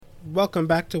Welcome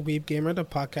back to Weeb Gamer, the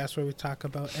podcast where we talk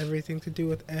about everything to do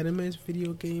with animes,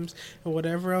 video games, and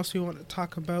whatever else we want to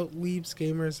talk about, weebs,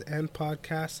 gamers, and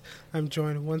podcasts. I'm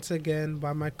joined once again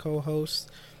by my co-hosts,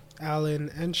 Alan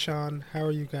and Sean. How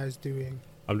are you guys doing?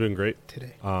 I'm doing great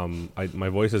today. My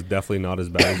voice is definitely not as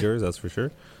bad as yours, that's for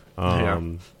sure.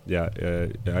 I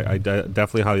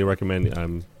definitely highly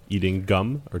recommend eating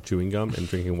gum or chewing gum and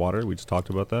drinking water. We just talked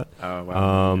about that. Oh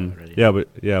wow!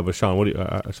 But Sean,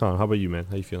 Sean, how about you, man?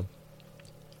 How you feeling?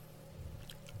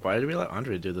 Why did we let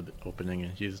Andre do the opening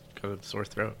and he's got a sore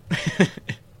throat?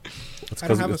 It's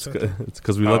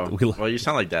because we let. Well, you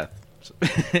sound like death.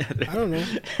 I don't know.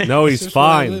 No, he's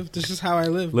fine. This is how I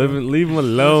live. Leave him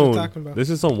alone.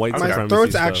 This is some white supremacy My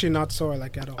throat's stuff. actually not sore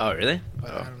like at all. Oh, really? But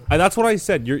I don't know. And that's what I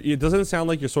said. It doesn't sound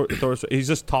like your throat. He's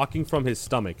just talking from his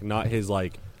stomach, not his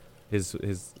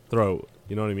his throat.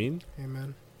 You know what I mean? Hey,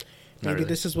 man. Not Maybe really.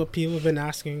 this is what people have been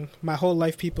asking. My whole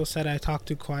life, people said I talk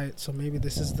too quiet, so maybe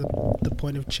this is the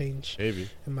point of change Maybe.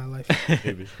 in my life.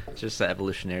 Maybe. It's just the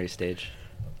evolutionary stage.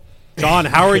 John,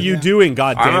 how are you doing?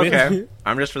 God damn I'm it! okay.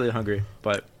 I'm just really hungry,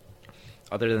 but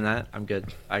other than that, I'm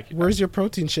good. Where's your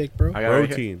protein shake, bro? I got it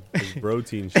right here. Protein. It's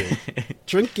protein shake.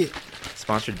 Drink it.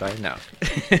 Sponsored by No.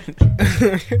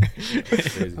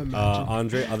 Crazy.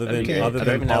 Andre, other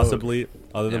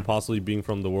than possibly being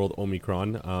from the world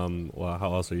Omicron, well,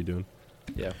 how else are you doing?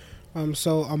 Yeah.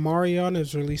 So Amarion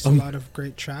has released a lot of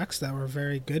great tracks that were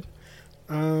very good.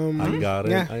 I got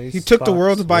it. Yeah, he took the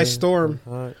world by storm,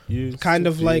 kind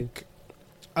of like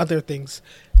other things.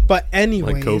 But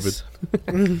anyways, like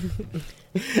COVID.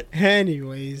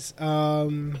 anyways,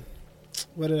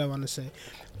 what did I want to say?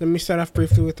 Let me start off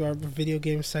briefly with our video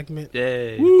game segment.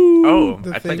 Yay. Woo. Oh,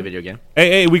 The I played a thing- video game.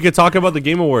 Hey, we could talk about the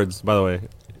Game Awards, by the way.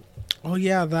 Oh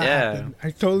yeah, that Yeah. happened. I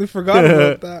totally forgot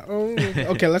about that.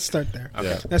 Oh, okay, let's start there.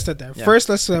 Okay. Let's start there. Yeah. First,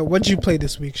 let's. What'd you play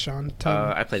this week, Sean? Tell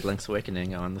me. I played Link's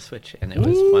Awakening on the Switch, and it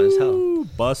was fun as hell.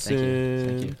 Bussin'.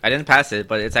 Thank you. I didn't pass it,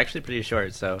 but it's actually pretty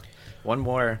short, so one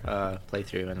more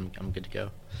playthrough, and I'm good to go.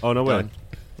 Oh, no way. Done.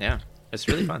 Yeah, it's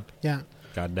really fun. Yeah,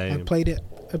 God I damn. played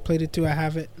it too. I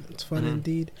have it. It's fun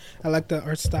indeed. I like the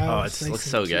art style. Oh, It's it nice looks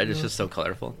and so cute, good. It's you know? just so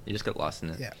colorful. You just get lost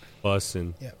in it. Yeah.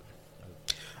 Bussin'. say.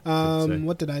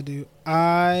 What did I do?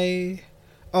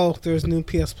 There's new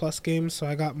PS Plus games, so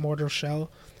I got Mortal Shell,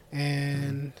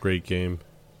 and Great game.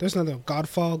 there's another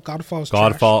Godfall. Godfall's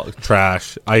Godfall,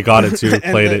 trash. I got it too.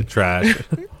 Played it, trash.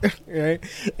 trash, right?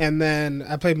 And then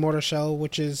I played Mortal Shell,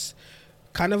 which is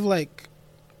kind of like,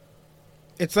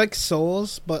 it's like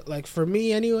Souls, but like for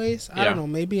me, anyways. I don't Yeah. know.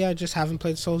 Maybe I just haven't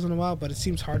played Souls in a while, but it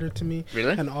seems harder to me.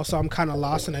 Really? And also, I'm kind of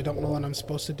lost, and I don't know what I'm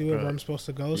supposed to do or where I'm supposed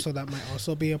to go, so that might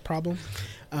also be a problem.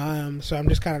 So I'm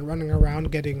just kind of running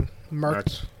around getting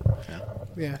murked. Yeah.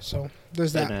 Yeah, so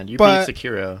there's Hey, that. man, you but beat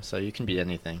Sekiro, so you can beat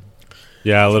anything.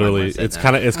 Yeah, That's my literally. mindset It's now.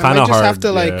 kind of I might hard. just have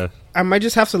to yeah. I might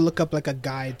just have to look up like a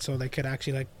guide so they could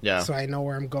actually Yeah. so I know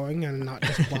where I'm going and not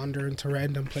just wander into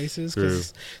random places. True.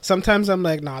 Because sometimes I'm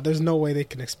like, nah, there's no way they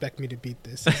can expect me to beat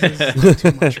this. This is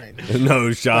too much right now. No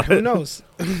But shot. who knows?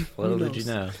 Little Who did you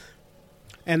knows? know.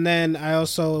 And then I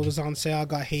also, it was on sale. I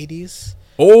got Hades.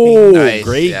 Oh, Nice,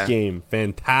 great yeah. game.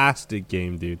 Fantastic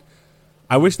game, dude.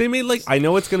 I wish they made I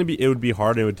know it would be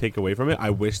hard and it would take away from it.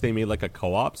 I wish they made like a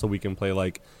co-op so we can play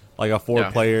like a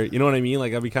 4-player, you know what I mean?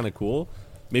 Like that'd be kind of cool.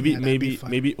 Maybe Yeah, that'd be fun.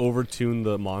 maybe overtune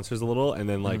the monsters a little and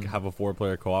then like have a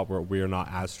 4-player co-op where we are not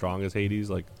as strong as Hades,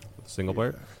 like single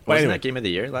player. But Wasn't anyway, that Game of the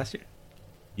Year last year?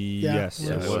 yes, Yeah,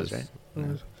 it it was. was, right?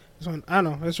 This one, I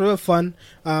don't know. It's real fun.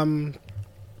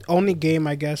 Only game,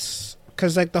 I guess,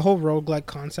 because like the whole roguelike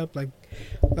concept, like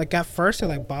at first it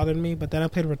like bothered me, but then I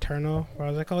played Returnal where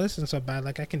I was like, oh, this isn't so bad.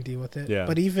 Like I can deal with it. Yeah.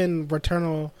 But even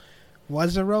Returnal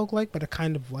was a roguelike, but it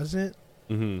kind of wasn't.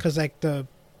 Mm-hmm. Because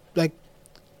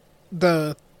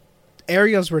the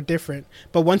areas were different,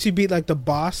 but once you beat like the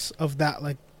boss of that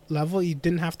like level, you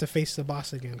didn't have to face the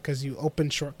boss again because you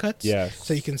opened shortcuts. Yes.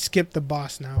 So you can skip the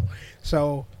boss now.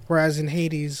 So whereas in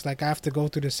Hades, like I have to go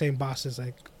through the same bosses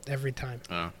like every time,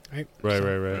 Oh, right? Right,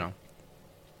 So- right. no.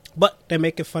 But they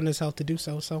make it fun as hell to do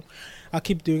so. So I'll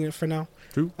keep doing it for now.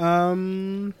 True.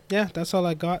 Yeah, that's all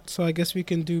I got. So I guess we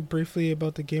can do briefly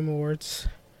about the Game Awards.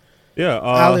 Yeah.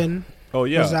 Alan Oh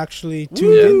yeah. was actually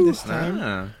tuned in this Ah.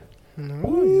 time.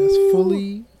 No, yes,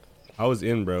 fully. I was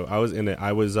in, bro. I was in it.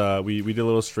 I was. We did a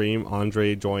little stream.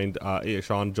 Andre joined.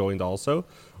 Sean joined also.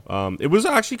 It was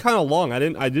actually kind of long. I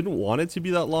didn't want it to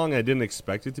be that long. I didn't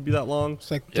expect it to be that long.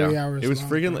 It's like Yeah. 3 hours. It was long,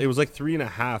 freaking. right? It was like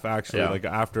 3.5 actually. Yeah. Like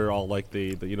after all, like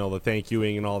the the thank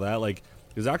youing and all that. Like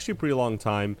it was actually a pretty long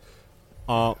time.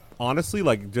 Honestly,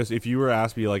 like just if you were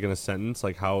asked me like in a sentence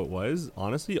like how it was,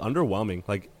 honestly underwhelming.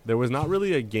 Like there was not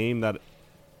really a game that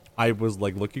I was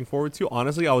like looking forward to.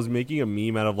 Honestly, I was making a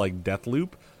meme out of like Deathloop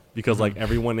because like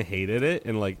everyone hated it,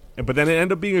 and like, but then it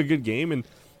ended up being a good game, and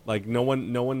like no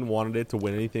one wanted it to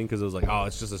win anything because it was like, oh,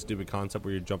 it's just a stupid concept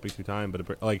where you're jumping through time,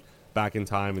 but like back in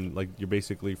time, and like you're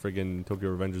basically friggin'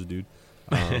 Tokyo Revengers, dude.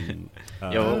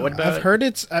 Yo, what about? I've heard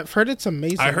it's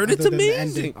amazing. I heard it's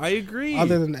amazing. I agree.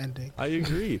 Other than the ending, I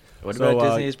agree. What about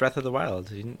Disney's Breath of the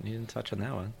Wild? You didn't touch on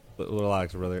that one.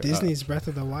 Relax, brother. Disney's Breath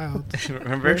of the Wild.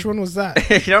 Remember? Which one was that?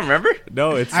 You don't remember?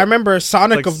 No, it's. I remember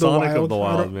Sonic like of the Sonic Wild. of the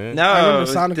Wild, man. No, it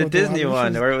was the of Disney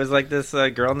Wild, one where it was like this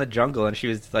girl in the jungle and she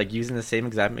was like using the same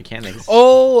exact mechanics.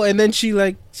 Oh, and then she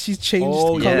changed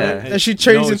Oh, color. yeah. And she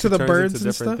changed into the turns birds into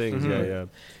and different stuff. things. Mhm. Yeah.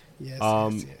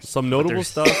 Yes. Some notable there's-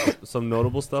 stuff. Some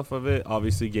notable stuff of it.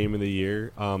 Obviously, game of the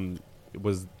year. It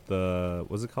was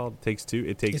what's it called? Takes Two.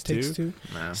 It Takes Two.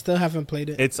 No. Still haven't played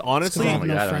it. It's honestly I have Oh my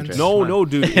no God, friends. Andre. no,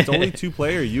 dude. It's only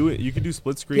 2-player. You can do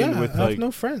split screen Yeah, with I have like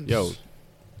no friends. yo.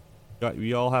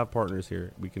 We all have partners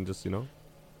here. We can just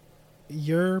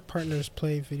Your partners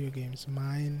play video games.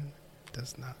 Mine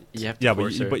does not. You have to yeah,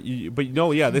 force her. but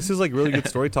no, yeah. This is like really good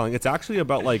storytelling. It's actually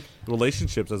about like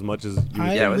relationships as much as you.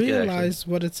 I Yeah, it was good, realize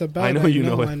what it's about. I know you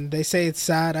know it. And they say it's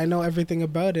sad. I know everything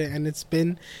about it, and it's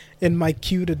been in my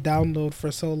queue to download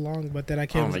for so long. But then I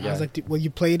can't. Oh my I was God. like, "Will you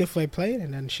play it if I play it?"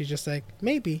 And then she's just like,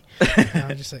 "Maybe." And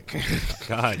I'm just like,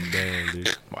 God damn,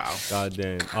 dude. Wow. God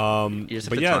damn. You just have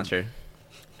but to yeah, taunt her.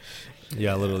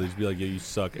 yeah, literally, just be like, "Yo, you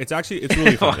suck." It's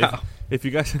really fun. Wow. If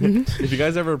you guys if you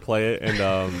guys ever play it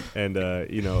and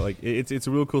you know, like it's a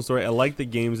real cool story. I like the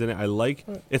games in it. I like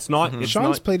it's not. It's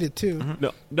Sean's not, played it too.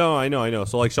 No, I know.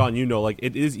 So like Sean, you know, like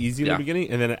it is easy in Yeah. the beginning,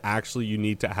 and then actually you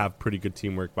need to have pretty good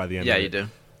teamwork by the end. Yeah, of you it.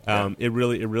 do. It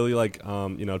really like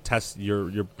you know, tests your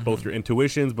both your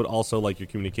intuitions, but also like your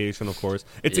communication. Of course,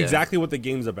 it's Yeah. exactly what the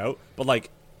game's about. But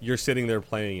like you're sitting there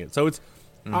playing it, so it's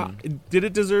did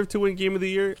it deserve to win Game of the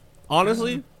Year?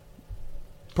 Honestly,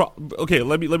 okay.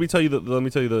 Let me tell you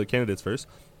the candidates first.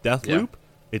 Deathloop,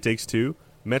 It Takes Two,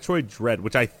 Metroid Dread,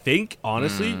 which I think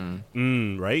honestly,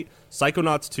 right?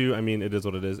 Psychonauts 2, I mean, it is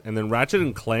what it is, and then Ratchet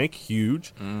and Clank,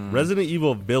 huge. Resident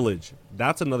Evil Village,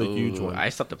 that's another huge one. I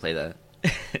still have to play that.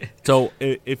 So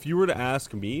if you were to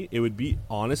ask me, it would be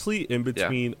honestly in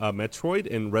between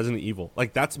Metroid and Resident Evil.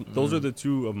 Like those are the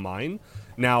two of mine.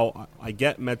 Now I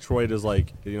get Metroid is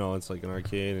like, you know, it's like an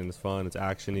arcade and it's fun, it's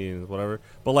actiony and whatever.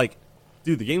 But like,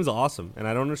 dude, the game's awesome, and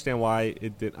I don't understand why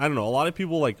it did. I don't know. A lot of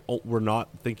people like were not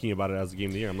thinking about it as a game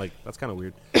of the year. I'm like, that's kind of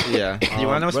weird. Yeah. You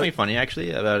want to know something Right. funny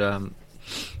actually about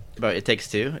It Takes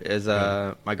Two? Is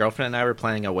my girlfriend and I were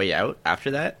playing A Way Out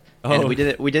after that. And Oh.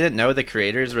 we didn't know the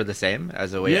creators were the same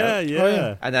as A Way Out.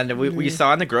 Yeah. And then we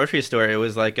saw in the grocery store it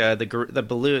was like the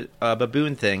balloon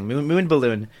baboon thing, moon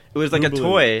balloon. It was like Moon a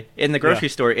balloon. toy in the grocery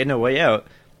store in A Way Out.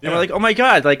 And Yeah. we're like, oh my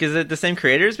god, like is it the same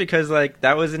creators? Because like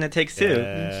that was in It Takes Two.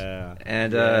 Yeah.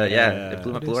 And it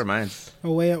blew our minds. A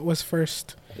Way Out was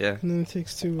first, Yeah. and then It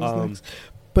Takes Two was next.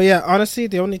 But yeah, honestly,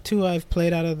 the only two I've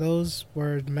played out of those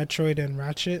were Metroid and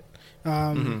Ratchet.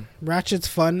 Ratchet's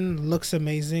fun, looks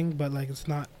amazing, but like it's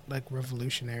not like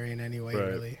revolutionary in any way. Right.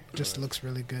 Really, just looks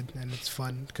really good and it's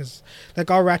fun because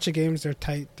like all Ratchet games, they're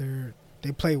tight.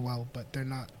 They play well, but they're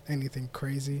not anything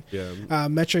crazy. Yeah.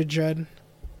 Metroid Dread,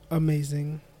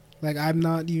 amazing. Like I'm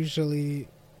not usually.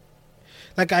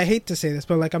 Like I hate to say this,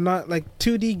 but like I'm not like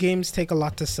 2D games take a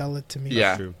lot to sell it to me.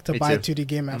 Yeah. True. To Me buy too. a 2D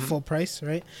game at full price,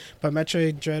 right? But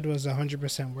Metroid Dread was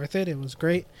 100% worth it. It was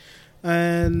great.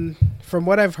 And from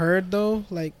what I've heard, though,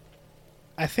 like,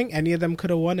 I think any of them could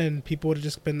have won and people would have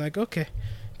just been like, okay.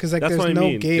 Because, like, That's what there's I no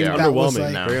mean. game Yeah. that was, Underwhelming.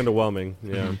 like... No. Very underwhelming.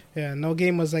 Yeah. Yeah, no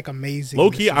game was, like, amazing. Low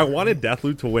this key, I year, wanted right?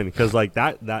 Deathloop to win because like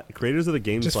that creators of the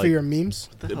games Just like for your memes?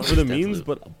 What the hell for the is memes,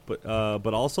 Deathloop?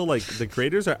 but also like the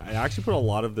creators are actually put a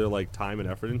lot of their like time and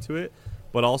effort into it.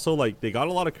 But also like they got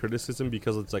a lot of criticism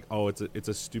because it's like, oh, it's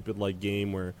a stupid like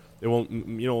game where it won't,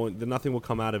 you know, nothing will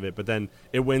come out of it. But then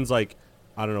it wins like,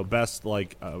 I don't know, best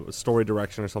like story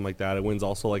direction or something like that. It wins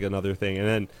also like another thing. And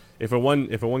then if it won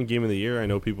Game of the Year, I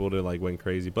know people would have like went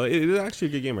crazy. But it is actually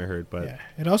a good game, I heard. But Yeah.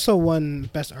 It also won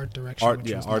Best Art Direction, art,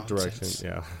 which yeah, was art nonsense. direction,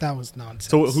 yeah. That was nonsense.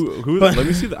 So who? But- Let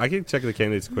me see. I can check the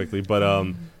candidates quickly, but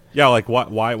yeah, like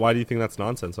why do you think that's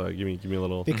nonsense? Give me a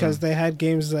little. Because they had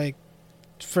games like...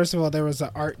 First of all, there was an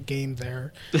art game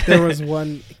there. There was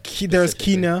one... there was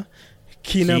Kina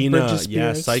Bridge of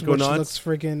yeah, Spirits, Psychonauts. which looks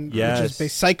friggin' Yes.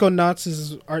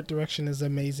 Psychonauts' art direction is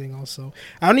amazing also.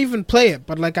 I don't even play it,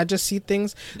 but like I just see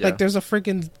things Yeah. like there's a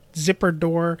friggin' zipper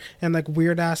door and like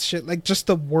weird ass shit. Like just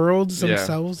the worlds Yeah.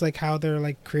 themselves, like how they're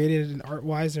like created and art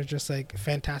wise are just like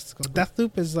fantastical.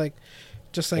 Deathloop is like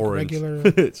just like orange. regular,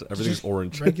 Everything's just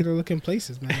orange. regular looking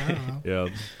places, man. I don't know.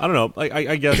 Yeah, I don't know. Like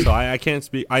I guess so. I can't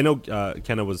speak. I know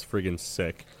Kenna was friggin'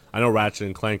 sick. I know Ratchet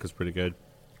and Clank was pretty good.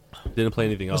 Didn't play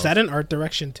anything else. Was that an art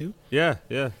direction too? Yeah.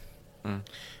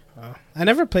 I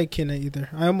never played Kinna either.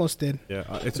 I almost did. Yeah,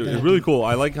 it's really cool.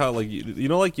 I like how you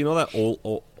know that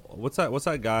old what's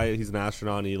that guy? He's an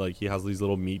astronaut. And he has these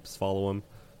little meeps follow him.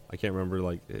 I can't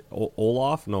remember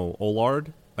Olaf. No,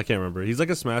 Olard. I can't remember. He's like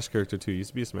a Smash character too. He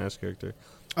used to be a Smash character.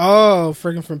 Oh,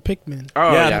 friggin' from Pikmin.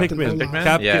 Oh, yeah, yeah.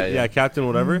 Pikmin. Captain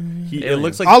whatever. It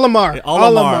looks like Olimar.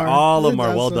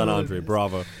 Olimar. Well done, Andre.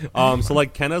 Bravo. So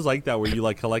like Kenna's like that, where you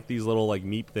like collect these little like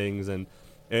meep things, and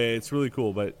it's really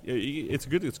cool. But it's a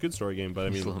good story game. But I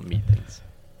mean, little meat things.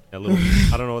 Yeah,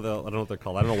 I don't know what they're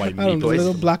called. I don't know why I don't know, boys.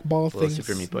 little black ball Little things.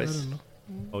 super meat boys. I don't know.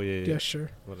 Oh yeah. Yeah, sure.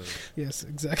 Whatever. Yes, All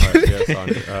exactly. right, yes,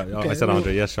 Andre. Okay, I said well-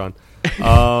 Andre. Yes, Sean.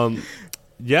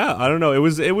 Yeah, I don't know. It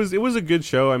was a good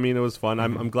show. I mean, it was fun.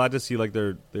 I'm glad to see like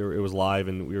it was live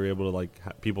and we were able to like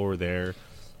people were there.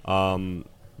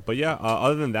 But yeah,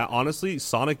 other than that, honestly,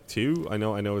 Sonic 2. I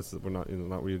know we're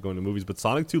not really going to movies, but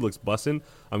Sonic 2 looks bussin'.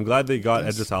 I'm glad they got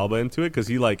Idris Elba into it because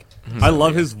he like I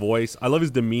love his voice. I love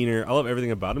his demeanor. I love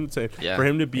everything about him. For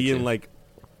him to be in like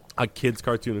a kid's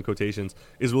cartoon in quotations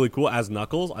is really cool. As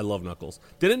Knuckles, I love Knuckles.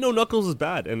 Didn't know Knuckles is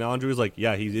bad, and Andre was like,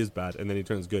 "Yeah, he is bad," and then he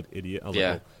turns good, idiot. I was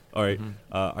like, oh, all right.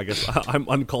 I guess I'm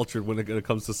uncultured when it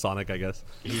comes to Sonic. I guess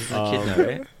He's a kid now,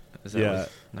 right? Is that yeah.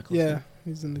 what Knuckles Yeah, is?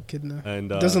 he's in the Kidna. And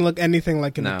Doesn't look anything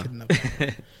like in No. the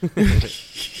Kidna.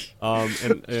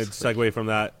 and segue from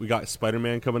that, we got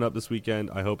Spider-Man coming up this weekend.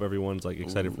 I hope everyone's like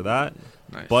excited for that.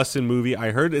 Nice. Bussin' movie.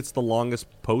 I heard it's the longest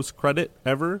post-credit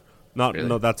ever. Really?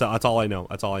 No, that's all I know.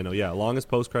 That's all I know. Yeah, longest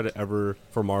post-credit ever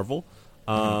for Marvel.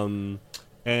 And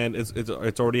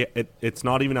it's already it's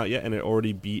not even out yet, and it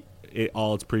already beat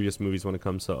all its previous movies when it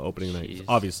comes to opening night. Jeez.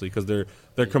 Obviously, because they're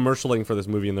commercialing for this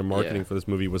movie and their marketing for this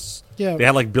movie was Yeah. they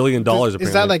had like $1 billion. Apparently.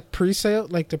 Is that like pre-sale?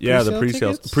 Like the pre-sale the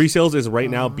pre-sales? tickets? Pre-sales is right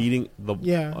now beating the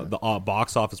Yeah.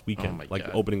 box office weekend, my like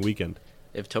God. opening weekend.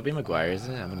 If Tobey Maguire is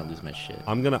in it, I'm gonna lose my shit.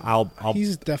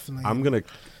 He's definitely. I'm gonna.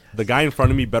 The guy in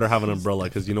front of me better have an umbrella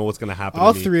because you know what's gonna happen.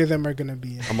 all to me. three of them are gonna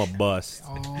be in. I'm a bust.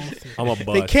 All three. I'm a bust.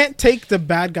 They can't take the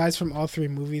bad guys from all three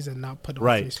movies and not put all three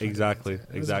Right. Spider-Mans Exactly. in it. It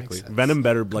doesn't Exactly. make sense. Venom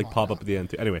better Come like on pop now. up at the end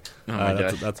too. Anyway, Oh my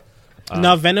God. that's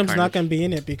No, Venom's not Carnage. going to be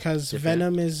in it because Different.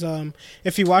 Venom is.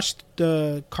 If you watch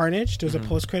the Carnage, there's a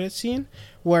post-credit scene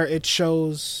where it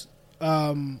shows.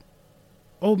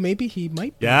 Maybe he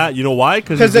might be. Yeah. You know why?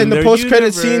 Because in the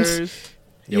post-credit scenes.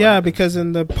 Yeah, Yeah, what because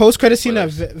in the post-credit scene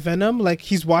of Spoilers. Venom, like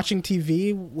he's watching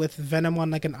TV with Venom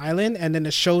on like an island, and then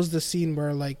it shows the scene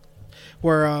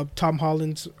where Tom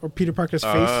Holland's or Peter Parker's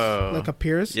face Oh. like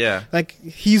appears. Yeah. Like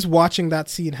he's watching that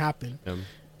scene happen.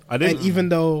 I didn't. And even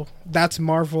though that's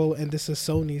Marvel and this is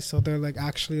Sony, so they're like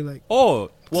actually like Oh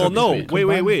well, So no. sweet.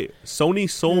 Wait. Sony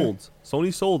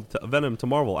sold Venom to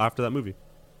Marvel after that movie.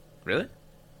 Really?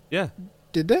 Yeah,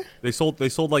 did they? they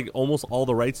sold like almost all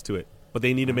the rights to it, but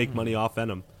they need to make money off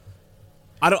Venom.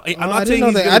 I'm Oh, not I saying didn't know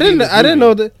he's that. gonna I be in didn't. this I didn't movie.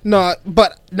 know that. No,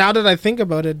 but now that I think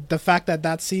about it, the fact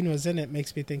that scene was in it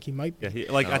makes me think he might be.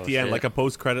 Yeah, at Oh, the end, shit. like a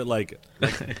post credit, like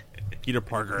Peter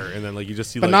Parker, and then like you just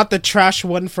see But like not the trash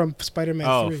one from Spider-Man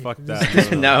oh 3. fuck This-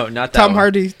 that. No, not that Tom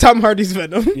one. Hardy's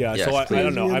Venom. Yeah, Yes, so I please.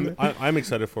 don't know. Yeah. I'm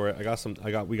excited for it.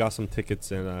 We got some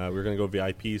tickets and we're gonna go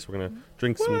VIP. So we're gonna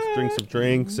drink some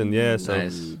drinks and yeah. So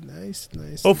Nice.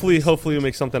 Nice. hopefully we'll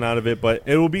make something out of it. But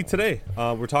it will be today.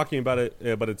 We're talking about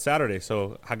it, but it's Saturday.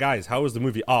 So guys, how was the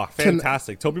movie? Oh,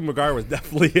 fantastic! Tobey Maguire was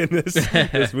definitely in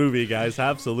this movie, guys.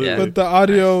 Absolutely. Yeah. But the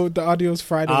audio's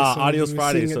Friday. so audio's we're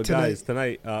Friday. seeing it So tonight. guys,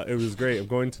 tonight it was great. I'm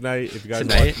going tonight. If you guys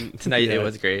Tonight Yeah. it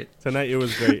was great. Tonight it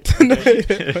was great.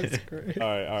 That's great. All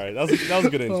right. That was a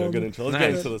good intro. Good intro. Let's get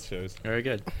Nice. into the shows. Very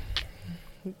good.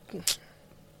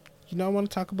 You know, I want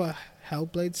to talk about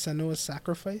Hellblade: Senua's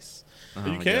Sacrifice. You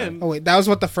my can. Oh wait, that was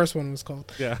what the first one was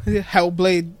called. Yeah.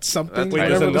 Hellblade something. That's Wait, right.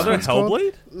 there's whatever this another one's called.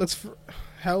 Hellblade? Looks for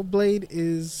Hellblade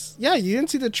is you didn't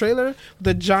see the trailer,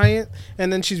 the giant,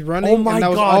 and then she's running. Oh my and that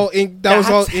God. was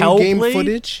all That's in-game Hellblade?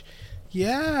 footage.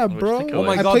 Yeah, Where'd you bro. think it Oh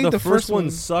my I god, played the first one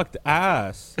one. sucked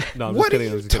ass. No, I'm What just are kidding.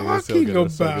 you I'm just kidding. It was so good. talking It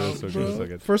was so good. It about, was so good. It bro? was so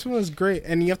good. First one was great,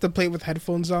 and you have to play it with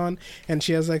headphones on, and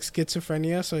she has like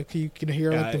schizophrenia, so you can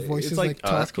hear Yeah, like the it's voices like- like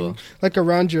Oh, that's talking, cool. like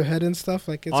around your head and stuff.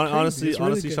 Like it's crazy. Honestly, It's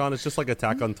really good. Sean, it's just like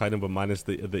Attack on Titan, but minus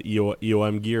the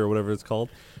EOM gear or whatever it's called.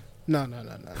 No.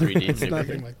 3D It's movie nothing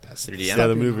gear. like that. 3D Stop Yeah, the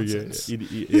your movie gear. nonsense.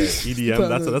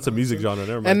 EDM. That's a music genre.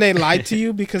 Never mind. And they lied to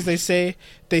you because they say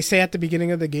at the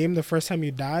beginning of the game, the first time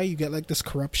you die, you get like this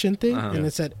corruption thing, and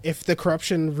it said if the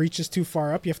corruption reaches too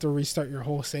far up, you have to restart your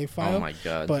whole save file. Oh my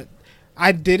god. But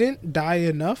I didn't die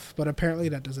enough, but apparently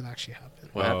that doesn't actually happen.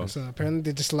 What happened? So apparently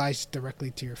they just slice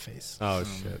directly to your face. Oh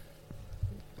shit.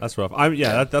 That's rough.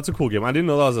 That's a cool game. I didn't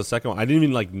know that was the second one. I didn't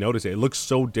even like notice it. It looks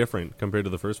so different compared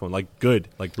to the first one. Like good,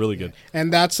 like really good.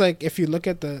 And that's like if you look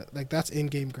at the that's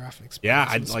in-game graphics. Yeah,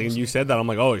 like and you said that, I'm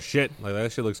like, oh shit, like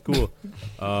that shit looks cool.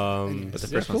 But the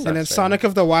first one and then Sonic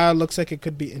of the Wild looks like it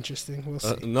could be interesting. We'll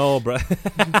see. No, bro.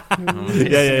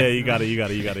 yeah. You got it. You got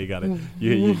it.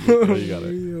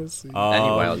 You'll see. Any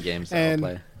Wild games I'll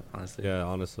play. Honestly. Yeah,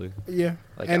 honestly. Yeah,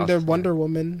 Like and they're Wonder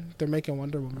Woman. They're making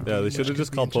Wonder Woman. Yeah, they should have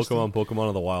just called Pokemon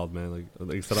of the Wild, man.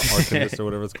 Like instead of Arceus or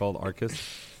whatever it's called, Arceus.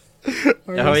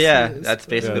 Oh yeah, that's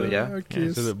basically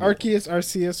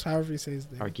Arceus, however you say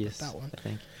his name. Arceus, that one. I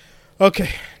think. Okay,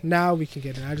 now we can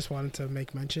get it. I just wanted to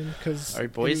make mention because All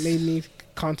right, boys. it made me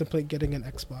contemplate getting an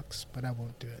Xbox, but I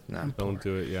won't do it. No. Don't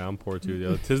do it. Yeah, I'm poor too.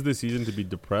 Yeah, 'tis the season to be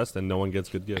depressed and no one gets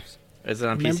good gifts. Is it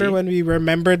on Remember PC? when we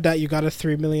remembered that you got a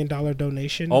 $3 million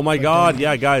donation? Oh my god,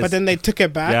 yeah, guys. But then they took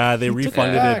it back. Yeah, they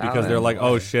refunded back. it because they're like,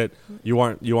 oh shit, you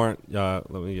aren't. You aren't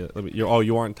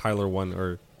Tyler 1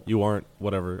 or you aren't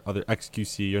whatever other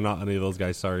XQC. You're not any of those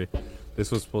guys. Sorry, this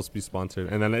was supposed to be sponsored.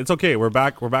 And then it's okay. We're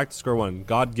back to square one.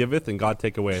 God giveth and God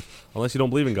take awayeth. Unless you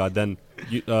don't believe in God, then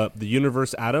the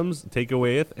universe atoms take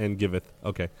awayeth and giveth.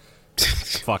 Okay.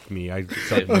 Fuck me. I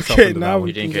shut myself Okay, into now that You're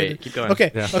one. doing great. Keep going. Okay,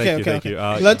 Yeah, okay. thank you.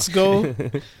 Let's go.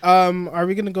 Are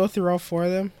we gonna go through all four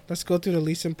of them? Let's go through the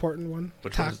least important one.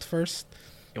 Which Takt one's- first.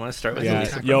 You want to start with Yeah,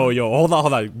 the least yo, hold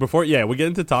on. Before, we get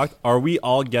into Takt. Are we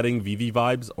all getting VV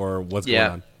vibes or what's going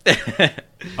on?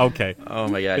 Okay. Oh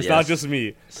my god, It's not just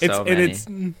me. So many. It's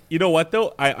you know what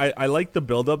though? I like the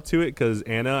build up to it because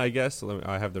Anna, I guess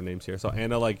I have their names here. So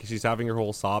Anna, like she's having her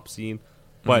whole SOP scene,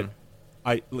 but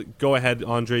go ahead,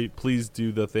 Andre. Please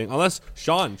do the thing. Unless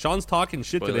Sean's talking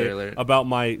shit Spoiler today alert. about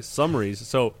my summaries.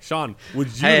 So Sean, would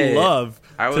you Hey, love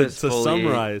I to was fully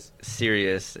summarize?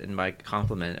 serious in my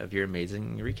compliment of your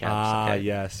amazing recaps. Ah, okay?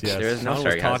 yes. There was no Sean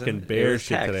was sarcasm. talking It bear was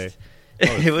shit text. today.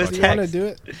 It was Do you want to text. do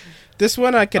it? This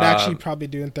one I could actually Um, probably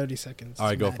do in 30 seconds. All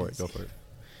right, go It's for mad it. Go easy. for it.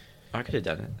 I could have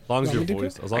done it. As long as Want your me to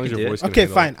voice, go? as long I as can your do voice. it. can Okay,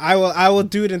 handle fine. I will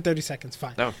do it in 30 seconds.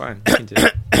 Fine. No, fine. You can do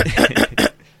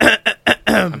it.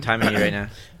 I'm timing you right now.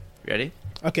 Ready?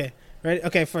 Okay. Ready?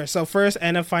 Okay, first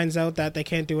Anna finds out that they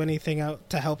can't do anything out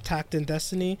to help Takt and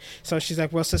Destiny, so she's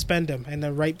like, "We'll suspend him." And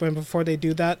then before they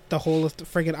do that, the whole of the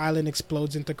friggin' island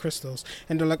explodes into crystals,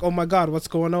 and they're like, "Oh my god, what's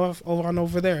going on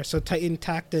over there?" So Titan,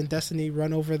 Takt, and Destiny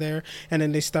run over there, and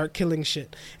then they start killing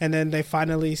shit, and then they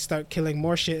finally start killing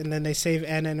more shit, and then they save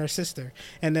Anna and her sister,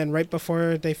 and then right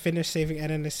before they finish saving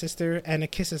Anna and her sister, Anna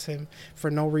kisses him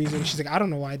for no reason. She's like, "I don't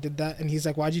know why I did that," and he's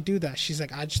like, "Why'd you do that?" She's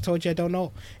like, "I just told you I don't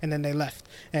know," and then they left,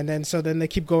 and then so then they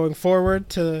keep going forward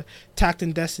to Takt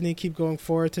and Destiny, keep going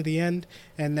forward to the end,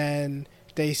 and then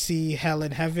they see hell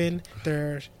and heaven.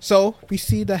 So we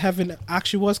see that heaven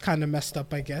actually was kind of messed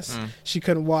up, I guess. She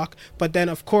couldn't walk, but then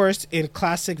of course in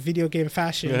classic video game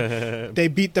fashion, they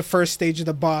beat the first stage of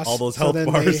the boss. All those So health then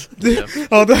bars.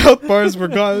 all the health bars were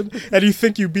gone, and you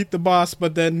think you beat the boss,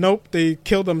 but then nope, they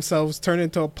kill themselves, turn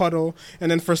into a puddle,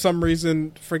 and then for some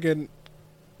reason friggin'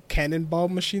 cannonball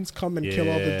machines come and kill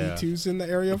all the Yeah. D2s in the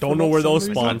area. Don't know where those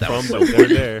spawn. spawned That from, was so but they're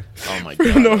there. Oh my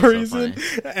god. For no that's so reason,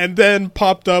 funny. and then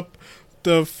popped up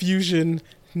the fusion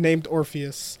named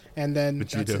Orpheus, and then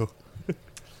that's it. Vegito.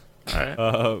 All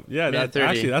right. Yeah, Minute that's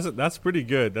 30. actually that's pretty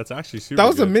good. That's actually super. That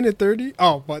was good. a minute 30.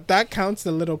 Oh, but that counts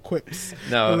the little quips,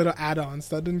 the No, little add-ons.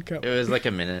 That didn't count. it was like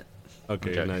a minute.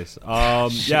 Okay, Okay. nice.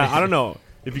 Yeah, I don't know.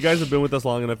 If you guys have been with us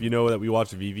long enough, you know that we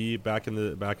watched VV back in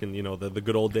the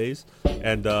good old days,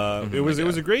 and it was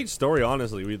a great story.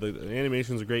 Honestly, the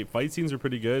animations are great, fight scenes are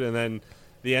pretty good, and then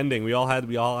the ending we all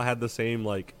had the same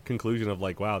like conclusion of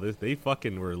like, wow, they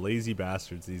fucking were lazy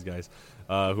bastards, these guys,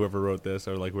 whoever wrote this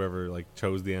or like whoever like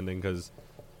chose the ending, because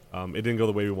it didn't go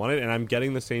the way we wanted, and I'm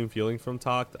getting the same feeling from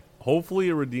Takt. Hopefully,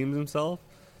 it redeems himself.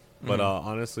 But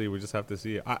honestly, we just have to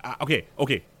see.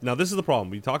 Okay. Now this is the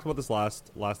problem. We talked about this last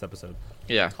episode.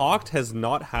 Yeah. Takt has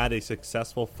not had a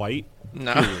successful fight.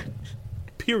 No.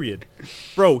 Period.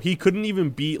 Bro, he couldn't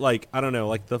even beat like I don't know,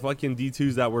 like the fucking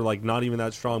D2s that were like not even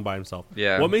that strong by himself.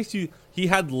 Yeah. What makes you? He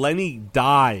had Lenny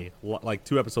die like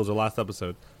 2 episodes or last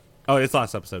episode. Oh, it's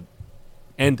last episode.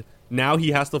 And now he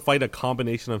has to fight a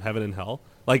combination of heaven and hell.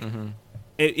 Like,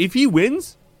 if he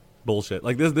wins. Bullshit.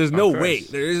 Like there's no way.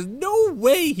 course. There is no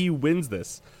way he wins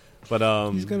this.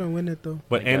 But He's gonna win it though.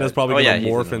 But My Anna's God. probably Oh, gonna yeah, he's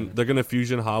morph gonna and win. they're gonna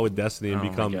fusion Ha with Destiny and Oh, my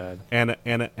become God.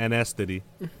 Anestity.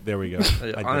 There we go. I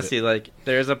did Honestly, it. like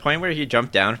there's a point where he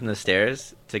jumped down from the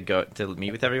stairs to go to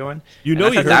meet with everyone. You And know I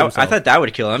he thought hurt that, himself. I thought that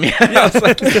would kill him. Yeah,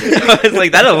 I was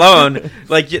like that alone,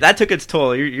 like that took its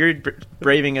toll. You're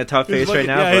braving a tough face right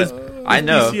now, but I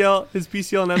know. His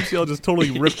PCL and MCL just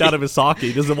totally ripped out of his socket.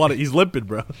 He doesn't want it. He's limping,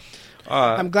 bro.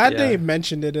 I'm glad yeah. they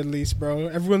mentioned it at least, bro.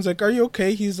 Everyone's like, "Are you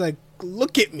okay?" He's like,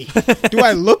 "Look at me. Do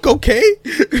I look okay?"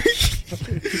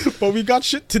 But we got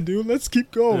shit to do. Let's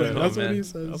keep going. Yeah, That's man. what he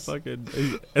says.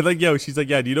 And like, yo, she's like,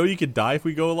 yeah. Do you know you could die if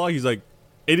we go along? He's like,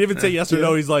 he didn't even say yes or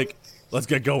no. He's like, let's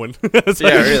get going. It's Yeah,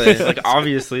 like- really. Like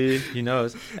obviously he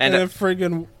knows. And And then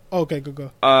friggin' okay,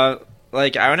 go.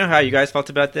 like I don't know how you guys felt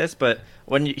about this, but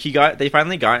when they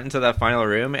finally got into that final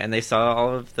room and they saw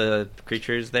all of the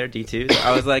creatures there, D2s,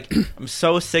 I was like, I'm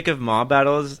so sick of mob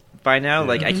battles by now. Yeah.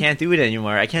 Like I can't do it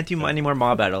anymore. I can't do any more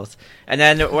mob battles. And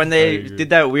then when they agree. did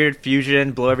that weird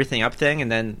fusion, blow everything up thing,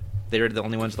 and then they were the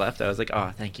only ones left, I was like,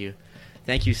 oh, thank you.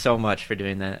 Thank you so much for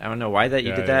doing that. I don't know why that you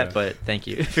Yeah, did that, yeah. but thank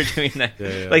you for doing that.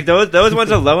 Yeah. Like those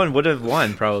ones alone would have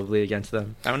won probably against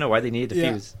them. I don't know why they needed to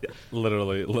Yeah. fuse.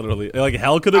 Literally. Like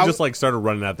hell could have I- just like started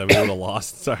running at them. We would have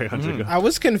lost. Sorry, Hunter. go. I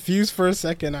was confused for a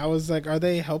second. I was like, "Are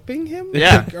they helping him?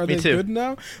 Yeah, Like, are me they too. good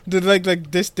now?" Did like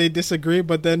this? They disagree,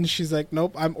 but then she's like,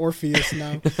 "Nope, I'm Orpheus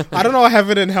now." I don't know.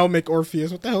 Heaven and hell make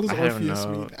Orpheus. What the hell does I don't Orpheus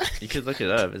know. mean? You could look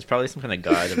it up. It's probably some kind of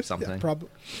god of something. Probably.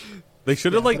 They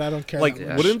should have Yeah, but I don't care like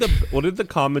that much. wouldn't the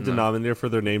common No. denominator for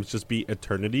their names just be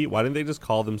Eternity? Why didn't they just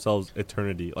call themselves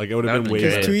Eternity? Like it would have That'd been be way great.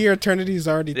 Because better. 2-year eternity is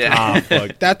already. Yeah. Ah,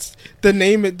 fuck. That's the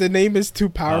name. The name is too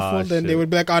powerful. Ah, then they shit.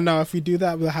 would be like, "Oh no, if we do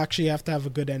that, we'll actually have to have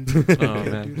a good ending." Oh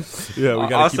man. Yeah, we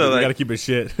gotta Also, keep it, we like- gotta keep it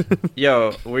shit.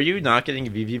 Yo, were you not getting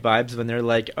Vivi vibes when they're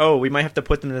like, "Oh, we might have to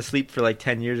put them to sleep for like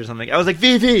 10 years or something"? I was like,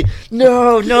 "Vivi,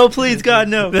 no, please, God,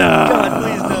 no, God,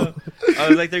 please, no." I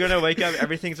was like, they're gonna wake up,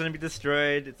 everything's gonna be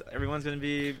destroyed, everyone's gonna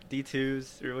be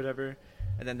D2s or whatever,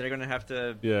 and then they're gonna have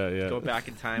to Yeah. go back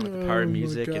in time with the power Oh of my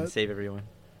music and God. save everyone.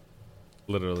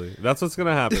 Literally, that's what's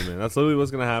gonna happen, man. That's literally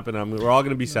what's gonna happen. We're all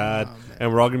gonna be sad, man.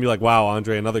 and we're all gonna be like, "Wow,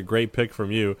 Andre, another great pick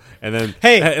from you." And then,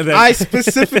 Hey, and then- I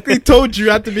specifically told you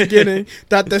at the beginning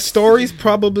that the story's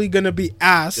probably gonna be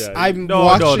ass. Yeah, I'm no,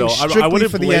 watching I strictly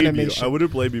wouldn't for the blame animation. you. I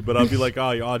wouldn't blame you, but I'd be like,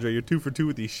 "Oh, Andre, you're 2 for 2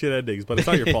 with these shit endings," but it's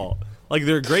not your fault. Like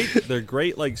they're great. They're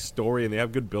great, like story, and they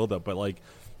have good build up, but like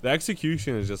the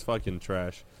execution is just fucking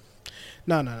trash.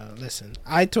 No. Listen,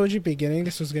 I told you beginning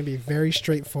this was gonna be very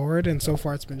straightforward, and so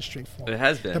far it's been straightforward. It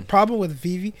has The been. problem with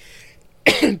Vivi,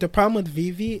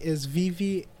 is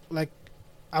Vivi, like,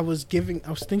 I was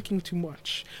thinking too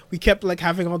much. We kept like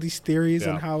having all these theories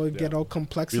Yeah, and how it yeah. get all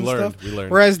complex We and learned. stuff. We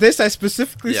learned. Whereas this, I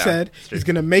specifically Yeah, said it's true. he's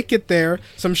gonna make it there.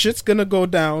 Some shit's gonna go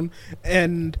down,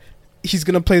 and he's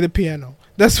gonna play the piano.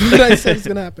 That's what I said is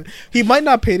gonna happen. He might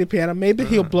not play the piano. Maybe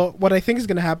he'll blow. What I think is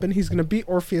gonna happen, he's gonna beat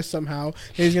Orpheus somehow.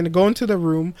 And he's gonna go into the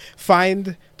room,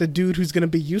 find the dude who's gonna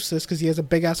be useless because he has a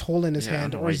big ass hole in his Yeah, I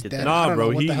hand, don't know or why he's he did dead. that. I Nah, don't bro,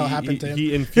 know what the hell happened to him.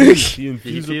 he infused with the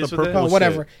infused with it? purple Oh, shit.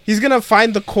 whatever. He's gonna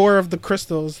find the core of the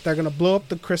crystals. They're gonna blow up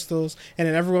the crystals, and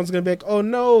then everyone's gonna be like, "Oh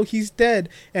no, he's dead!"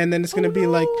 And then it's gonna be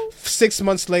like 6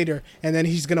 months later, and then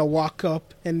he's gonna walk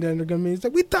up, and then they're gonna be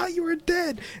like, "We thought you were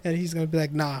dead," and he's gonna be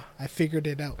like, "Nah, I figured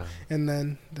it out," and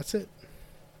then that's it.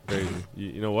 Crazy.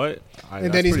 You know what?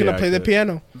 And then he's gonna play the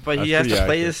piano. But he That's has to pretty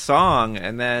play accurate. his song,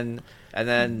 and then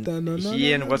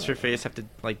he and No. what's her face have to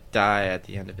like die at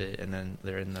the end of it, and then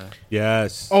they're in the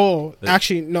Yes. Oh, That-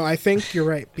 actually, no, I think you're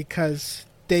right because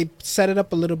they set it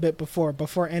up a little bit before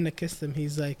Anna kissed him.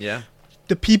 He's like, yeah.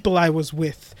 "The people I was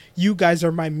with, you guys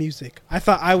are my music. I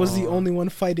thought I was the Oh. only one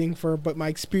fighting but my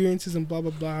experiences and blah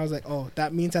blah blah." I was like, "Oh,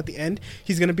 that means at the end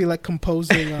he's gonna be like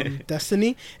composing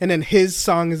Destiny, and then his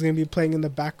song is gonna be playing in the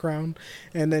background,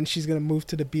 and then she's gonna move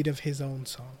to the beat of his own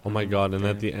song." Oh my god! And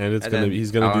at the end, And then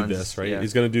he's gonna do Alan's- this, right? yeah.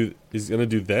 He's gonna do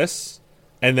this,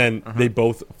 and then they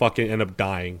both fucking end up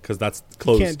dying because that's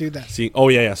close. Can't do that. See? Oh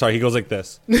yeah. Sorry, he goes like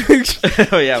this.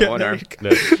 Oh yeah, Yeah, one there arm. you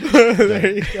go.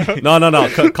 There you go. No.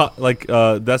 Like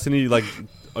Destiny like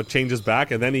changes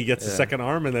back, and then he gets the Yeah. second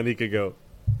arm, and then he could go,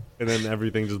 and then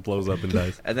everything just blows up and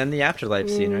dies. And then the afterlife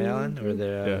scene, right, Alan? Where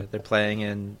they're playing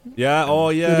in. Yeah. Oh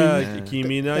yeah. Yeah.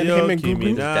 Kimi na Then yo, him and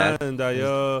kimi Gugu. na anda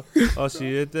yo,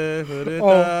 oshiete fureta.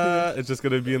 Oh. It's just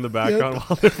gonna be in the background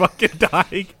while they're fucking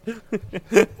dying.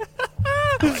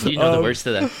 You know the words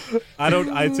to that. I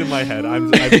don't. It's in my head.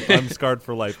 I'm scarred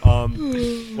for life.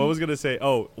 What was gonna say?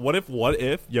 Oh, what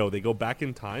if? Yo, they go back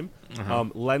in time.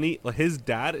 Lenny, his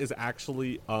dad is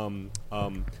actually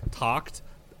Takt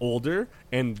older,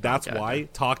 and that's God. why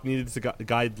Takt needed to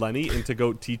guide Lenny into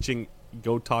go teaching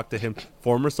go talk to him,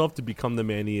 former self, to become the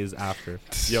man he is after.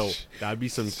 Yo, that'd be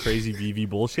some crazy VV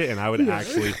bullshit, and I would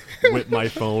actually whip my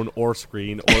phone or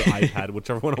screen or iPad,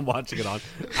 whichever one I'm watching it on,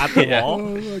 at the wall.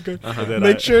 Oh my god! Uh-huh.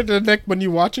 Make sure that like when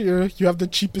you watch it, you have the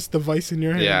cheapest device in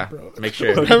your hand, bro. Make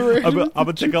sure. I'm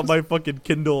gonna take out my fucking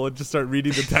Kindle and just start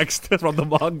reading the text from the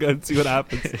manga and see what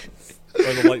happens.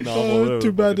 Or the light novel.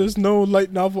 Too bad there's no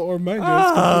light novel or manga.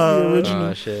 It's completely original.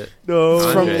 Oh shit!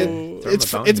 No,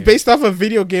 It's based off a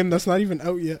video game that's not even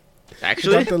out yet.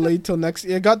 Actually, It got delayed till next.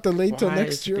 It got delayed till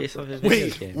next year.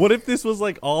 Wait, what if this was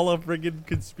like all a friggin'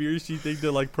 conspiracy thing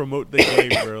to like promote the game,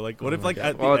 bro? Like, what if like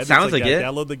at the end, it sounds like it.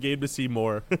 Download the game to see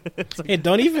more. Hey,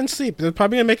 don't even sleep. They're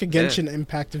probably gonna make a Genshin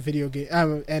Impact video game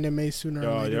anime sooner.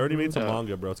 Or later. They already made some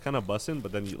manga, bro. It's kind of bussin',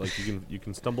 but then you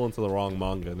can stumble into the wrong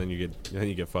manga and then you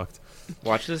get fucked.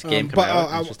 Watch this game come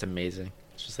out. It's just amazing.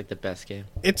 It's just like the best game.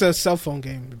 It's a cell phone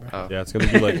game, bro. Oh. Yeah, it's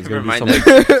gonna be like it's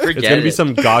gonna be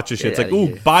some gotcha shit. It's like,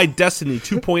 ooh, buy Destiny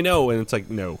 2.0, and it's like,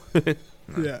 no.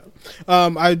 Yeah.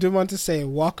 I do want to say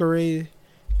Walker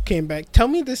came back. Tell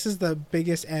me this is the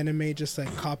biggest anime just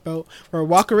like cop out where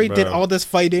Walker did all this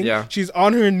fighting. Yeah. She's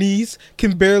on her knees,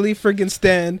 can barely friggin'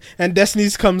 stand, and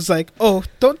Destiny's comes like, oh,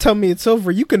 don't tell me it's over.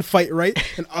 You can fight, right?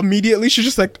 And immediately she's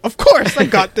just like, of course, I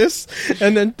got this.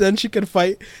 And then she can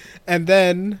fight. And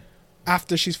then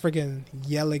after she's friggin'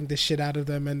 yelling the shit out of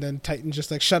them, and then Titan just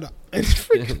like, shut up. And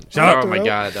shut up. Oh my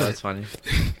god, that was funny.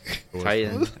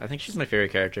 Titan. I think she's my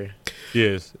favorite character. She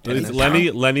is. It's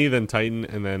Lenny, then Titan,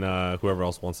 and then whoever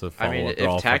else wants to follow up. They're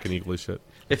all fucking equally shit.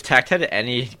 If Takt had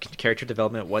any character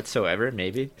development whatsoever,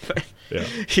 maybe. Yeah.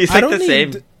 He's like the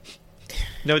same.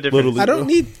 No difference. I don't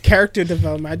need character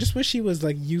development. I just wish he was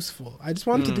like useful. I just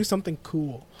want him to do something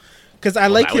cool. Because I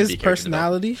like his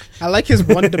personality. I like his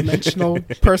one-dimensional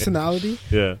personality.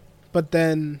 Yeah. But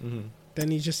then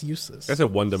he's just useless. I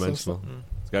said one-dimensional.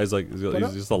 This guy's like,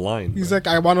 he's just a line. He's like,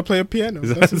 I want to play a piano.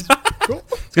 This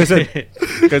guy's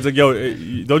like, yo,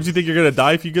 don't you think you're going to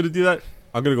die if you're going to do that?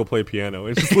 I'm going to go play piano.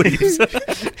 And just leaves.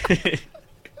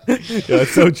 Yeah,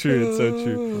 it's so true. It's so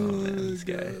true.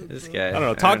 This guy. I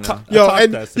don't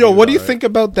know. Yo, what do you think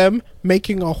about them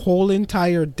making a whole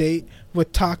entire date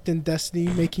with Takt and Destiny,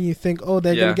 making you think, oh,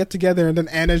 they're gonna get together, and then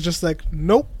Anna's just like,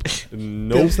 nope.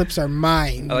 Those lips are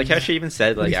mine. I like how she even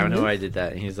said, like, I don't know why I did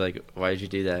that, and he's like, why did you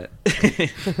do that?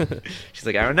 She's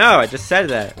like, I don't know, I just said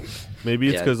that. Maybe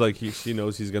it's because like she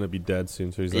knows he's gonna be dead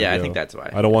soon, so he's like, I think that's why.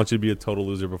 I don't want you to be a total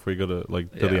loser before you go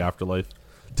to the afterlife,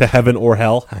 to heaven or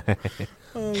hell.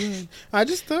 Oh man, I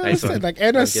just thought it was like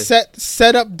Anna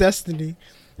set up Destiny,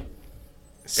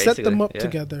 set them up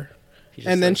together,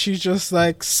 and then she's just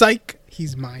like, psych,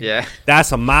 he's mine. Yeah,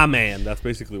 that's my man. That's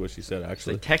basically what she said.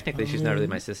 Actually, technically, she's not really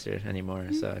my sister anymore.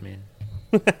 So I mean,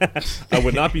 I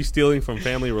would not be stealing from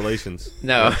family relations.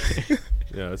 No.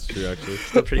 Yeah, that's true. Actually,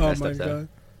 still pretty messed up though.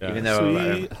 Yeah. Even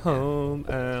though, home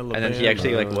Alabama. And then he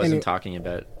actually like wasn't talking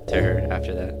about to her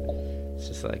after that. It's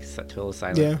just like total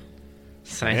silence. Yeah.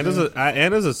 Anna's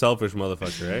a selfish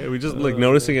motherfucker, right? We just like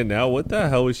noticing it now. What the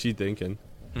hell was she thinking?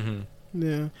 Mm-hmm.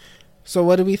 Yeah. So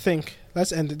what do we think?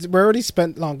 Let's end it. We already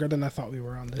spent longer than I thought we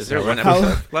were on this. Is there one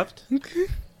episode left?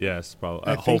 Yes,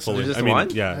 probably. Hopefully. So. I mean, one?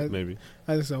 Yeah, maybe.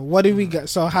 I think so. What do we get?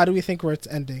 So how do we think where it's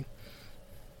ending?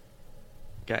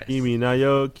 Guys. Kimi na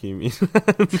yo, Kimi.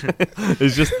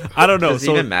 It's just, I don't know. Does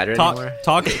it even matter anymore?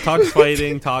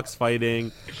 Takt's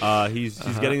fighting. He's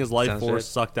getting his life force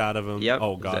sucked out of him. Yep,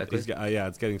 oh god, exactly.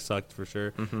 it's getting sucked for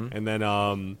sure. Mm-hmm. And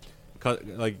then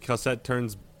like Cosette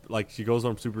turns, like she goes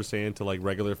from Super Saiyan to like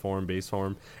regular form, base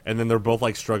form, and then they're both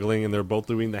like struggling, and they're both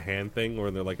doing the hand thing where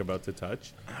they're like about to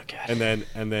touch. Oh god.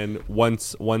 And then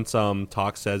once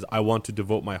Takt says, "I want to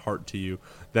devote my heart to you,"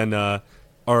 then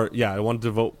I'll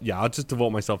just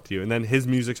devote myself to you. And then his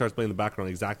music starts playing in the background,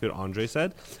 exactly what Andre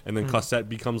said. And then Cosette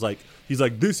becomes like, he's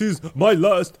like, this is my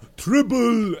last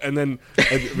tribble. And then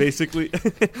basically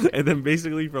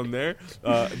from there,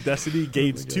 Destiny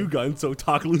gains 2 guns, so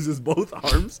Takt loses both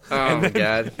arms. Oh my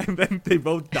god. And then they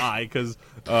both die because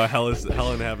hell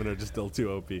and heaven are just still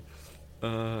too OP.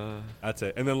 That's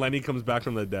it. And then Lenny comes back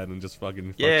from the dead and just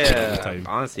fucking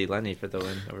honestly, Lenny for the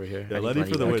win over here. Yeah, Lenny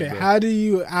for the win. Okay, how do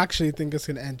you actually think it's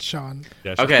gonna end, Sean?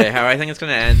 Yeah, Sean. Okay, how I think it's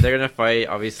gonna end, they're gonna fight.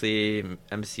 Obviously,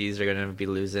 MCs are gonna be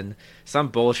losing. Some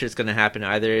bullshit's gonna happen.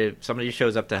 Either somebody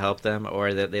shows up to help them,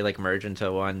 or that they like merge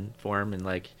into one form, and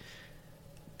like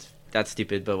that's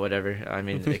stupid, but whatever. I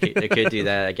mean, it could do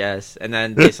that, I guess. And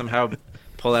then they somehow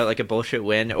pull out like a bullshit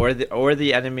win, or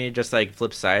the enemy just like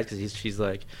flips sides because she's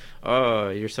like, oh,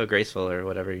 you're so graceful or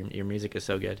whatever, your music is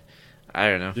so good. I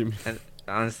don't know. And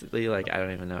honestly, like, I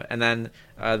don't even know. And then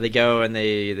they go and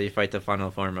they fight the final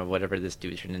form of whatever this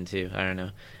dude turned into. I don't know.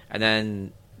 And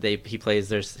then he plays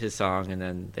his song, and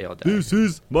then they all die. This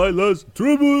is my last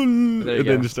trouble. And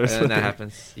then just starts. And then that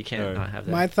happens. You can't not have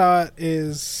that. My thought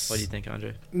is. What do you think,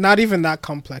 Andre? Not even that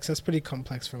complex. That's pretty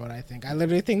complex for what I think. I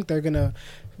literally think they're gonna.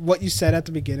 What you said at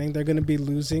the beginning, they're gonna be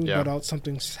losing, but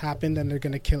something's happened, and they're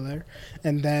gonna kill her,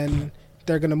 and then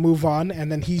they're gonna move on,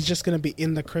 and then he's just gonna be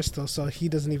in the crystal, so he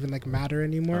doesn't even like matter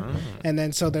anymore. And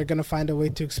then so they're gonna find a way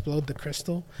to explode the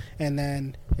crystal, and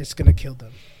then it's gonna kill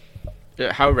them.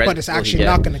 How red? But it's actually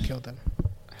not gonna kill them.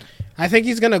 I think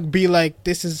he's gonna be like,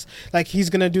 this is like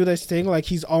he's gonna do this thing like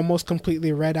he's almost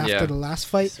completely red after the last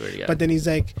fight, but then he's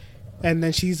like, and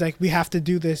then she's like, we have to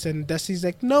do this, and Destiny's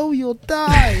like, no, you'll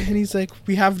die, and he's like,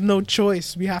 we have no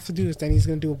choice, we have to do this. Then he's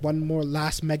gonna do one more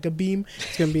last mega beam.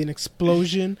 It's gonna be an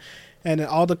explosion. And then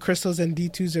all the crystals and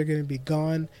D2s are going to be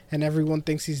gone, and everyone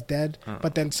thinks he's dead.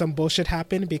 But then some bullshit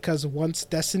happened because once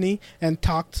Destiny and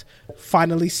Takt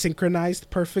finally synchronized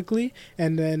perfectly,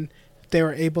 and then they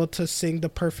were able to sing the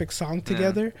perfect song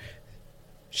together,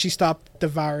 she stopped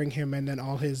devouring him, and then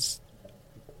all his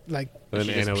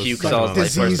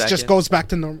disease just goes back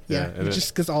to normal. Yeah, it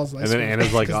just gets all his life. And then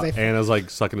Anna's like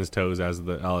sucking his toes as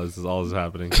all is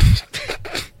happening.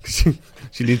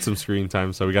 She needs some screen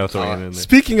time, so we gotta throw it in there.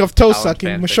 Speaking of toe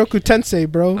sucking, Mushoku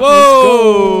Tensei, bro.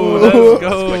 Whoa! Let's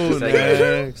go.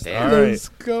 Next. All right. Let's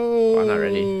go. I'm not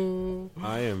ready.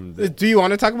 I am. Do you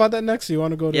want to talk about that next, or you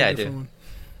want to go to a different one?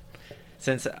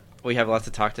 Since we have lots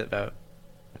to talk about.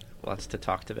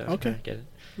 Okay. Get it?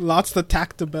 Lots to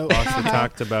tact about.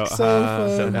 So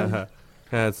fun.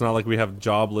 It's not like we have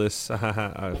jobless. Oh,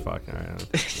 fuck. All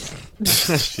right.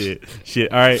 Shit.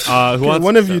 All right. Who wants?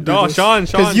 One of you do. Oh, Sean.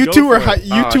 Because you two were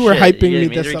hyping me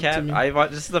this up to me.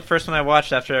 This is the first one I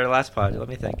watched after our last pod. Let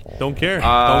me think. Don't care.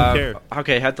 Don't care.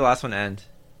 Okay. How'd the last one end?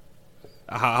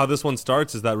 How this one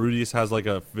starts is that Rudeus has like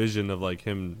a vision of like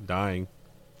him dying.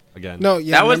 Again. No,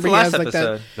 yeah, that was the last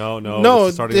episode. No.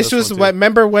 This was what.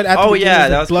 Remember what? At the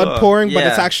beginning, that was blood cool. pouring, but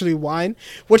it's actually wine.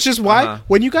 Which is why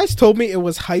when you guys told me it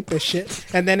was hype as shit,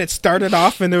 and then it started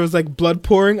off and there was like blood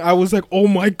pouring, I was like, oh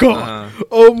my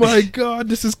god,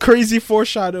 this is crazy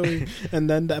foreshadowing. And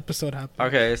then the episode happened.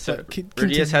 Okay, so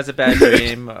Rudeus has a bad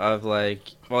dream of like,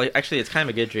 well, actually, it's kind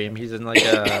of a good dream. He's in like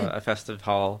a festive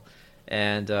hall,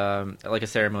 and like a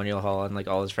ceremonial hall, and like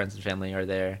all his friends and family are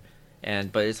there.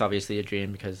 But it's obviously a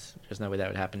dream because there's no way that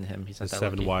would happen to him. He's not that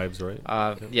 7 lucky. Wives, right?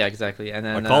 Yeah, exactly. And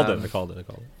then I called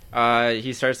it.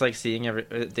 He starts like seeing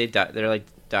they're like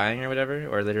dying or whatever,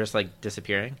 or they're just like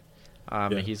disappearing.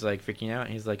 And he's like freaking out.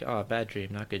 And he's like, "Oh, bad dream,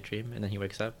 not good dream." And then he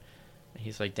wakes up. And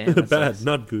he's like, "Damn, that bad, sucks."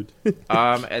 not good.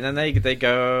 And then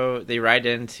they ride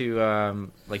into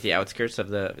like the outskirts of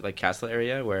the like castle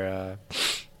area where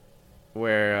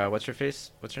what's her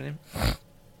face? What's her name?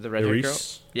 The red-haired girl?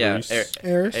 Yeah,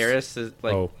 Eris is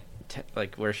like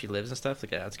like where she lives and stuff,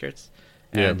 like the outskirts.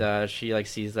 And she like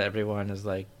sees that everyone is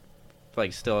like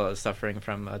still suffering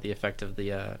from the effect of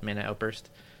the mana outburst.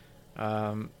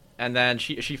 And then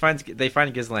they find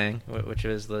Gizlang, which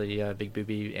is the big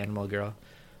booby animal girl.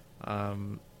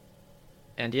 And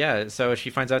yeah, so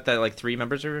she finds out that like 3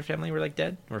 members of her family were like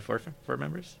dead, or 4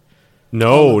 members.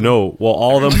 No. Well,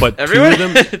 all of them, but everyone?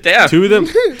 two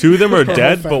of them are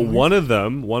dead. But one of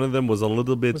them was a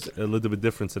little bit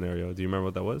different scenario. Do you remember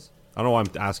what that was? I don't know why I'm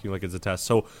asking like it's a test.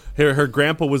 So her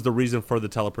grandpa was the reason for the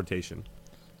teleportation.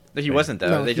 He wasn't though.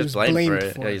 No, they just blamed for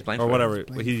it. Yeah, he's blamed or for whatever. it.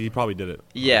 He probably did it.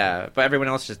 Yeah, but everyone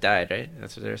else just died, right?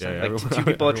 That's what they were saying. Like 2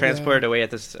 people transported away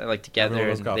at this like together,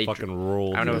 and got they fucking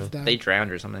rolled. I don't know if they drowned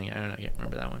or something. I don't know. I can't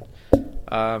remember that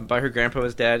one. But her grandpa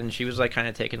was dead, and she was like kind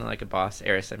of taken like a boss.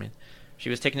 Eris, I mean. She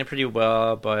was taking it pretty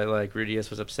well, but like Rudeus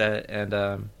was upset, and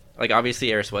like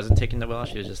obviously Eris wasn't taking it well.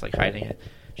 She was just like hiding it.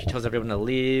 She tells everyone to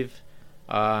leave.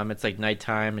 It's like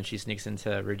nighttime, and she sneaks into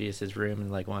Rudeus's room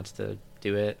and like wants to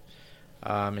do it.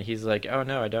 And he's like, "Oh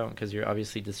no, I don't, because you're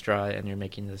obviously distraught and you're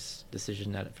making this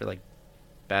decision for like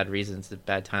bad reasons, a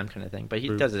bad time kind of thing." But he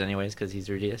does it anyways because he's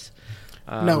Rudeus.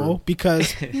 No,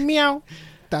 because meow.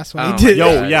 That's what he did.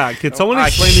 Yo, yeah. Could someone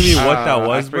explain to me what that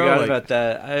was, bro? I forgot about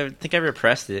that. I think I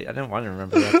repressed it. I didn't want to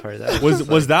remember that part.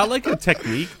 Was that like a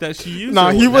technique that she used? No,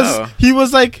 he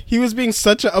was being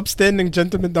such an upstanding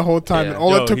gentleman the whole time, and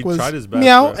all it took was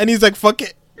meow, and he's like, "Fuck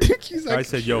it." He's like, I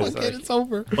said, "Yo, fuck it, it's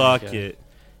over." Fuck it.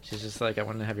 She's just like, "I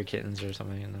want to have your kittens" or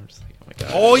something, and I'm just like, "Oh my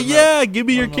god." Oh yeah, give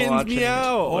me your kittens,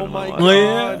 meow. Oh my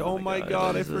god. Oh my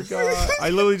god, I forgot. I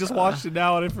literally just watched it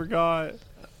now and I forgot.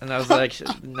 And I was like,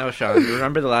 "No, Sean. You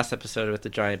remember the last episode with the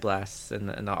giant blasts and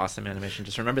the awesome animation?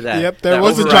 Just remember that." Yep, there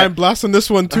was a giant blast on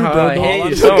this one too, bro. I hate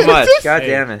you so much. God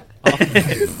damn it.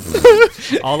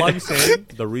 All I'm saying,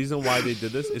 the reason why they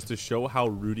did this is to show how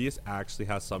Rudeus actually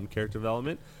has some character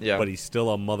development, but he's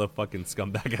still a motherfucking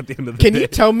scumbag at the end of the day. Can you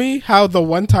tell me how the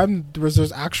one time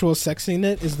there's actual sex in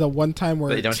it is the one time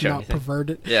where it's not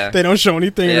perverted? Yeah. They don't show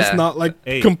anything. Yeah. It's not like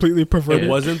completely perverted. It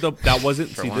wasn't that wasn't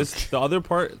see this the other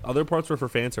parts were for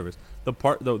fan service.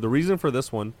 The reason for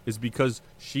this one is because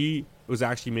she was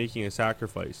actually making a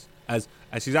sacrifice as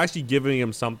she's actually giving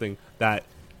him something that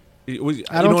it was.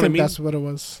 I don't think that's what it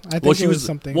was. I think it was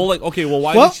something. Well, like okay, well,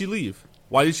 why did she leave?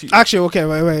 Why did she? Actually, okay,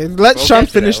 wait. Let Sean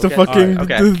finish the fucking.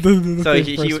 Right, okay. So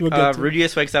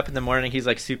Rudeus wakes up in the morning. He's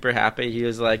like super happy. He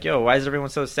was like, "Yo, why is everyone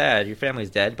so sad? Your family's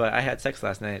dead, but I had sex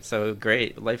last night, so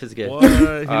great. Life is good." What? He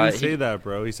didn't say that,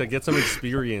 bro. He said, "Get some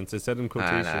experience." It said in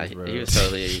quotations, bro. He was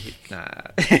totally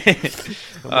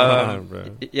Come on, bro.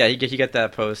 Yeah, he got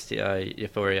that post.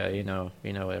 Euphoria. You know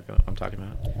what I'm talking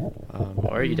about.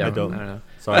 Or you don't. I don't know.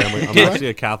 Sorry, I'm actually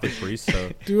a Catholic priest.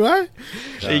 So do I?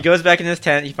 Yeah. He goes back in his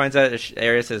tent. He finds out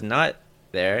Ares is not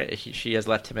there. She has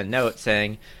left him a note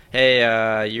saying,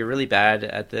 "Hey, you're really bad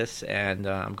at this, and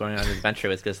I'm going on an adventure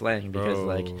with Ghislaine because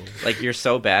like you're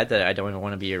so bad that I don't even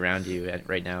want to be around you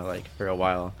right now, like for a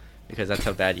while, because that's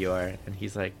how bad you are." And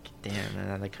he's like, "Damn,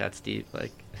 man, like that's deep."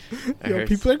 Like, yo,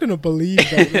 people are gonna believe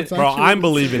that. Bro, I'm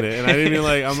believing it, and I didn't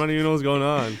even I'm not even know what's going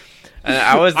on. And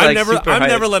I was like, I'm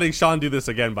never letting Sean do this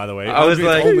again. By the way, I was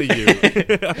like, only you.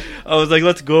 I was like,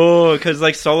 let's go, because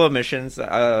like solo missions,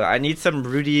 I need some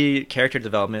Rudy character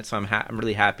development, so I'm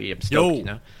really happy. I'm stoked, you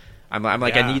know. I'm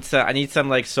like, I need some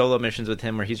like solo missions with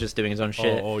him where he's just doing his own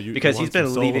shit because he's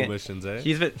been leaving missions, eh?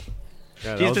 He's been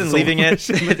leaving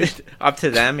it up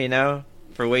to them, you know,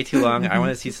 for way too long. I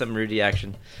want to see some Rudy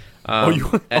action.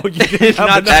 You didn't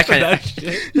not that kind of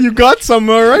shit. You got some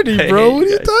already, bro. What are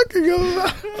you talking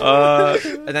about?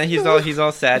 And then he's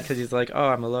all sad because he's like, "Oh,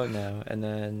 I'm alone now," and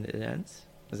then it ends.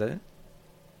 Is that it?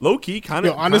 Low key, kind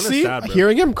of. Honestly, sad,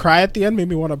 hearing him cry at the end made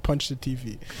me want to punch the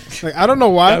TV. Like I don't know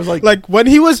why. Like when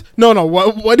he was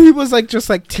when he was like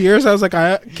just like tears, I was like,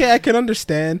 I can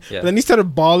understand. Yeah. But then he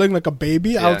started bawling like a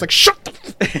baby. Yeah. I was like, shut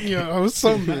the. Yeah, I was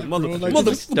so mad.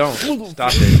 Don't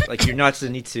stop it. Like you're not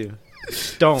Zenitsu.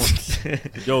 Don't.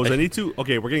 Yo, Zenitsu.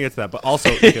 Okay, we're gonna get to that, but also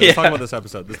let's talk about this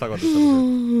episode. What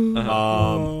the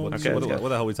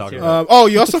hell are we talking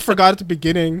about? You also forgot at the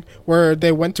beginning where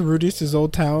they went to Rudeus'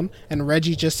 old town and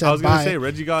Reggie just said bye. I was gonna say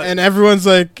Reggie got, and everyone's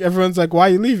like, why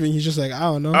are you leaving? He's just like, I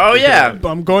don't know. Oh yeah, but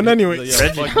I'm going anyway.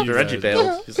 Reggie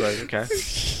bailed. He's like, okay.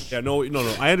 Yeah, no.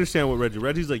 I understand what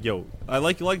Reggie's like. Yo, I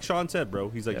like Sean said, bro.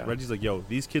 He's like, Reggie's like, yo,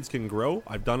 these kids can grow.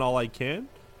 I've done all I can.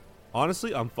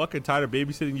 Honestly, I'm fucking tired of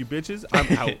babysitting you bitches.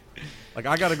 I'm out. Like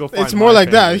I gotta go find. It's more like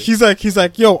family. That. He's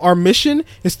like, yo, our mission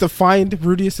is to find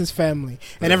Rudeus' family,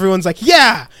 and everyone's like,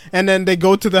 yeah. And then they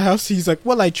go to the house. He's like,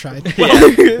 well, I tried.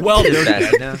 Well, they're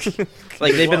dead now.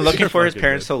 Like they've been looking for his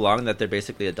parents so long that they're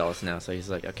basically adults now. So he's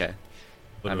like, okay.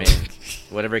 I mean,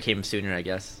 whatever came sooner, I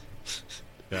guess.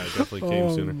 Yeah, it definitely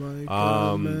came sooner. My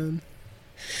God, man.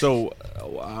 So,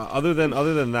 other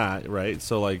than that, right?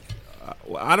 So like.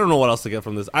 I don't know what else to get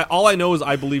from this. All I know is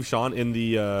I believe Sean in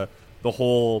the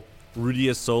whole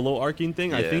Rudeus solo arcing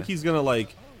thing. Yeah. I think he's gonna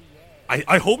like.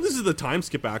 I hope this is the time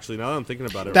skip. Actually, now that I'm thinking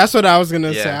about it, that's what I was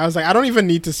gonna say. I was like, I don't even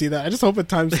need to see that. I just hope it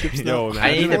time skips.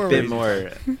 I need a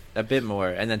bit more,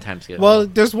 and then time skip. Well,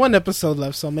 there's one episode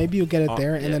left, so maybe you'll get it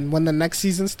there, and then when the next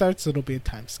season starts, it'll be a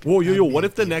time skip. Whoa, yo! What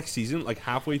if the next season, like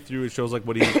halfway through, it shows like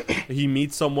what he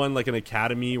meets someone like an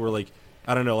academy where like.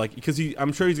 I don't know, like because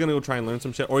I'm sure he's gonna go try and learn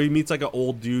some shit, or he meets like an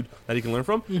old dude that he can learn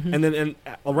from, and then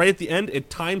right at the end it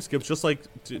time skips just like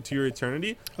to your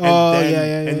eternity,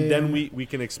 and then we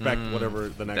can expect whatever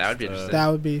the next. That would be interesting.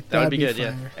 That would be good,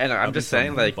 yeah. And I'm just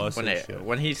saying, like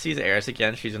when he sees Ares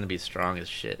again, she's gonna be strong as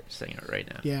shit. Saying it right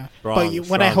now. Yeah, but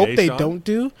what I hope they don't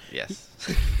do. Yes.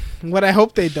 What I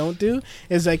hope they don't do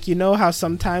is like how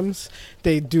sometimes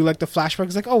they do like the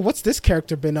flashbacks like, oh, what's this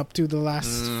character been up to the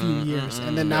last few years,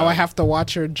 and then now I have to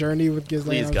watch her journey with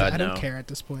Ghislaine. I don't care at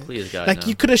this point. Please God, like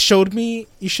you could have showed me,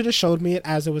 you should have showed me it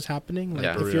as it was happening.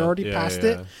 Like if you're already past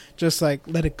it, just like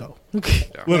let it go.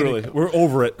 Literally, we're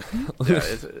over it. Yeah,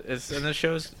 it's and the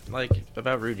show's like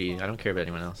about Rudy. I don't care about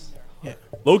anyone else. Yeah.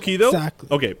 Low key though. Exactly.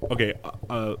 Okay.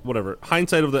 Whatever.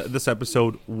 Hindsight of this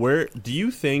episode. Where do you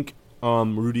think?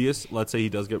 Rudeus, let's say he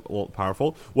does get a little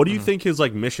powerful. What do you think his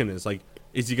like mission is? Like,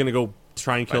 is he gonna go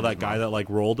try and kill that guy that like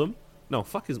rolled him? No,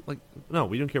 fuck his like. No,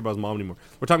 we don't care about his mom anymore.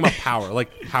 We're talking about power,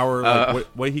 like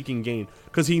what he can gain,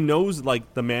 because he knows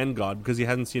like the man god, because he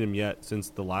hasn't seen him yet since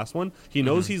the last one. He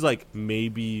knows he's like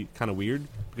maybe kind of weird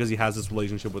because he has this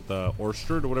relationship with the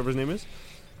Orstrad or whatever his name is.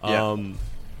 Yeah.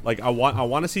 Like I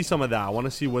want to see some of that. I want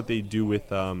to see what they do with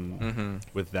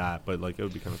that. But like it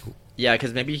would be kind of cool. Yeah,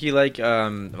 because maybe he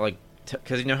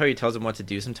because you know how he tells him what to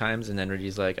do sometimes, and then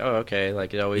Rudy's like, oh, okay,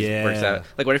 like it always works out.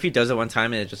 Like, what if he does it one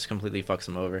time and it just completely fucks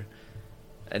him over,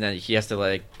 and then he has to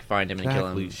like find him and kill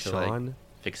him to like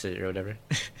fix it or whatever.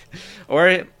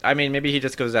 Or I mean, maybe he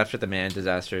just goes after the man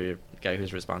disaster guy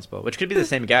who's responsible, which could be the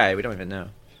same guy. We don't even know.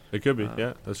 It could be.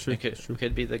 Yeah, that's true. It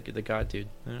could be the god dude.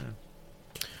 I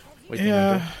don't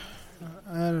know.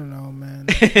 I don't know, man.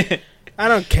 I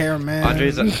don't care, man.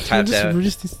 Andre's tapped out.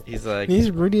 He's like,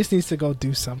 Rudeus needs to go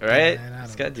do something, right? Man.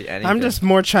 He's got to do anything. I'm just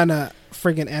more trying to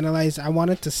friggin' analyze. I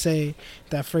wanted to say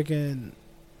that friggin'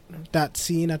 that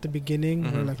scene at the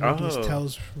beginning where like Rudeus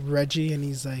tells Reggie, and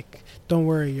he's like, "Don't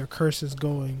worry, your curse is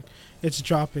going. It's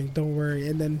dropping. Don't worry."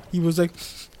 And then he was like,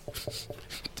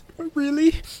 really?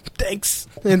 Thanks.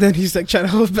 And then he's like trying to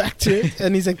hold back to it,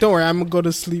 and he's like, don't worry, I'm gonna go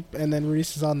to sleep. And then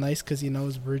Rudeus is all nice because he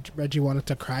knows Reggie wanted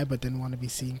to cry but didn't want to be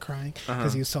seen crying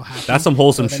because he was so happy. That's some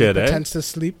wholesome shit, he pretends to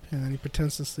sleep, and then he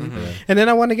pretends to sleep. And then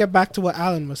I want to get back to what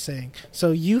Alan was saying.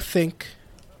 So you think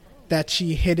that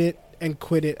she hit it and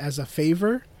quit it as a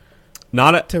favor?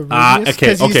 Not to Rudeus?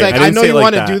 Because he's like, I know you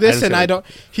want to do this, and I don't.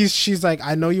 She's like,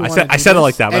 I know you want to do this. I said it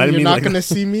like that, but I didn't mean you're not going to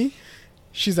see me.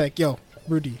 She's like, yo,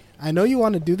 Rudy, I know you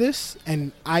want to do this,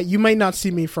 and you might not see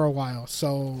me for a while,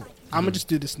 so I'm gonna just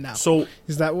do this now. So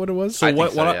is that what it was? So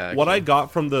what I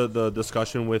got from the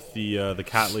discussion with the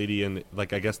cat lady and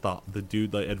like I guess the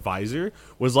dude, the advisor,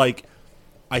 was like,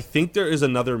 I think there is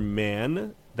another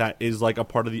man that is like a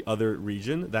part of the other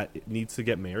region that needs to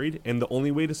get married, and the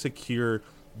only way to secure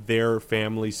their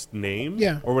family's name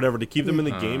or whatever to keep them in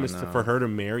the game is for her to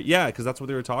marry. Yeah, because that's what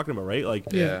they were talking about, right?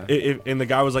 Like, and the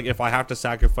guy was like, if I have to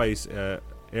sacrifice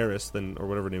Eris, then, or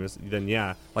whatever her name is, then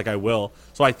yeah, like I will.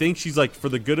 So I think she's like, for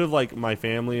the good of like my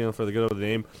family and for the good of the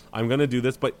name, I'm gonna do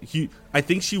this. But I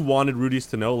think she wanted Rudeus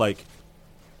to know like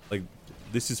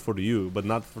this is for you, but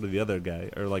not for the other guy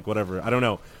or like whatever. I don't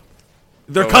know.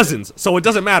 They're cousins, so it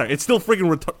doesn't matter. It's still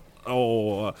freaking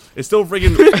it's still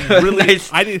freaking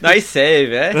really nice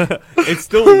save, eh? It's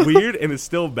still weird and it's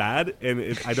still bad,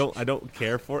 and I don't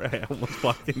care for it. I almost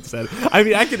fucking said it. I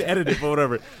mean, I can edit it, but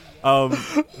whatever.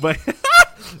 But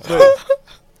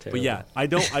yeah, I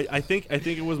think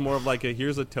it was more of like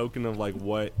here's a token of like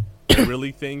what I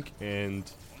really think, and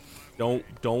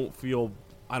don't feel,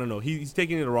 I don't know. He's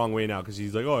taking it the wrong way now because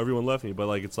he's like, oh, everyone left me, but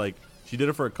like it's like she did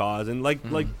it for a cause, and like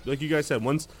you guys said,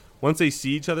 once they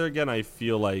see each other again, I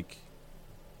feel like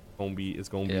it's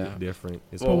gonna be different.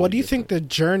 But what do you think the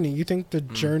journey? You think the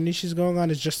journey she's going on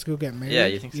is just to go get married? Yeah,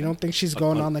 you think so? You don't think she's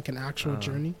going on like an actual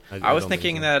journey? I was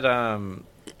thinking that.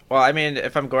 Well, I mean,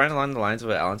 if I'm going along the lines of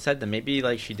what Alan said, then maybe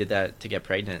like she did that to get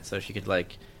pregnant, so she could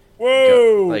like,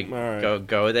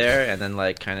 go there and then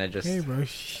like kind of just. Hey, bro,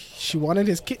 she wanted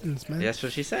his kittens, man. That's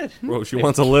what she said. Bro, she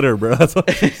wants a litter, bro. That's what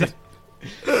she said.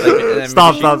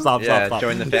 Stop,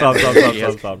 join the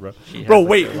family. Stop, bro. Bro,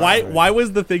 wait, why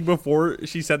was the thing before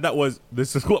she said that was,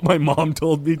 this is what my mom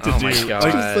told me to do? Oh my god,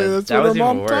 that's that what was her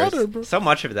mom even taught worse. her, bro. So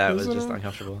much of that was just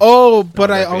uncomfortable. Oh,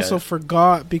 but I also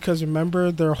forgot, because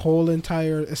remember their whole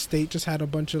entire estate just had a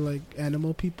bunch of like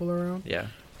animal people around? Yeah.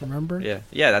 Remember? Yeah,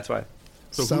 that's why.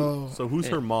 So who's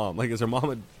her mom? Like, is her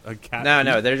mom a cat?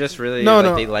 No, they're just really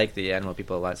they like the animal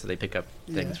people a lot, so they pick up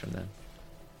things from them.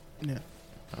 Yeah.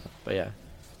 But yeah.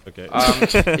 Okay.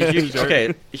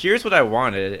 Okay, here's what I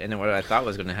wanted, and then what I thought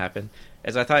was going to happen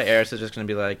is I thought Eris was just going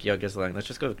to be like, yo, Ghislaine, let's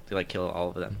just go like kill all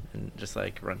of them and just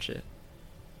like run shit.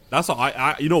 That's all.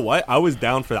 I you know what? I was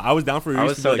down for that. I was down for. I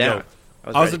was so down.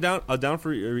 I was down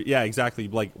for. Yeah, exactly.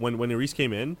 Like when Eris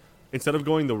came in, instead of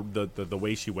going the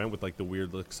way she went with like the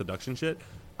weird like seduction shit,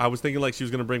 I was thinking like she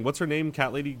was going to bring, what's her name?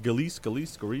 Cat lady,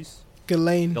 Ghislaine.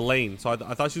 So I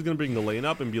thought she was going to bring Ghislaine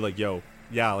up and be like, yo.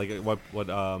 Yeah, like what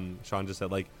Sean just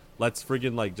said, like let's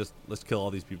friggin' like let's kill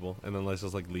all these people and then let's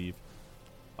just like leave.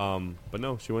 But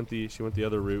no, she went the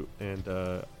other route, and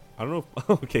I don't know.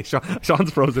 Okay,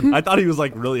 Sean's frozen. I thought he was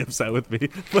like really upset with me,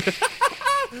 but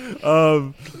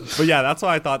yeah, that's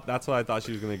why I thought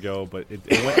she was gonna go. But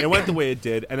it went the way it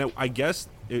did, and I guess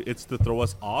it's to throw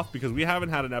us off because we haven't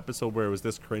had an episode where it was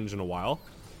this cringe in a while.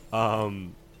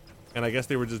 And I guess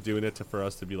they were just doing it for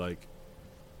us to be like.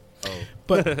 Oh.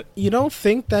 But you don't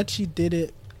think that she did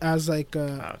it as like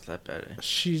it's that bad.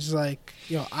 She's like,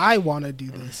 yo, I want to do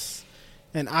this,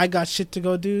 and I got shit to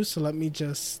go do, so let me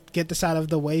just get this out of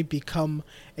the way, become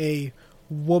a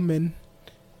woman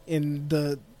in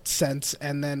the sense,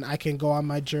 and then I can go on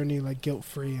my journey like guilt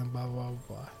free and blah blah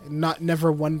blah,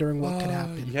 never wondering what could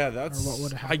happen. Yeah, that's. Or what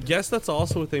would happen. I guess that's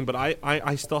also a thing, but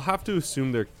I still have to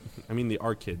assume they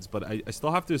are kids, but I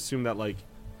still have to assume that like.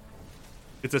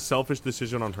 it's a selfish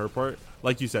decision on her part.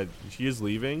 Like you said, she is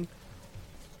leaving.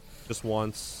 Just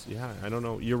wants, yeah, I don't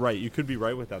know. You're right. You could be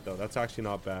right with that though. That's actually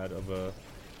not bad of a.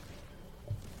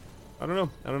 I don't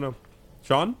know.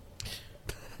 Sean?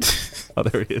 Oh,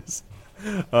 there he is.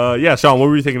 Yeah, Sean, what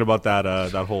were you thinking about that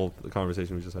whole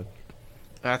conversation we just had?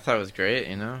 I thought it was great,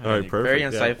 you know? All right, perfect, very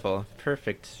yeah. insightful.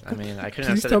 Perfect. I mean, I couldn't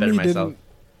have Please said tell it better me myself.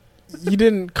 you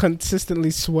didn't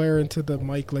consistently swear into the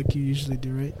mic like you usually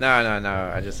do, right? No.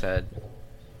 I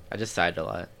just sighed a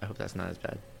lot. I hope that's not as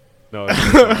bad. No,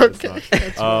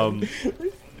 it's not.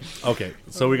 Okay,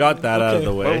 so we got that out of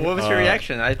the way. What was your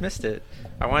reaction? I missed it.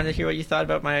 I wanted to hear what you thought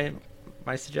about my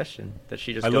suggestion that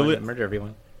she just go and murder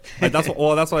everyone. That's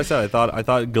what I said. I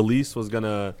thought Galise was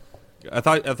gonna. I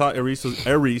thought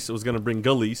Ares was gonna bring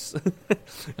Galise.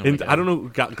 And I don't know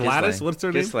Gladys. What's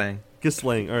her name?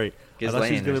 Ghislaine. All right. I thought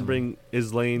she was gonna bring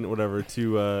Islaine, whatever,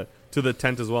 to the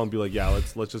tent as well and be like, yeah,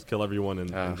 let's just kill everyone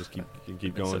and just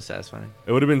keep going. So satisfying.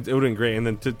 It would have been great. And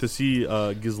then to see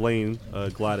Ghislaine,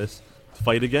 Gladys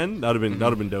fight again, that would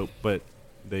have been dope. But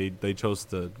they chose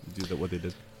to do what they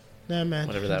did. Nah, man.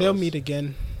 Whatever that They'll was. meet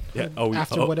again. Yeah.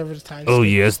 After whatever time. Oh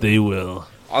yes, they will.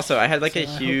 Also, I had like a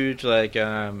huge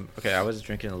okay, I was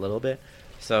drinking a little bit.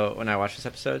 So when I watched this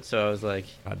episode, I was like,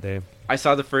 God damn. I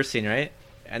saw the first scene, right?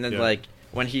 And then like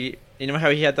when he, you know how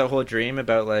he had the whole dream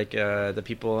about like the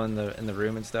people in the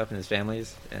room and stuff and his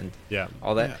families and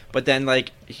all that. Yeah. But then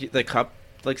like the cup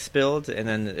like spilled and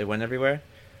then it went everywhere.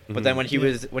 But then when he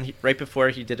right before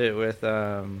he did it with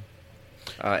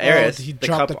Eris, the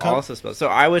cup also spilled. So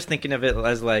I was thinking of it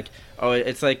as like, oh,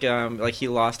 it's like he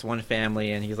lost one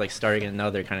family and he's like starting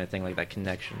another kind of thing, like that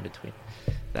connection between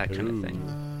that kind of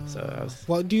thing. So I was.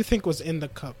 What do you think was in the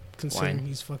cup? Considering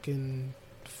he's fucking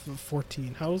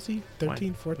 14. How old is he?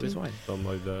 13, 14? Something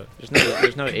like that.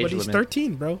 There's no age limit. But he's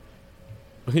 13, bro.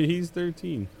 He's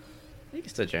 13. He can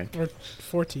still drink. Or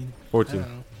 14.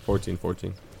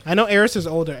 14. I know Eris is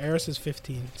older. Eris is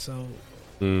 15, so.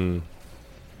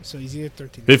 So he's either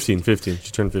 13. 15.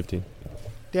 She turned 15.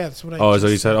 Yeah, that's what I. Oh, is that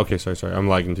what you said? Okay, sorry. I'm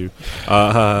lagging too.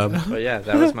 But yeah,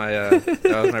 that was my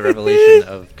revelation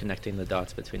of connecting the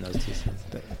dots between those two scenes.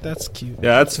 That's cute.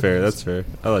 Yeah, that's fair.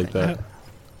 I like that.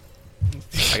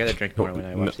 I gotta drink more when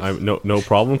I watch these. No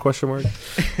problem? Question mark.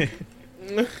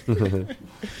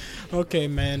 Okay,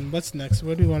 man. What's next?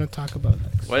 What do we want to talk about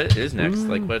next? What is next?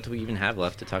 Like, what do we even have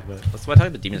left to talk about? Let's talk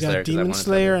about Demon Slayer. Demon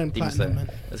Slayer and Platinum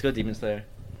End. Let's go Demon Slayer.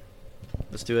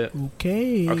 Let's do it.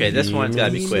 Okay, this one's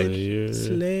gotta be quick. Slayer.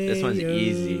 This one's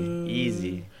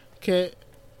easy. Okay,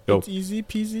 go. It's easy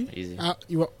peasy. Easy.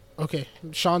 Okay,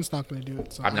 Sean's not gonna do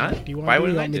it. So I'm not. Why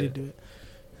wouldn't I me do to do it?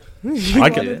 I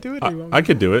could do it. I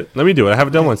could do it. Let me do it. I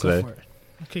haven't done one today.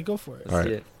 Okay, go for it. All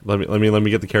right. Let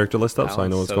me get the character list up so I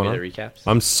know what's going on. Recaps.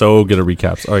 I'm so good at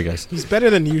recaps. All right, guys. He's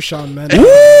better than you, Sean, man. There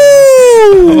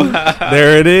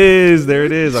it is.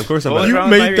 Of course I'm better. You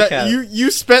made that.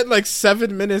 You spent like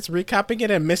 7 minutes recapping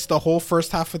it and missed the whole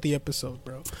first half of the episode,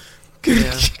 bro.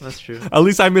 Yeah, that's true. At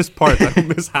least I missed parts. I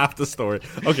missed half the story.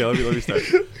 Okay, let me start.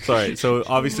 Sorry. So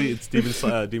obviously it's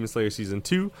Demon Slayer season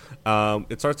 2.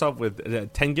 It starts off with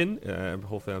Tengen.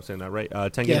 Hopefully I'm saying that right.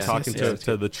 Tengen talking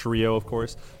to the trio, of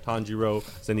course, Tanjiro,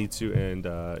 Zenitsu, and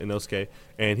Inosuke,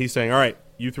 and he's saying, "All right,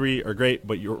 you three are great,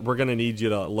 but we're gonna need you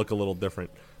to look a little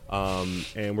different."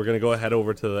 And we're going to head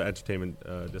over to the entertainment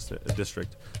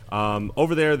district.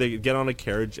 Over there, they get on a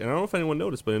carriage. And I don't know if anyone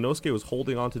noticed, but Inosuke was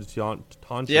holding on to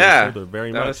Tanjiro's shoulder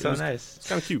very much. That was so nice. It's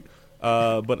kind of cute.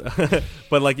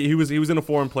 But like he was in a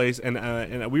foreign place,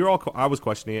 and we were all I was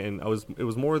questioning it, and it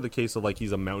was more the case of like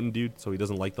he's a mountain dude, so he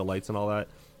doesn't like the lights and all that.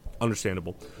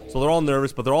 Understandable. So they're all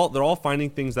nervous, but they're all finding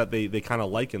things that they kind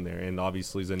of like in there. And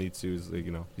obviously Zenitsu is,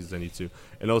 he's Zenitsu.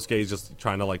 And Inosuke is just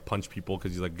trying to like punch people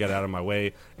because he's like, get out of my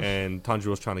way. And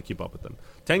Tanjiro's trying to keep up with them.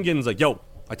 Tengen's like, yo,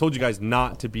 I told you guys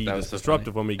not to be this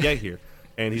disruptive when we get here.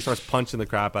 And he starts punching the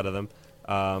crap out of them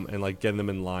and like getting them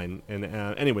in line. And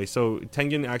anyway, so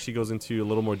Tengen actually goes into a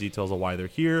little more details of why they're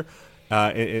here.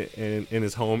 In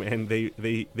his home, and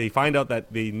they find out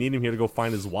that they need him here to go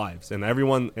find his wives. And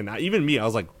everyone, and even me, I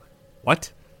was like,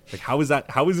 what? Like, how is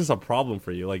this a problem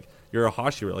for you? Like, you're a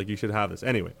Hashira, like you should have this.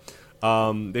 Anyway,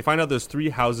 they find out there's 3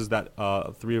 houses that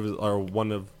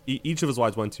each of his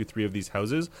wives went to 3 of these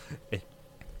houses.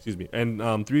 Excuse me.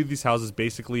 And 3 of these houses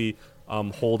basically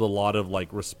hold a lot of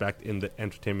like respect in the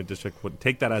entertainment district.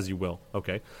 Take that as you will.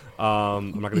 Okay.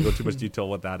 I'm not going to go too much detail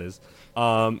what that is.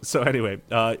 So anyway,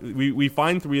 we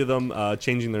find 3 of them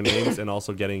changing their names and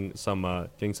also getting some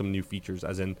new features,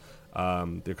 as in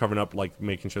they're covering up, like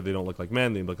making sure they don't look like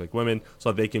men, they look like women, so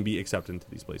that they can be accepted into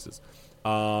these places.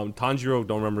 Tanjiro,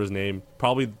 don't remember his name,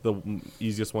 probably the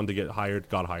easiest one to got hired.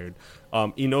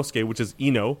 Inosuke, which is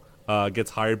Ino,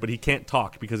 gets hired, but he can't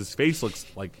talk because his face looks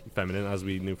like feminine, as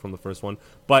we knew from the first one.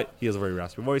 But he has a very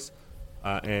raspy voice.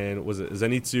 And was it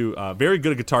Zenitsu, very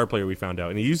good guitar player, we found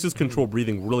out, and he uses control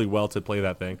breathing really well to play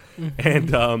that thing.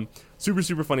 And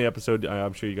super funny episode.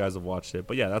 I'm sure you guys have watched it,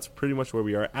 but yeah, that's pretty much where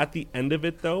we are at the end of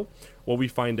it. Though, what we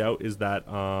find out is that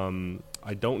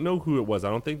I don't know who it was.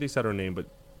 I don't think they said her name, but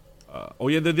oh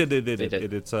yeah, they did.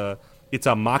 It's a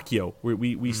Makio.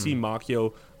 We see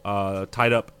Makio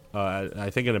tied up,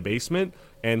 I think in a basement.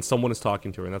 And someone is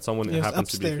talking to her, and that someone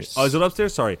happens upstairs. to be. Oh, is it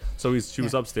upstairs? Sorry. So she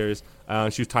was upstairs.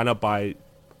 She was tied up by,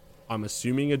 I'm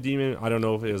assuming, a demon. I don't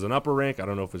know if it was an upper rank. I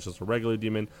don't know if it's just a regular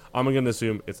demon. I'm going to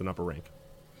assume it's an upper rank.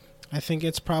 I think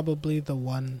it's probably the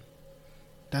one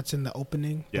that's in the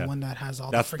opening. The one that has all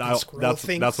the freaking scroll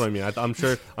things. That's what I mean. I'm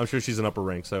sure she's an upper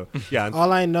rank. So yeah.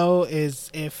 All I know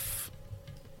is if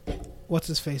what's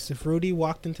his face? If Rudy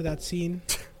walked into that scene.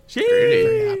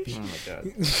 Very happy. Oh my god,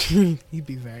 he'd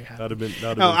be very happy. That'd have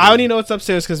been I only know it's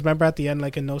upstairs because remember at the end,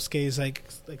 like Inosuke is like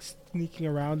sneaking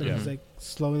around and he's like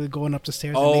slowly going up the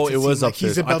stairs. Oh, it was like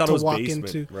upstairs. He's about I thought to it was walk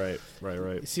basement. into. Right.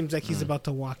 It seems like he's about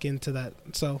to walk into that.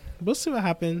 So we'll see what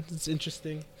happens. It's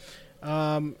interesting.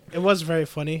 It was very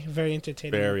funny, very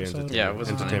entertaining. Very episode. entertaining. Yeah, it was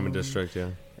Entertainment District. Yeah.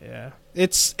 Yeah,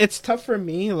 it's tough for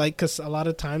me, like, because a lot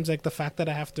of times, like, the fact that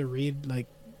I have to read like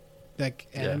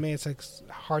anime, it's like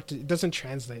hard to. It doesn't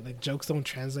translate. Like jokes don't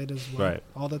translate as well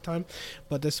all the time.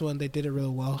 But this one, they did it really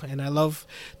well, and I love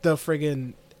the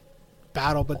friggin'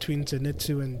 battle between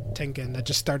Zenitsu and Tengen that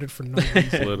just started for no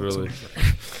reason. Literally.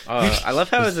 I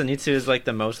love how Zenitsu is like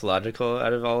the most logical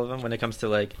out of all of them when it comes to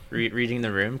like reading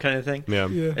the room kind of thing. Yeah.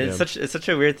 It's such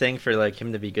a weird thing for like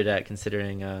him to be good at,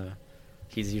 considering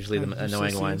he's usually the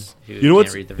annoying one who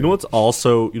can't read the room. You know what's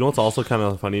also kind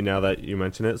of funny now that you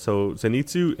mention it. So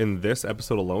Zenitsu in this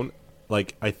episode alone,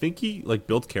 like I think he like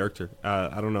built character.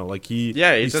 I don't know, like he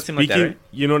it does seem like that, right?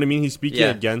 You know what I mean? He's speaking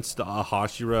against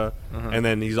Hashira, and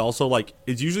then he's also like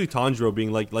it's usually Tanjiro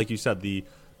being like you said the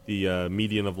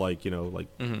median of like I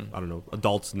don't know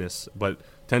adultsness, but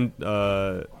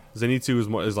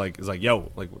Zenitsu is like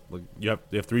yo like you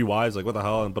have three wives, like what the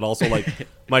hell? But also like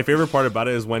my favorite part about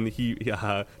it is when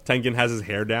Tengen has his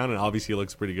hair down and obviously he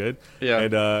looks pretty good. Yeah.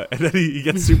 And then he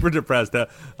gets super depressed.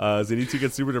 Zenitsu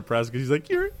gets super depressed because he's like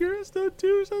you're a stud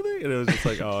too or something. And it was just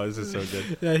like this is so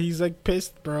good. Yeah, he's like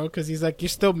pissed, bro, because he's like you're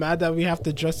still mad that we have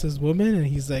to dress as women, and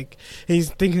he's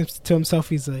thinking to himself,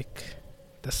 he's like,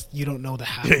 you don't know the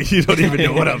half. You don't even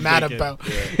know what I'm mad thinking. about.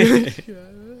 Yeah.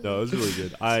 No, it was really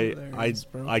good.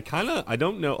 I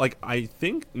don't know. Like I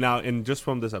think now, and just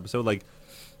from this episode, like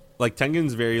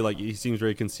Tengen's very like he seems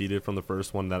very conceited from the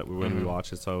first one that when we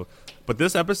watched it. So, but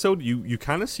this episode, you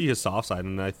kind of see his soft side,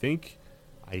 and I think,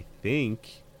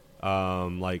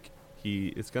 like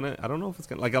it's gonna. I don't know if it's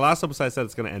gonna like the last episode I said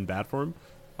it's gonna end bad for him.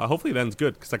 Hopefully it ends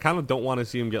good because I kind of don't want to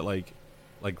see him get like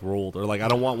rolled or like I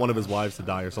don't want one of his wives to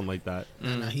die or something like that.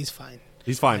 No, he's fine.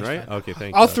 He's fine, right? Fine. Okay,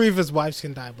 thanks. All three of his wives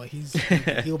can die, but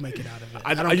he'll make it out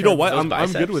of it. You know what?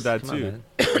 I'm good with that too.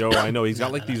 Yo, I know he's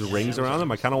got like these rings around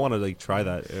him. I kind of want to like try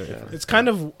that. It's kind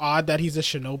of odd that he's a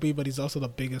shinobi, but he's also the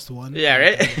biggest one. Yeah,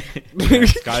 right.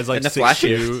 This guy's like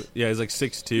 6'2". Yeah, he's like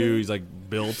 6'2". He's like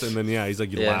built, and then he's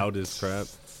like loud as crap.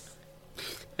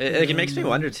 It makes me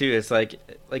wonder too. It's like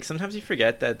sometimes you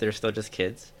forget that they're still just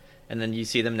kids, and then you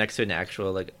see them next to an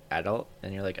actual like adult,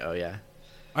 and you're like, oh yeah.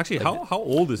 Actually, like, how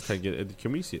old is Tengen?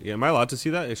 Can we see it? Am I allowed to see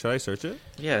that? Should I search it?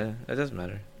 Yeah, it doesn't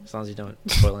matter as long as you don't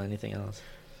spoil anything else.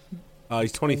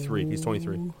 He's 23. He's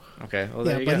 23. Okay. Well,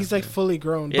 there you go. He's like fully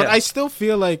grown. Yeah. But I still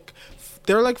feel like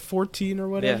they're like 14 or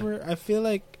whatever. Yeah. I feel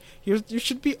like you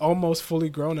should be almost fully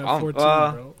grown at 14,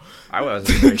 bro. I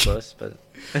wasn't very close, but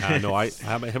no, I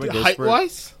hit my ghost height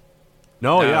wise.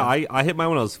 No, yeah, I hit mine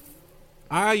when I was.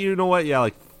 You know what? Yeah,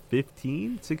 like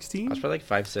 15, 16. I was probably like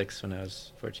 5'6" when I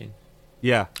was 14.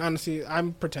 Yeah. Honestly,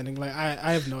 I'm pretending like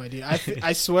I have no idea.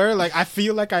 I swear, like I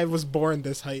feel like I was born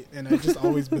this height, and I've just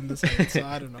always been this height. So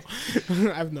I don't know.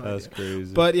 I have no idea. That's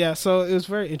crazy. But yeah, so it was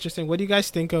very interesting. What do you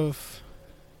guys think of?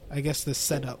 I guess the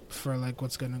setup for like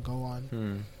what's gonna go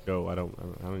on. Go. I don't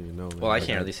even know. Man. Well, I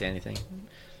can't really say anything.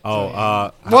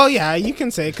 Well, yeah, you can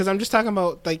say because I'm just talking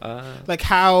about like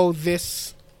how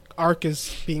this arc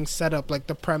is being set up, like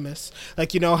the premise,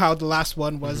 like you know how the last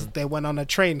one was they went on a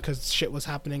train because shit was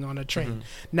happening on a train.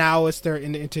 Now it's they're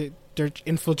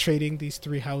infiltrating these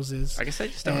three houses. I guess I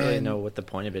just don't really know what the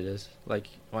point of it is. Like,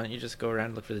 why don't you just go around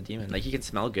and look for the demon? Like, he can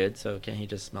smell good, so can't he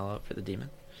just smell out for the demon?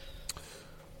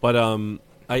 But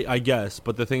I guess.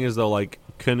 But the thing is though, like,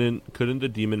 couldn't the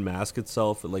demon mask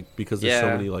itself, like, because there's so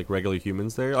many like regular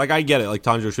humans there? Like, I get it. Like,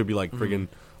 Tanjiro should be like friggin'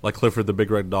 like Clifford the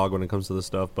Big Red Dog when it comes to this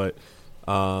stuff, but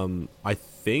I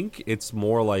think it's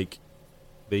more like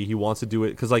he wants to do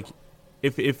it because like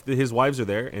if his wives are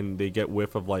there and they get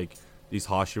whiff of like these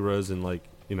Hashiras and like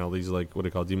these like what do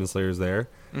you call demon slayers there,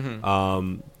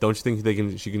 don't you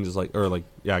think she can just like or like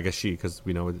I guess because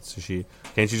we know it's a she,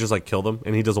 can't she just like kill them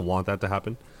and he doesn't want that to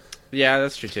happen? Yeah,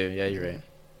 that's true too. Yeah, you're right.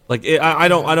 Like I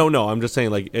don't know. I'm just saying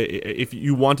like if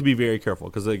you want to be very careful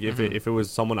because like if it was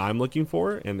someone I'm looking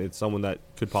for and it's someone that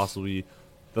could possibly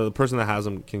the person that has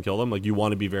them can kill them, like you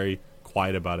want to be very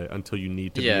quiet about it until you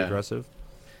need to be aggressive.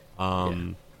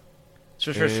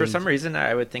 So for some reason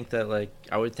I would think that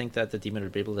the demon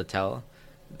would be able to tell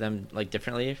them like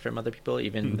differently from other people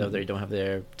even though they don't have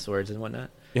their swords and whatnot.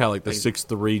 Yeah, like the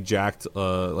 6'3" jacked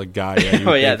like guy.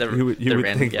 Yeah, you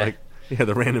would think guy. like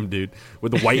the random dude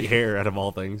with the white hair out of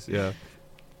all things. Yeah.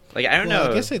 Like I don't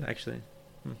know. I guess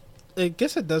I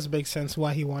guess it does make sense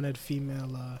why he wanted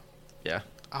female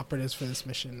operatives for this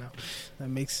mission now. That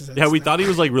makes sense. Yeah, we thought he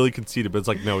was like really conceited, but it's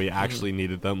like no, he actually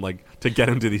needed them like to get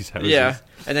him to these houses. Yeah,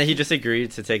 and then he just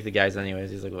agreed to take the guys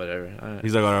anyways. He's like, whatever.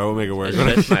 He's like, all right, we'll make it work.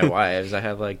 That's my wives. I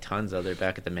have like tons of them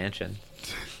back at the mansion.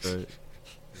 Right.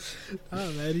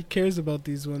 Oh man, he cares about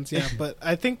these ones. Yeah, but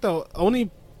I think the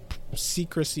only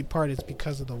secrecy part is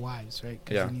because of the wives, right?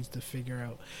 Because he needs to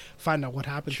find out what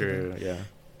happened to them. True. Yeah.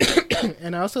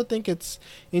 And I also think it's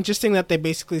interesting that they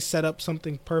basically set up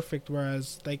something perfect,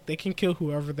 whereas like they can kill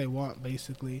whoever they want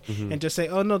basically, and just say,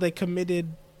 "Oh no, they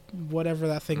committed whatever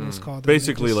that thing was called."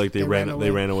 Basically, like they ran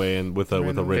away and with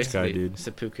a rich guy, dude.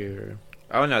 Seppuku.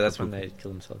 Oh no, that's when they kill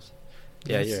themselves.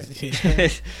 Yeah, you're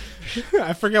right.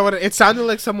 I forget what it sounded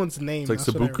like. Someone's name. It's like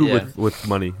seppuku with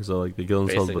money. So like they kill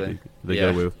themselves, but they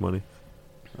get away with money.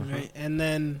 Right, and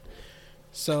then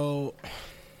so.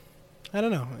 I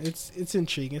don't know. It's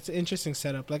intriguing. It's an interesting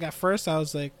setup. Like at first, I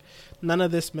was like, none of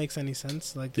this makes any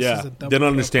sense. Like this is a double. Didn't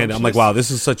understand it. I'm like, wow,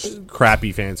 this is such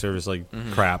crappy fan service. Like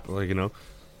crap. Like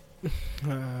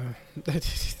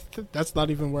that's not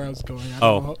even where I was going.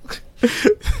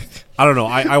 I don't know.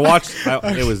 I watched.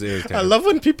 It was terrible. I love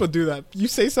when people do that. You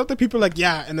say something, people are like,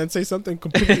 yeah, and then say something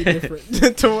completely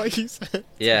different to what you said.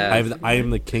 Yeah, I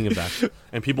am the king of that.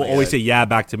 And people always say yeah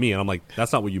back to me, and I'm like,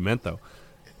 that's not what you meant though.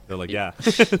 They're like, yeah.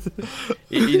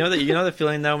 you know the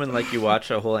feeling though when like you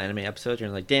watch a whole anime episode, you're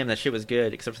like, damn, that shit was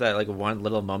good, except for that like one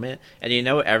little moment, and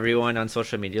everyone on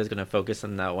social media is gonna focus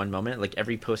on that one moment. Like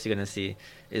every post you're gonna see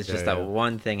is just that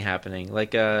one thing happening,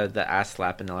 like the ass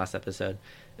slap in the last episode.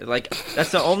 Like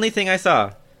that's the only thing I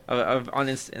saw of on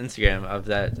Instagram of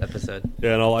that episode.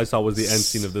 Yeah, and all I saw was the end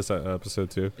scene of this episode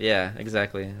too. Yeah,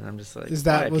 exactly. And I'm just like, was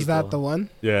that the one?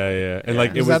 Yeah. And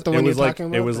like it was the one you're talking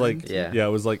about? It was like yeah, it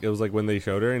was like when they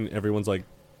showed her and everyone's like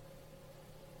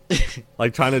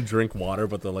like trying to drink water,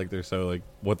 but they're so like,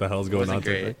 what the hell's going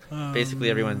on? Basically,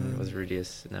 everyone was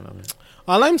Rudeus in that moment.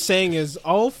 All I'm saying is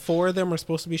all 4 of them are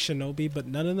supposed to be shinobi, but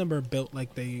none of them are built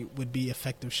like they would be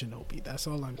effective shinobi. That's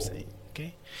all I'm saying.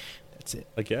 Okay. That's it.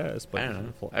 I guess, but I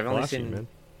don't know.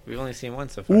 We've only seen one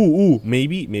so far. Ooh,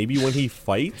 maybe when he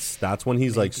fights, that's when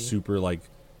he's like super like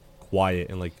quiet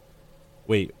and like.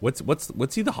 Wait, what's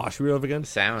he the Hashira of again?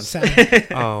 Sound.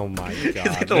 Oh my god!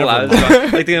 Like the loudest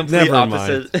one, like the complete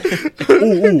opposite.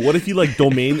 Ooh, what if he like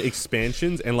domain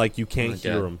expansions and like you can't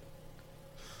hear him?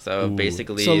 So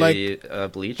basically,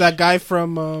 Bleach. That guy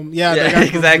from that guy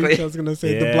from exactly. Bleach, I was gonna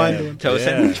say the blind one.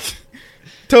 Tosin.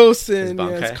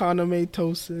 Tosin, it's Kaname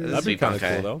Tosin. That'd be kind of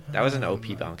cool, though. That was an OP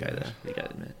Bankai, though. You gotta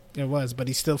admit. It was, but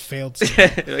he still failed.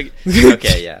 Okay,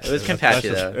 yeah. It was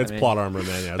Kenpachi, though. It's plot armor,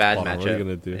 man. Yeah, bad plot matchup. What are you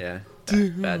gonna do? Yeah,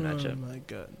 bad matchup. Oh, my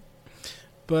God.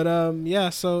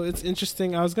 But, so it's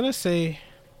interesting. I was gonna say...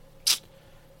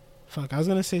 Fuck, I was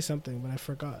gonna say something, but I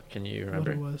forgot. Can you remember?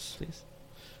 What it was. Please.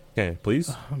 Okay,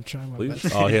 please. I'm trying my please.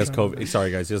 best. Oh, he has COVID.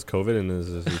 Sorry, guys. He has COVID, and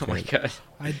oh my God.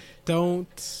 I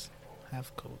don't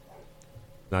have COVID.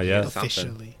 Not yet.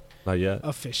 Officially. Not yet.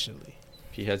 Officially.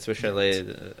 He had Swiss Chalet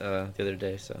the other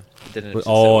day, so it didn't. It's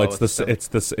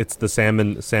the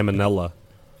salmonella.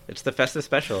 It's the festive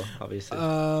special, obviously.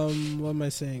 What am I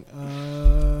saying?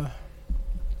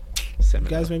 You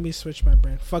guys made me switch my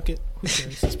brain. Fuck it. Who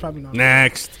cares? It's probably not.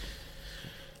 Next.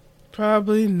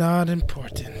 Probably not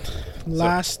important.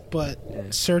 Last, but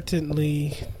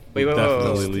certainly. Wait.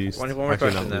 Least. One more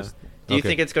question though. Do you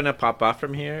think it's gonna pop off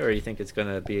from here, or you think it's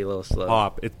gonna be a little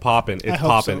slow? It's popping. It's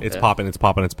popping. So. It's popping. It's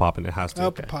popping. It's popping. It has to. I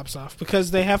hope it pops off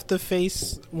because they have to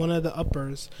face one of the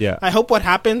uppers. Yeah. I hope what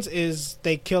happens is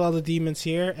they kill all the demons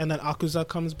here, and then Akuza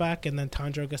comes back, and then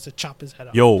Tanjiro gets to chop his head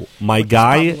off. Yo, my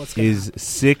guy is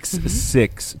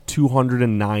 6'6",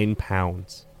 209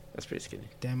 pounds. That's pretty skinny.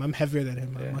 Damn, I'm heavier than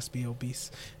him. I Yeah. must be obese.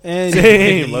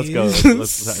 Same. Let's go.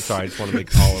 Sorry, I just want to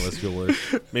make all of us feel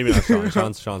worse. Maybe not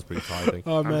Sean. Sean's pretty tall, I think.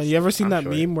 Oh man, you ever seen that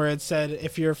short. meme where it said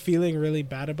if you're feeling really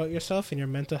bad about yourself and your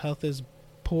mental health is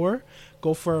poor,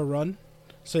 go for a run,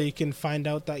 so you can find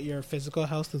out that your physical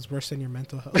health is worse than your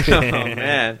mental health. Oh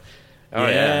man. Oh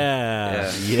yeah.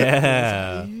 That's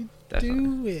how you Definitely.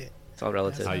 do it. It's all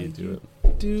relative. That's How you do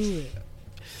Do it.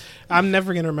 I'm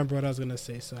never gonna remember what I was gonna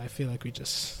say, so I feel like we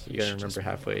just. You gotta should just remember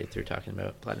move halfway on. through talking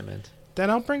about Platinum End. Then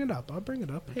I'll bring it up.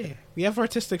 Hey, we have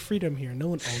artistic freedom here. No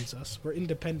one owns us. We're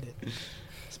independent.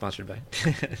 Sponsored by.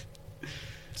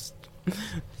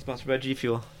 Sponsored by G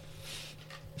Fuel.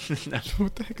 No.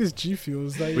 What the heck is G Fuel?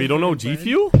 Is that We your don't know favorite G brand?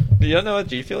 Fuel? You don't know what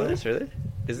G Fuel is, really?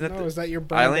 Isn't it? No, is that your I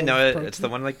brand? only of know it. protein? It's the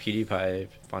one like PewDiePie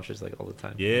sponsors like all the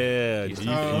time. Yeah, G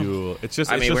Fuel. It's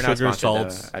just I mean, we're not sugar,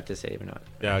 sponsored. salts. I have to say, we're not.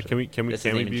 Yeah, actually. can we This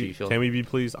isn't even be G Fuel. can we be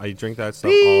please? I drink that stuff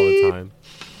all the time.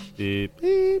 Beep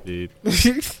beep. I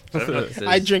don't know what this is.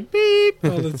 I drink beep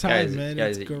all the time, guys, man.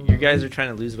 guys, It's you guys are trying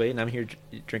to lose weight, and I'm here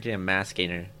drinking a mass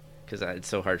gainer because it's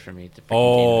so hard for me to.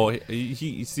 Oh, gain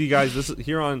he see, guys. This is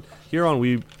here on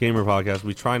We Gamer Podcast.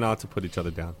 We try not to put each other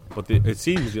down, but it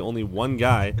seems the only one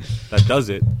guy that does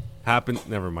it happens.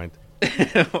 Never mind.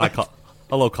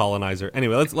 Hello, colonizer.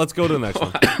 Anyway, let's go to the next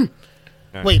one. All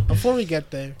right. Wait, before we get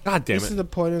there, God damn this is it! the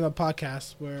point in the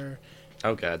podcast where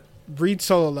Oh god. read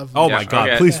solo level. Oh Yeah, my God!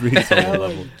 okay. Please read Hell solo are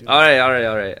level. you doing? All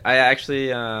right. I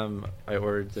actually I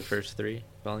ordered the first 3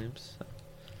 volumes.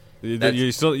 You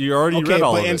already Okay, read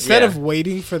all but of it. instead Yeah. of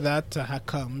waiting for that to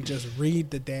come, just read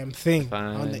the damn thing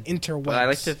on the Fine. interwebs. But I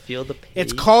like to feel the pages.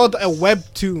 It's called a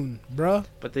webtoon, bruh.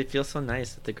 But they feel so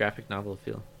nice. The graphic novel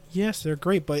feel. Yes, they're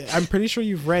great, but I'm pretty sure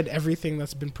you've read everything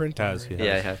that's been printed. Has, already.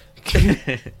 yeah. Yeah, I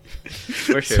have.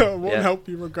 For sure. So it won't yeah. help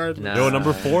you regardless. Nah. Yo,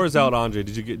 number 4 is out, Andre.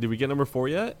 Did we get number 4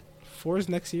 yet? 4 is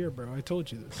next year, bro. I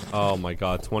told you this. Oh my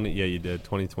God, 20. Yeah, you did.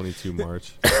 2022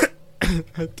 March.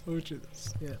 I told you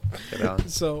this. Yeah. Good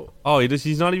balance. So Oh,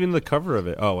 he's not even the cover of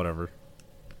it. Oh, whatever.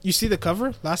 you see the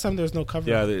cover? Last time there was no cover.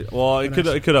 Yeah, well, it When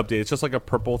I could update. It's just like a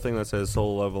purple thing that says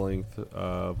Solo Leveling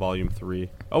Volume 3.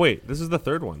 Oh wait, this is the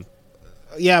 3rd one.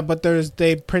 Yeah, but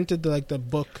they printed the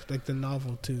book, like the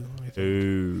novel too. I think.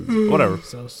 Ooh, whatever.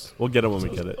 So We'll get it when we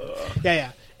get it.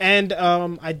 yeah. And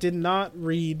I did not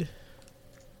read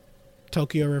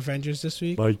Tokyo Revengers this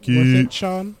week. Mikey. With it,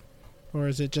 Sean? Or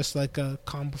is it just like a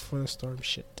calm before the storm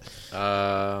shit?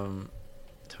 Tokyo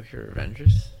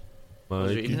Revengers. Was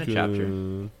there even a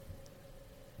chapter?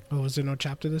 Oh, was there no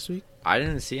chapter this week? I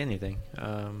didn't see anything.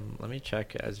 Let me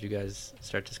check as you guys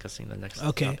start discussing the next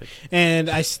Okay. topic. And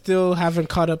I still haven't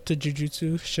caught up to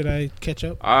Jujutsu. Should I catch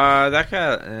up? That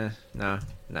guy. No.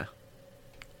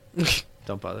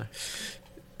 Don't bother.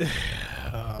 Such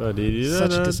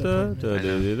a disappointment.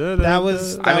 That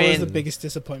was I mean, the biggest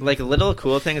disappointment. Like little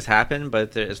cool things happen,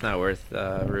 but it's not worth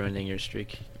ruining your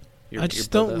streak. I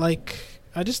just don't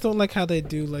like how they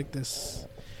do like this,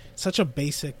 such a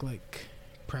basic like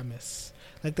premise.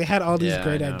 Like they had all these Yeah,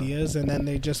 great I know. ideas, and then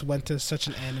they just went to such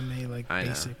an anime like I know.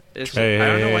 basic. It's Hey, I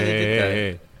don't hey, know why hey, they did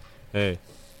hey, that. hey,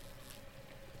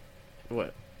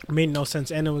 What? Made no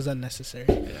sense, and it was unnecessary.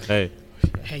 hey.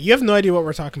 Hey, you have no idea what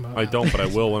we're talking about. I don't, but I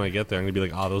will when I get there. I'm gonna be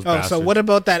like, those Oh, bastards. so what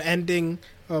about that ending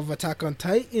of Attack on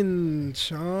Titan,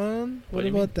 Sean? What What do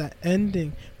you about that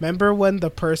ending? Remember when the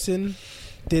person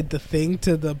did the thing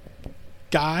to the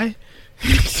guy?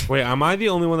 Wait, am I the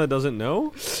only one that doesn't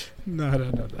know?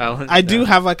 No. Alan? I do No.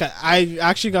 have I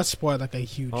actually got spoiled like a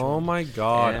huge Oh one. my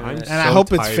God, Yeah, I'm and so I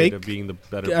hope it's tired fake. of being the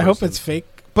better I hope person. it's fake,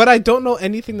 but I don't know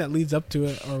anything that leads up to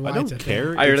it or why I don't it's a thing.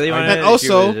 care. I really want to. And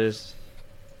also- also,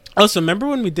 Also, remember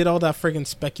when we did all that friggin'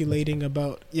 speculating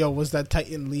about, was that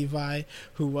Titan Levi?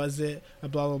 Who was it?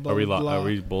 Blah blah blah. Are we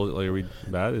blah. are we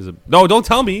bad? Is it? No, don't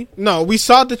tell me. No, we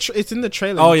saw it's in the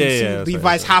trailer. Oh, You yeah, can yeah, see that's right,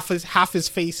 Levi's that's half his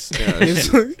face. Yeah, is,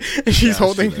 she's Yeah,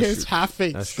 holding that's true, his that's half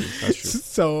face. That's true. That's true.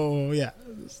 So yeah.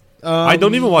 I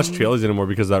don't even watch trailers anymore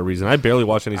because of that reason. I barely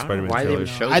watch any I don't know Spider-Man why they would trailers.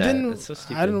 show I that. didn't. It's so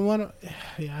stupid. I didn't want to.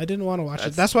 Yeah, I didn't want to watch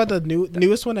it. That's- That's why the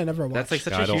newest one I never watched. That's like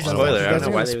such Yeah, I a don't- huge I don't spoiler. watch I it. don't You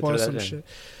know guys why are they would gonna throw spoil that some in. shit.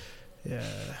 Yeah.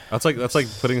 That's like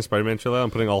putting a Spider-Man trailer.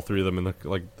 I'm putting all 3 of them in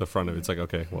the front of it. It's like,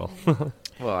 okay, well,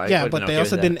 Well, I Yeah, wouldn't but they okay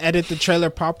also with that. didn't edit the trailer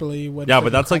properly. When Yeah, but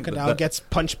freaking that's like- Crocodile that- gets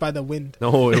punched by the wind.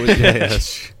 no, it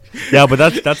was yeah, but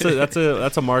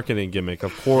that's a marketing gimmick.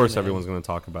 Of course, everyone's gonna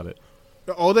talk about it.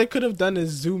 All they could have done is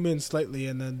zoom in slightly,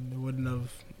 and then it wouldn't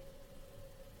have.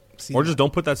 Seen Or that. just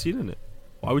don't put that scene in it.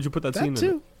 Why would you put that scene that in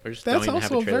too. Or just That's don't even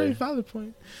have also a very trailer. valid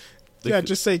point. They Yeah, could-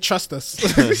 just say trust us.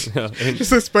 it? Yeah, and Just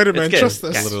say Spider-Man, It's good. trust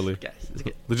us. Guys, Literally. guys, it's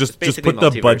good. just basically put the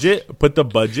multiverse. put the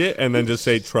budget, and then just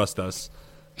say trust us.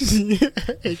 Yeah,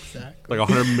 exactly. Like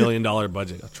 $100 million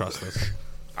budget. Trust us.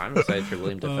 I'm excited for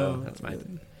William Dafoe. That's my.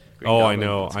 Green Oh, Goblin. I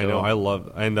know. Let's I go. know. I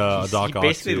love and Doc He Ock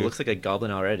basically too. looks like a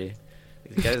goblin already.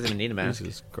 The guy doesn't even need a mask.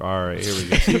 Jesus. All right, here we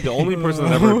go. See, the only person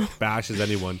that ever bashes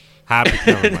anyone. Happy.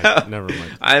 Never mind. No. Never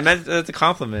mind. I meant that's a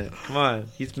compliment. Come on,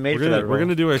 he's made for that role. We're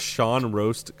gonna do a Sean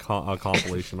roast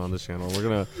compilation on this channel. We're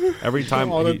gonna every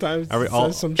time All the time all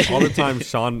says some the shit. time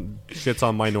Sean shits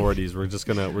on minorities. We're just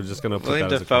gonna put William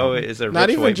that as a Dafoe comment. is a rich Not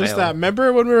even white just male. that.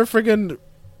 Remember when we were friggin'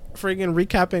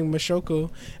 recapping Mashoku,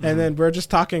 and then we're just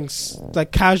talking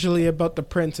like casually about the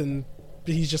prince, and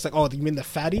he's just like, "Oh, you mean the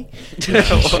fatty?"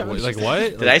 Like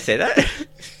what? Did I say that?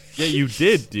 Yeah, you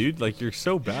did, dude. Like you're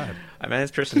so bad. I meant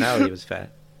his personality was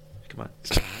fat. Come on.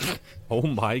 Oh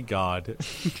my god.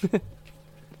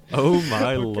 Oh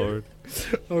my lord.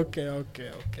 Okay.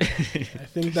 I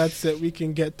think that's it. We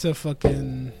can get to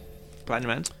fucking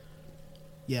Platinum End.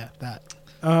 that.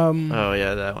 Oh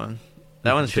yeah, that one.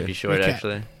 That one should be short Okay.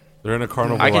 actually. They're in a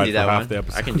carnival I can ride do for that half one. the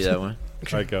episode. I can do that one.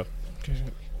 All right, go.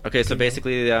 Okay, so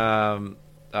basically,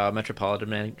 Metropolitan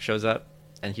Man shows up,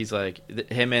 and he's like,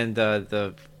 him and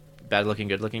the bad-looking,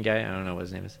 good-looking guy. I don't know what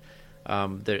his name is.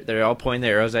 They're all pointing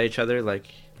their arrows at each other, like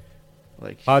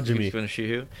Hajime. who's going to shoot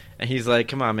who? And he's like,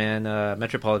 "Come on, man."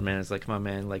 Metropolitan Man is like, "Come on,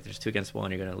 man. Like, there's 2 against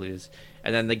 1. You're gonna lose."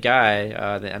 And then the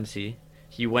guy, the MC,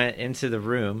 he went into the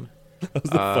room. That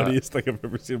was the funniest thing I've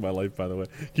ever seen in my life, by the way.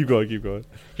 Keep going.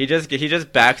 He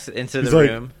just backs into He's the like-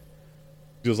 room.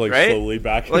 Just like Right? slowly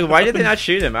back. Like, why did they not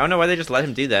shoot him? I don't know why they just let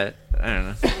him do that. I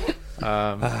don't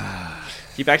know.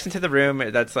 He backs into the room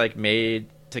that's like made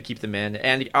to keep them in.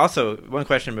 And also, one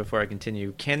question before I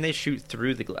continue: can they shoot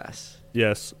through the glass?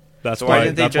 Yes. That's So why why.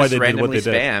 didn't they That's why just they did what randomly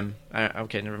they did. spam?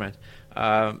 Okay, never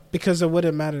mind. Because it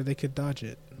wouldn't matter. They could dodge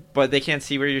it. But they can't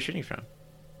see where you're shooting from.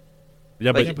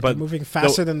 Yeah, Like- Yeah, but they're moving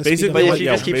faster than the speed basically of But what- if you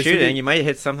yeah, just keep basically- shooting, you might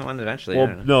hit someone eventually. I Well,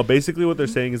 don't know. no. Basically, what they're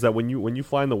saying is that when you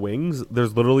fly in the wings,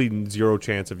 there's literally zero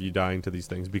chance of you dying to these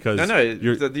things because No,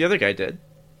 you're, the other guy did.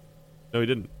 no, he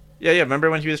didn't. Yeah.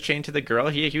 Remember when he was chained to the girl?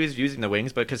 He was using the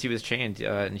wings, but because he was chained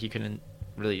and he couldn't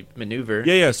really maneuver.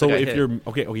 Yeah. So the guy if hit. you're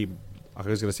okay, I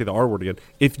was gonna say the R word again.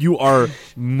 If you are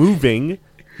moving,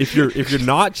 if you're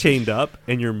not chained up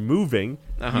and you're moving,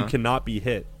 you cannot be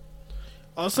hit.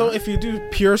 Also, if you do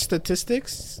pure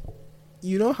statistics,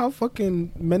 you know how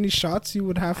fucking many shots you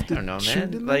would have I to don't know,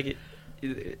 shoot man. in Like,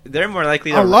 they're more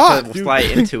likely A to lot, fly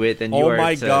into it than you Oh are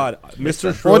my to god, miss Mr.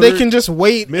 them. Schroeder, or they can just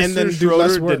wait and then Mr. do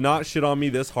less Schroeder work. did not shit on me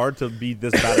this hard to be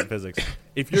this bad at physics.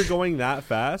 If you're going that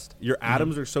fast, your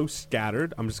atoms are so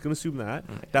scattered. I'm just gonna assume that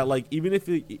like even if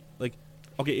you, like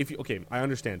I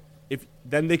understand. If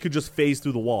then they could just phase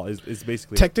through the wall is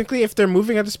basically it. Technically, if they're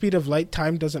moving at the speed of light,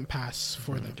 time doesn't pass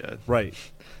for them. God. Right.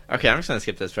 Okay, I'm just gonna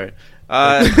skip this part.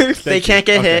 They can't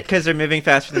get Okay. hit because they're moving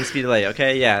faster than the speed of light.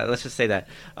 Okay, yeah, let's just say that.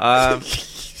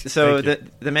 So Thank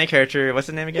the main character, what's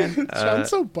his name again? Sounds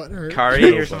so butthurt. Kari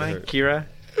So or something? butthurt. Kira?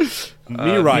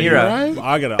 Mirai.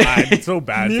 Mirai? I'm so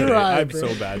bad today. Mirai, I'm bro.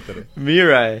 so bad today.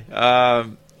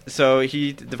 Mirai. So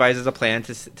he devises a plan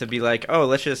to be like, oh,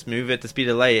 let's just move at the speed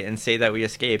of light and say that we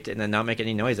escaped, and then not make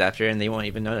any noise after, and they won't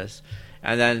even notice.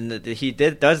 And then he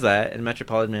does that, and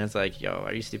Metropolitan Man's like, yo,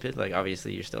 are you stupid? Like,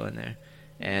 obviously you're still in there,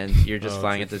 and you're just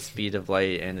flying at the speed of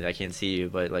light, and I can't see you,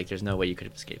 but like, there's no way you could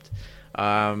have escaped.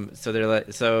 So they're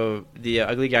like, so the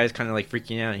ugly guy's kind of like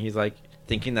freaking out, and he's like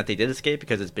thinking that they did escape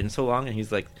because it's been so long, and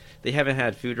he's like, they haven't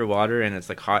had food or water, and it's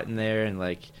like hot in there, and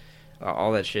like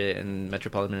all that shit. And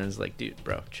Metropolitan is like, dude,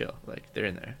 bro, chill, like they're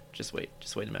in there, just wait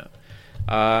them out.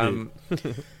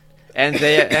 And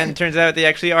it turns out they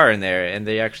actually are in there, and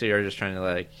they actually are just trying to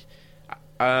like,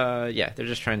 they're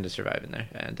just trying to survive in there.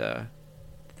 And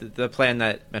the plan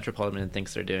that Metropolitan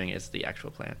thinks they're doing is the actual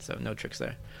plan, so no tricks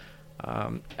there.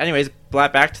 Anyways,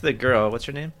 back to the girl. What's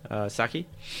her name? Saki.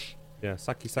 Yeah,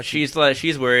 Saki.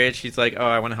 She's worried. She's like, oh,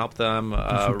 I want to help them.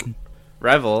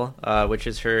 Revel, which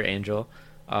is her angel,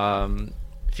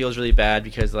 feels really bad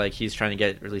because like he's trying to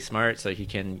get really smart so he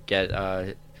can get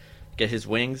his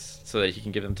wings so that he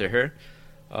can give them to her.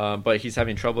 But he's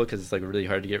having trouble because it's like really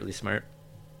hard to get really smart.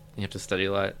 You have to study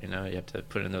a lot. You have to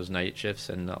put in those night shifts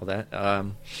and all that.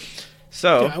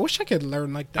 So Dude, I wish I could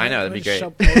learn like that. I know, that'd be great.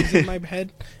 Shove points in my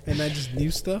head, and I just knew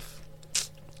stuff.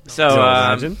 So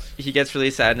imagine? he gets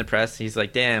really sad and depressed. He's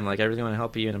like, "Damn, like I really want to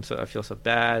help you, and I feel so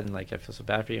bad, and like I feel so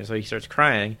bad for you." And so he starts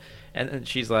crying, and then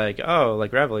she's like, "Oh,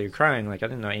 like Revel, you're crying? Like I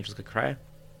didn't know angels could cry."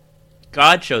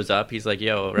 God shows up. He's like,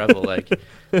 "Yo, Revel, like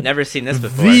never seen this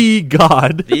before." The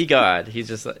God. The God. He's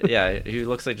just he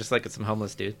looks like just like some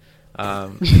homeless dude,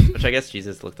 which I guess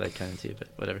Jesus looked like kind of too, but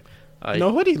whatever.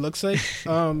 Know what he looks like?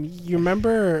 You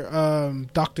remember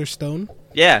Dr. Stone?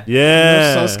 Yeah.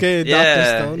 Yeah. So scared, Yeah, Dr.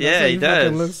 Stone. That's yeah, what he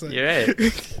fucking does. looks like. You're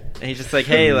right. And he's just like,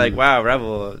 hey, like, wow,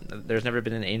 Rebel, there's never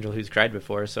been an angel who's cried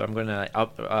before, so I'm gonna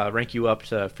rank you up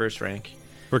to first rank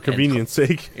For convenience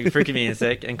sake. for convenience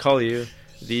sake, and call you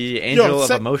the angel of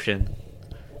emotion.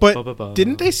 But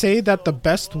didn't they say that the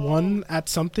best one at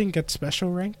something gets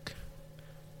special rank?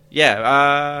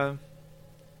 Yeah,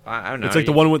 I don't know. It's like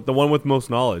the one with most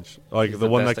knowledge, like the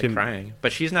one that can crying.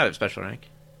 But she's not at special rank.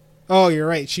 Oh, you're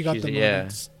right. She got the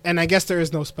moments. And I guess there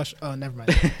is no special. Oh, never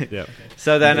mind. Yeah.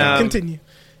 So then, continue.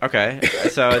 Okay.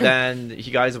 So then he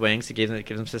got his wings. He gives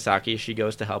them to Saki. She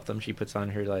goes to help them. She puts on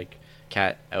her like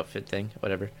cat outfit thing,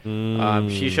 whatever.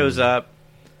 She shows up.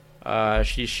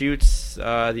 She shoots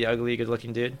the ugly,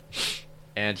 good-looking dude,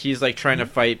 and he's like trying to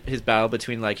fight his battle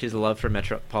between like his love for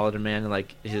Metropolitan Man and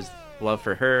like his love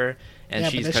for her.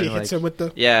 And she's kind of like, her with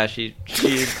the she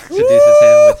seduces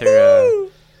him with her.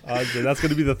 Okay, that's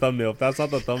gonna be the thumbnail. If that's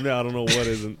not the thumbnail, I don't know what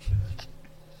isn't.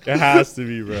 It has to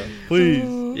be, bro.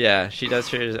 Please. Yeah, she does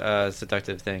her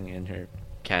seductive thing in her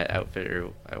cat outfit or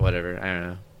whatever. I don't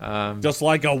know. Just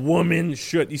like a woman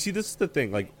should. You see, this is the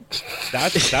thing. Like,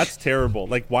 that's terrible.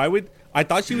 Like, why would I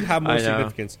thought she would have more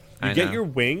significance? You get your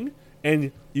wing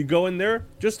and you go in there,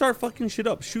 just start fucking shit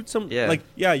up. Shoot some. Yeah. Like,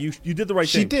 yeah, you did the right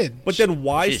thing. She did. But then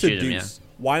why seduce?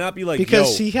 Why not be like,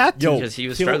 because she had to. Because he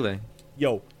was struggling.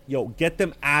 Yo, get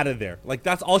them out of there. Like,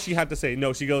 that's all she had to say.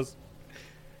 No, she goes.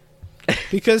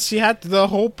 Because she had the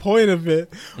whole point of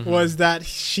it was that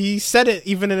she said it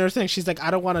even in her thing. She's like,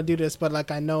 I don't want to do this, but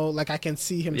like I know, like I can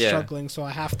see him struggling, so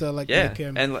I have to like make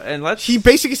him. And let's. She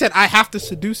basically said, I have to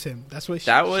seduce him. That's what.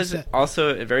 That was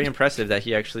also very impressive that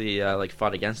he actually like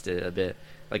fought against it a bit.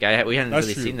 Like we hadn't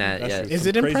really seen that yet. Is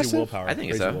it impressive? Willpower. I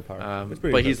think so.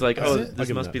 But he's like, this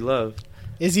must be love.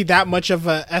 Is he that much of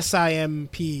a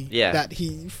SIMP that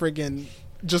he friggin'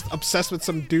 just obsessed with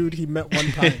some dude he met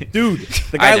one time? Dude,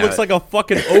 the guy looks like a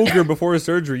fucking ogre before his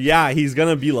surgery. Yeah, he's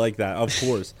gonna be like that, of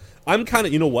course. I'm kind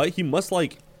of, you know what? He must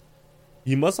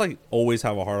always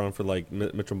have a hard on for like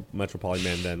Metropolitan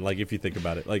Man. Then, like, if you think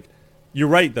about it, like. You're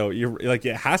right though. You're like,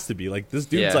 it has to be like this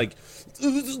dude's like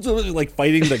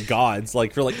fighting the gods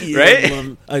like for like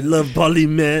right. I love Polly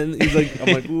Man. He's like,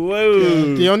 I'm like,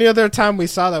 whoa. The only other time we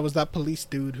saw that was that police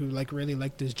dude who like really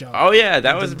liked his job. Oh yeah,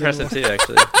 that was impressive too.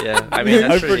 Actually, yeah. I mean,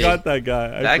 I forgot that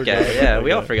guy. That guy. Yeah,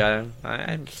 we all forgot him.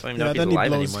 I don't even know if he's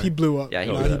alive anymore. He blew up. Yeah,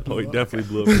 he definitely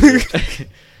blew up.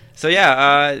 So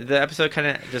yeah, the episode kind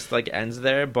of just like ends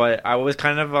there. But I was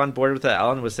kind of on board with what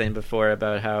Alan was saying before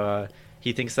about how.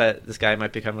 He thinks that this guy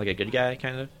might become like a good guy,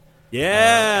 kind of.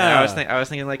 Yeah. I was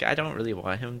thinking like I don't really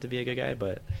want him to be a good guy,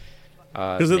 but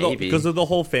because of the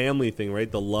whole family thing,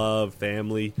 right? The love,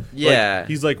 family. Yeah. Like,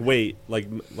 he's like, wait, like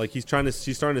she's starting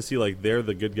to see like they're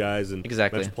the good guys, and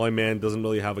Metropolitan Man doesn't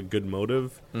really have a good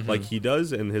motive like he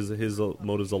does, and his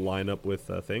motives align up with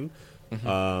thing.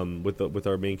 With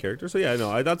our main character. So yeah,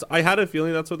 no, I had a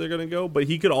feeling that's what they're gonna go, but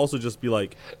he could also just be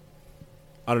like.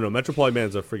 I don't know. Metropolitan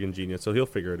Man's a friggin' genius, so he'll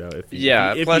figure it out if he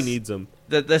needs him.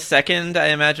 The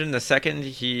second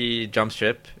he jumps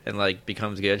ship and like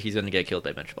becomes good, he's gonna get killed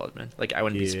by Metropolitan Man. Like I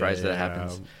wouldn't be surprised if that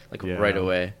happens right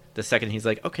away. The second he's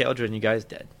like, okay, I'll join you guys,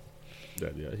 dead.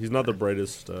 Dead, yeah. He's not the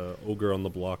brightest ogre on the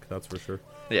block, that's for sure.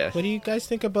 Yeah. What do you guys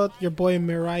think about your boy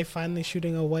Mirai finally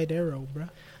shooting a white arrow, bro?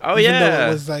 Oh even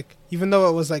though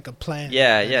it was like a plan.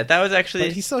 Yeah, that was actually.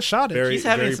 But he still shot it. He's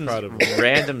having some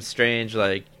random, strange,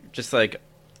 like just like.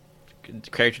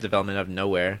 Character development out of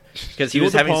nowhere because he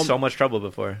was having so much trouble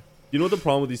before. You know what the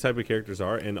problem with these type of characters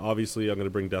are, and obviously I'm going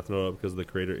to bring Death Note up because the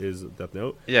creator is Death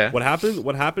Note. Yeah. What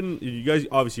happened? You guys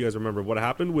remember what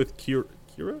happened with Kira?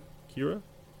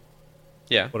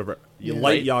 Yeah. Whatever.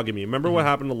 Light Yagami. Remember what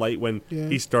happened to Light when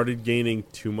he started gaining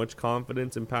too much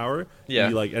confidence and power? Yeah.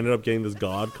 He like ended up getting this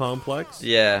god complex.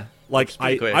 Yeah. Like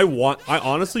I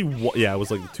honestly it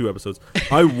was like 2 episodes.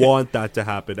 I want that to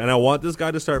happen, and I want this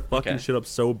guy to start fucking shit up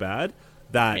so bad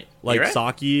that like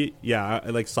Saki,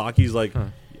 Saki's like,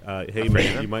 hey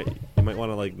man, you might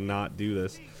want to like not do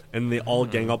this, and they all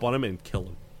gang up on him and kill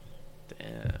him.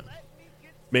 Damn.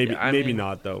 Maybe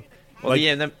not though. Well,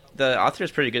 the author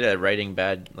is pretty good at writing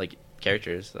bad like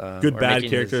characters. Good bad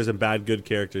characters and bad good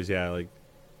characters. Yeah, like.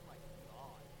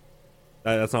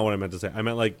 That's not what I meant to say. I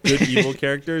meant like good evil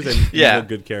characters and evil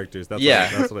good characters.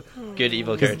 That's what good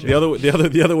evil characters.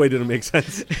 The other way didn't make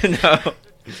sense. No.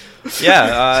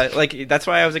 Yeah, like that's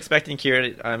why I was expecting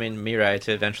Mirai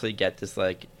to eventually get this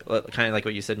like kind of like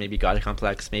what you said, maybe god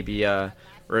complex, maybe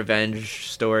revenge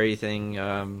story thing.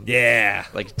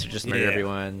 Like to just murder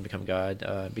everyone, become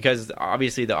god. Because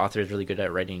obviously the author is really good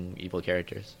at writing evil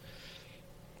characters.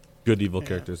 Good evil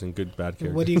characters and good bad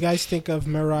characters. What do you guys think of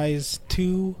Mirai's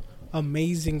 2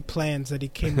 amazing plans that he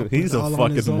came up He's with a all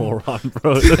on his fucking own. moron,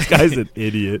 bro. This guy's an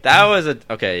idiot. That was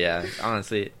okay. Yeah,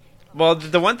 honestly. Well,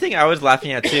 the one thing I was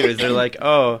laughing at too is they're like,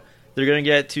 oh, they're gonna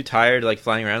get too tired like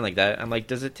flying around like that. I'm like,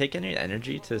 does it take any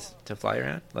energy to fly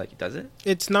around? Like, does it?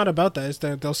 It's not about that. It's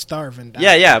that they'll starve and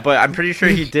die. Yeah, but I'm pretty sure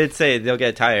he did say they'll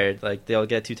get tired. Like, they'll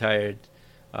get too tired,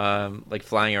 like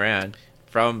flying around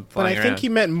from But flying I around. think he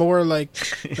meant more like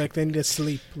they need to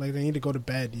sleep, like they need to go to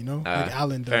bed, you know, like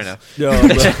Alan does. Fair enough. Yo,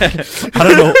 bro. I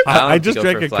don't know. I Alan just go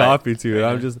drank for a a flight. coffee too, and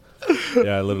I'm just,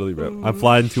 yeah, literally, bro. I'm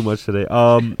flying too much today.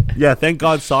 Yeah. Thank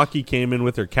God Saki came in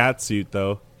with her cat suit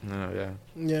though. Oh yeah.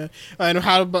 Yeah, and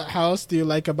how else do you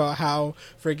like about how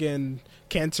friggin'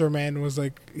 Cancer Man was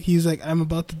like, he's like, I'm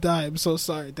about to die, I'm so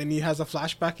sorry. Then he has a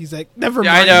flashback. He's like, never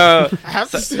Yeah, mind. I know. I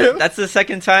have to. That's the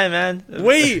second time, man.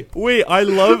 Wait. I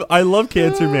love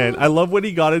Cancer Man. I love when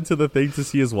he got into the thing to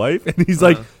see his wife, and he's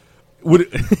like,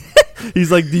 "Would?"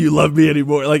 He's like, "Do you love me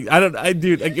anymore?" Like,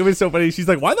 dude, like, it was so funny. She's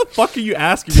like, "Why the fuck are you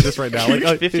asking me this right now?"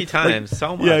 Like, 50 times,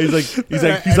 so much. Yeah, he's like,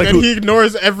 And then he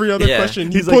ignores every other Yeah.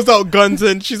 question. He He's pulls out guns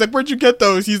and she's like, "Where'd you get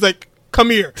those?" He's like,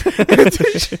 "Come here."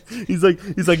 he's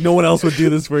like, "No one else would do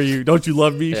this for you. Don't you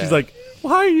love me?" Yeah. She's like,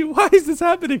 "Why is this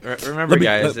happening?" Remember,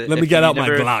 guys, let me if get you out my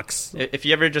never- Glocks. If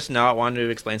you ever just not want to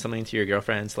explain something to your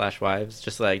girlfriend/wives,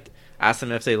 just like ask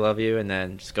them if they love you, and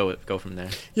then just go from there.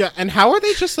 Yeah, and how are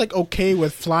they just like okay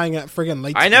with flying at friggin'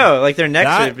 light I speed? know, like their necks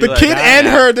That- would be The like, kid and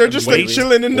her, they're just Wait, like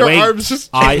chilling in their wait. arms. Just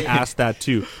I asked that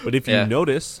too, but if you Yeah.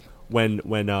 notice, when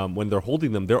they're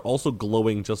holding them, they're also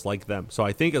glowing just like them. So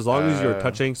I think as long as you're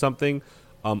touching something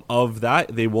of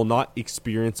that, they will not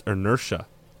experience inertia.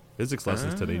 Physics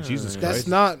lessons today, Jesus That's Christ.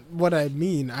 not what I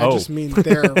mean. I Oh. just mean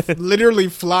they're literally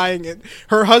flying.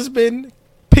 Her husband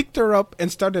picked her up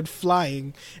and started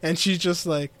flying, and she's just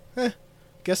like,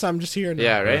 guess I'm just here now.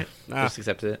 Yeah, right. Ah. Just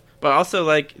accepted it. But also,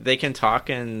 like, they can talk,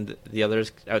 and the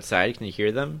others outside can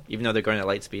hear them, even though they're going at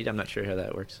light speed. I'm not sure how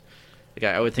that works. Like,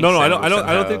 I would think. No, I sound don't. would I don't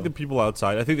somehow- think the people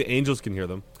outside. I think the angels can hear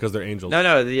them because they're angels.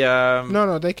 No, the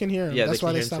No, they can hear him. Yeah, That's they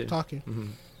why can they hear him stopped too. talking. Mhm.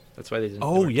 That's why they didn't.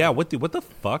 Oh work. yeah, what the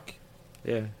fuck?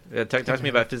 Yeah. Talk to me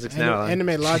about physics now.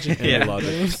 Anime logic. Yeah.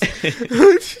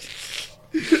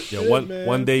 Yeah,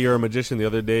 one day you're a magician, the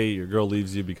other day your girl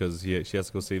leaves you because she has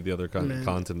to go save the other Man,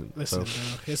 continent. Listen, So.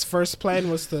 bro, his first plan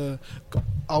was to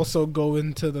also go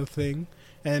into the thing,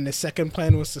 and his second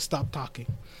plan was to stop talking.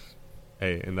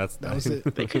 Hey, and that's That was it.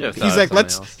 They could have. He's thought like,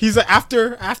 of something else. he's like,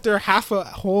 after half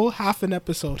an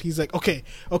episode, he's like, okay,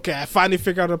 I finally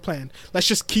figured out a plan. Let's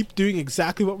just keep doing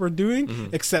exactly what we're doing,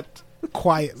 Mm-hmm. except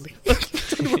quietly.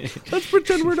 Let's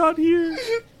pretend we're not here.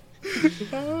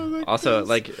 Also,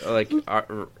 like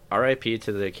R.I.P.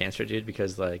 to the cancer dude,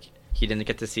 because like he didn't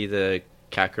get to see the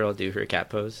cat girl do her cat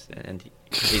pose, and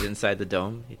he's inside the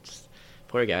dome. He just,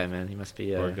 poor guy, man. He must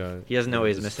be. Poor guy. He doesn't know what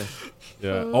he's missing.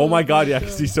 Yeah. Oh my God. Yeah,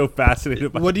 because he's so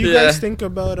fascinated by. What do you Yeah. guys think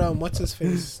about what's his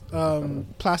face,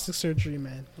 plastic surgery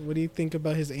man? What do you think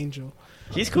about his angel?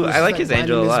 He's cool. Who's I like just, his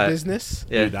angel a minding his lot. business.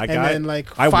 Yeah. Dude, that And guy. then like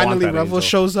I want finally that Revel angel.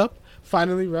 shows up.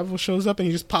 Finally Revel shows up and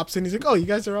he just pops in. He's like, "Oh, you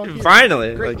guys are all here."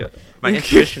 Finally, Great. like my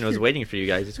intuition was waiting for you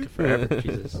guys. It's forever.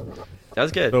 Jesus, that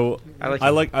was good. So I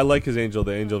like him. his angel,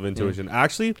 the angel of intuition.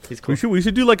 Actually, He's cool. we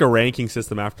should do like a ranking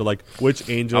system after like which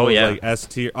angel Oh, is yeah. like S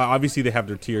tier. Obviously they have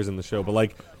their tiers in the show, but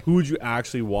like who would you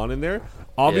actually want in there?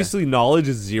 Obviously knowledge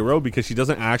is 0 because she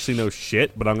doesn't actually know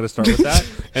shit. But I'm gonna start with that,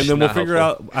 and then we'll Not figure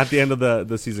helpful. out at the end of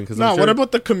the season. Because No, what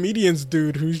about the comedians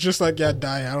dude who's just like, "Yeah,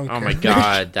 die. I don't care." Oh my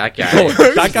god, that guy. Oh,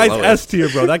 that is guy's the S tier,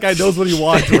 bro. That guy knows what he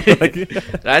wants. Like,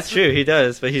 That's true. He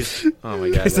does, but he's. Oh my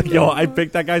god. he's like, yo, I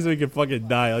picked that guy so he can fucking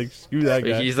die. Like, screw that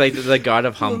guy. He's like the god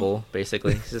of humble,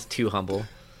 basically. He's just too humble.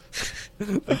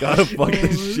 I gotta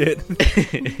fucking shit.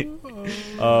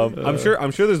 I'm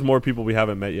sure there's more people we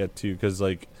haven't met yet too, because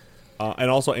like, and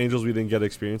also angels we didn't get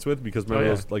experience with because remember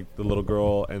yeah. those, like the little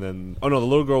girl and then the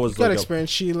little girl was Got like experience.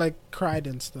 She like cried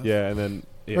and stuff. yeah, and then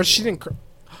yeah. Or she didn't.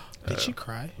 Did she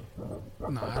cry?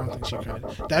 No, I don't think she cried.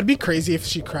 That'd be crazy if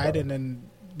she cried and then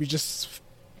we just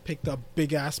picked a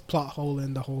big ass plot hole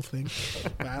in the whole thing.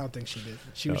 But I don't think she did.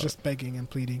 She was No. just begging and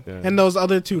pleading. Yeah. And those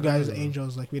other two guys,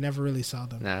 angels, like we never really saw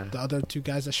them. Nah. The other two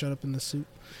guys that showed up in the suit,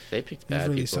 They picked we never bad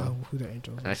really people. saw who the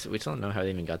angels. And we still don't know how they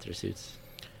even got their suits.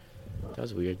 That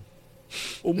was weird.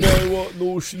 Oh my what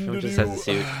no Someone just has a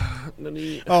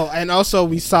suit. Oh, and also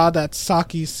we saw that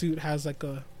Saki's suit has like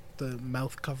the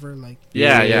mouth cover, like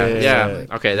Yeah. Yeah.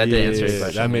 Okay, that did answer your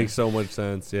question. That yeah. makes so much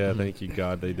sense. Yeah, thank you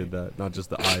God they did that. Not just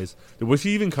the eyes. Was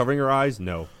she even covering her eyes?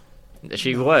 No.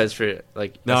 She was for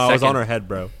like. No, a it was on second. her head,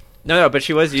 bro. No, but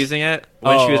she was using it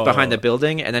when she was behind Oh. the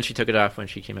building, and then she took it off when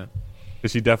she came out.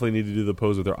 Because she definitely needed to do the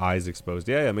pose with her eyes exposed.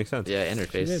 Yeah, it makes sense. Yeah, in her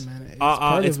face. Yeah,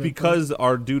 man, It's because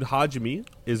our dude Hajime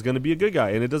is going to be a good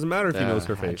guy, and it doesn't matter if he knows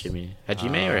her face. Hajime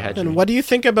or Hajime? And what do you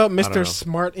think about don't know. Mr.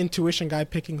 Smart Intuition guy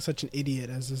picking such an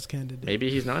idiot as his candidate? Maybe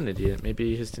he's not an idiot.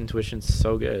 Maybe his intuition's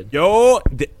so good. Yo,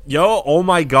 oh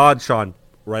my God, Sean.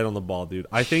 Right on the ball, dude.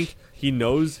 I think he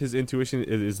knows his intuition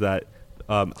is that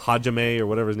Hajime or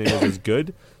whatever his name is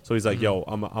good. So he's like, yo,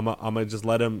 I'm gonna just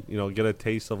let him, get a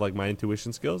taste of like my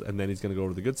intuition skills, and then he's gonna go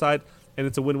to the good side, and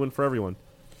it's a win-win for everyone.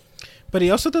 But he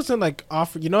also doesn't like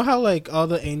offer. You know how like all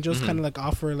the angels kind of like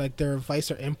offer like their advice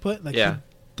or input. Like he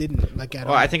didn't like at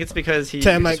all. Well, I think it's because he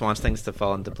Tim, just wants things to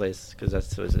fall into place because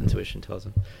that's what his intuition tells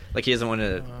him. Like he doesn't want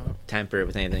to tamper it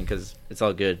with anything because it's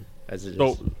all good as it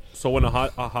is. So when a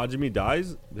Hajime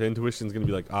dies, the intuition's gonna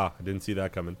be like, I didn't see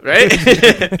that coming. Right?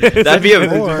 That'd be a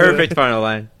perfect final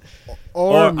line.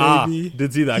 Or maybe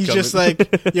did see that he's coming. just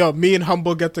like, yo, me and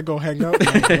Humble get to go hang out.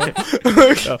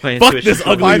 Fuck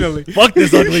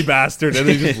this ugly bastard, and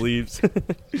then he just leaves.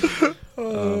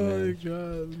 Oh my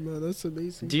god, man, that's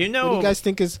amazing. Do you know? What do you guys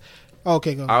think is? Oh,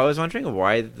 okay, go. I was wondering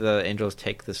why the angels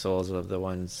take the souls of the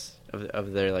ones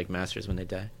of their like masters when they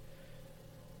die.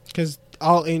 Because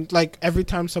like every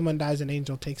time someone dies, an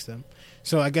angel takes them.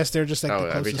 So I guess they're just like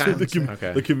the every closest time. ones.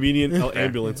 The convenient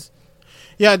ambulance.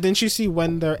 Yeah, didn't you see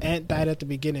when their aunt died at the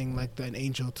beginning? Like an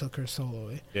angel took her soul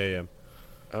away. Yeah.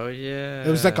 Oh yeah. It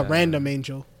was like a random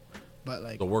angel, but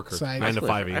like the worker. So 9 to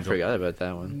 5 angel. I forgot about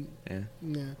that one.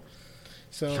 Yeah.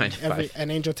 So 9 to 5. an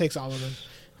angel takes all of them.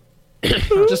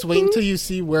 Just wait until you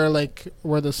see where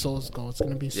the souls go. It's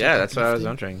gonna be so that's what I was uplifting.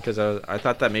 wondering because I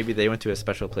thought that maybe they went to a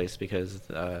special place because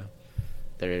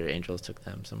their angels took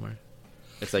them somewhere.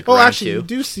 It's like actually,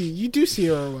 two. you do see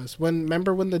where it was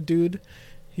remember when the dude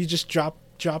he just dropped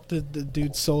the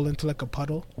dude's soul into like a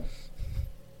puddle.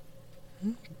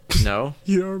 No.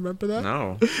 You don't remember that?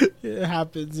 No. It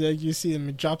happens. Like you see him,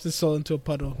 he drops his soul into a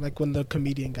puddle, like when the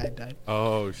comedian guy died.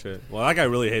 Oh shit! Well, that guy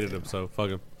really hated him, so fuck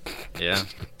him. Yeah.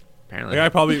 Apparently.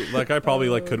 Like I probably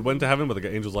like could went to heaven, but the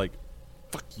angel's like,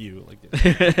 "Fuck you!" Like,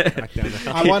 back down to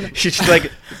hell. I want. She's just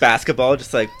like basketball,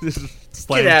 just like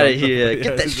Slam get out of dunk here, the-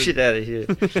 get that shit out of here.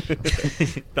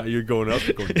 Thought you're going up,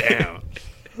 you're going down.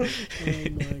 Oh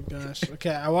my gosh. Okay,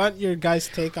 I want your guys'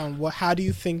 take on how do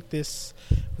you think this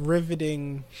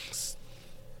riveting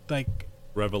like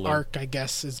Reveler. arc, I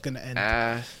guess, is gonna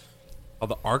end? Oh,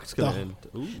 the arc's gonna end.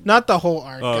 Ooh. Not the whole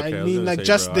arc. Oh, okay, I I was mean, gonna like say,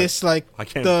 just bro, this, like I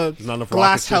can't. the There's not enough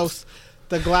glass rocket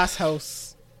ships.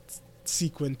 house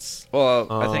sequence. Well,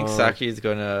 I think Saki's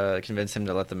gonna convince him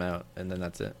to let them out, and then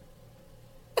that's it.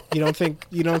 You don't think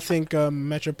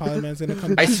Metropolitan Man's gonna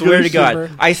come back? I swear to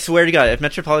Super? God, if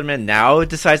Metropolitan Man now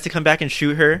decides to come back and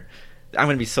shoot her, I'm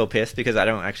gonna be so pissed because I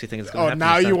don't actually think it's gonna happen. Oh,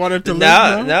 now this you time. want it to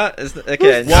live? No, it's,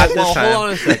 okay, not this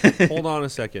time. Hold on a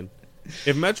second.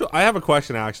 If I have a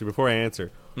question actually before I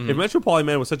answer. If Metropolitan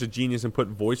Man was such a genius and put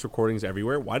voice recordings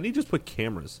everywhere, why didn't he just put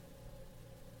cameras?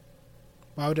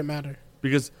 Why would it matter?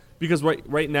 Because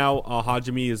right now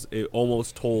Hajime is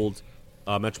almost told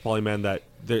Metropolitan Man that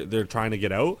they're trying to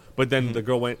get out, but then the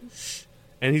girl went shh,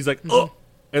 and he's like oh,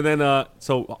 and then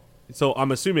so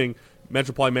I'm assuming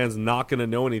Metropolitan Man's not gonna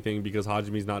know anything because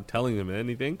Hajime's not telling him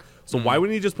anything. So why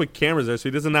wouldn't he just put cameras there so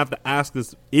he doesn't have to ask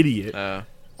this idiot?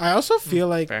 I also feel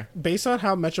like, fair. based on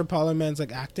how Metropolitan Man's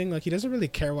like acting, like he doesn't really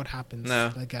care what happens.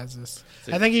 No. Like as this,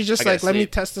 So I think he's just I gotta like, let me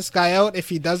sleep. test this guy out. If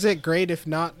he does it, great. If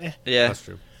not, Yeah, That's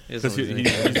true. He doesn't Because lose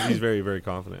anything. he's very, very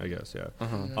confident, I guess. Yeah.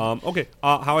 Uh-huh. Okay.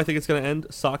 How I think it's gonna end?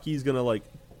 Saki's gonna like.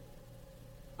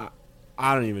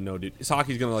 I don't even know, dude.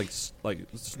 Saki's gonna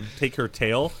take her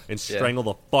tail and strangle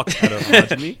the fuck out of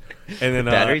Hajime, and then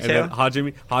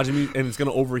Hajime, and it's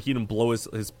gonna overheat and blow his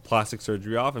plastic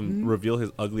surgery off and reveal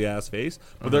his ugly ass face.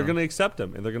 But they're gonna accept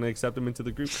him, and they're gonna accept him into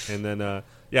the group, and then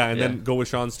then go with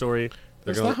Sean's story.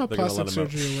 that's not how plastic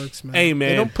surgery works, man. Hey, man,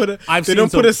 they don't put I've they seen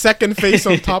don't put some- a second face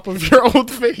on top of your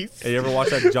old face. Hey, you ever watch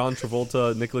that John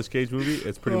Travolta Nicolas Cage movie?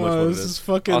 It's pretty much what it This is is.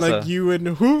 fucking Also- like you and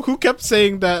who kept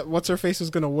saying that what's her face was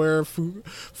gonna wear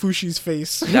Fushi's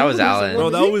face. That was Alan.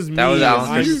 No, that was me. That was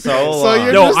Alan for You- so so long.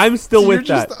 you're No, just- I'm still so with you're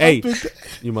just that. Hey, up in-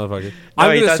 you motherfucker. No,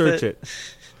 I'm he gonna thought search that- it.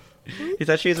 He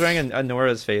thought she was wearing a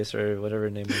Nora's face or whatever her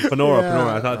name was. Fenora.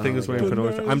 Yeah. I thought thing was wearing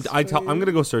Fenora's Fenora. I'm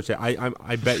gonna go search it.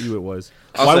 I bet you it was.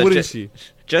 Also, Why wouldn't she?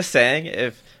 Just saying,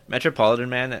 if Metropolitan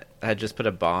Man had just put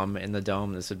a bomb in the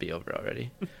dome, this would be over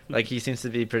already. Like, he seems to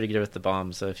be pretty good with the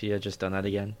bomb, so if he had just done that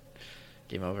again,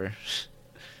 game over.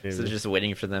 Maybe. So just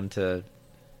waiting for them to...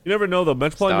 You never know though.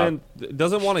 Metropolitan Man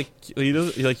doesn't want to. He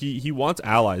doesn't like. He wants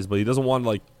allies, but he doesn't want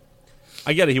like.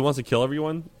 I get it. He wants to kill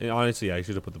everyone. And honestly, I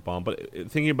should have put the bomb. But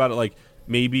thinking about it, like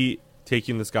maybe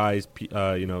taking this guy's,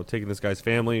 taking this guy's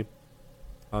family,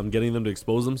 getting them to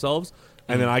expose themselves,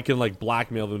 and then I can like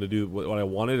blackmail them to do what I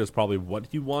wanted is probably what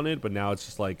he wanted, but now it's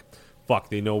just like, fuck,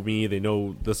 they know me, they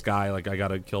know this guy, like I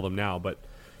gotta kill them now. But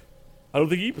I don't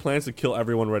think he plans to kill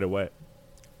everyone right away.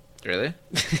 Really?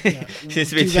 Yeah. Do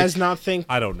you guys not think?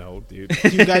 I don't know, dude. Do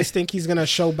you guys think he's gonna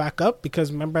show back up?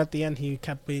 Because remember at the end he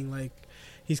kept being like,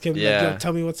 he's kept like, yo,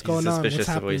 tell me what's going on. What's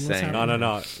happening? What's happening?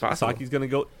 No. Saki's gonna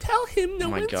go tell him no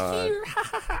one's here.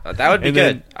 That would be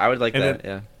good. I would like that.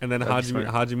 Yeah. And then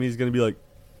Hajime's gonna be like,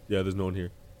 yeah, there's no one here.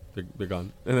 They're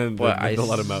gone. And then they'll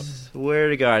let him out. Swear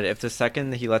to God, if the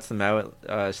second he lets them out,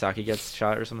 Saki gets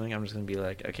shot or something, I'm just gonna be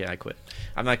like, okay, I quit.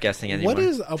 I'm not guessing anymore. What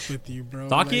is up with you, bro?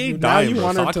 Saki ain't dying,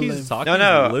 bro. Saki's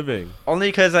living. Only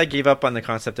because I gave up on the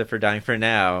concept of her dying for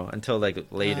now until like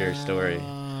later story.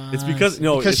 It's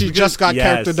because she just got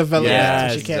character development.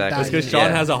 Yes, so she can't die. It's because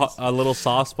Sean has a little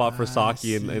soft spot for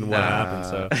Saki and what happened.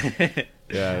 So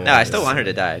no, I still want her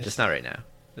to die, just not right now.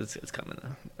 It's coming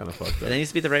though. Kind of fucked up. It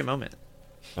needs to be the right moment.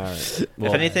 All right.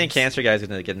 Well, if anything, Cancer Guy's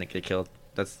gonna get killed.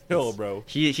 That's bro.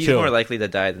 He's more likely to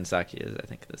die than Saki is, I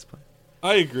think, at this point.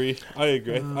 I agree. I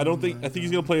think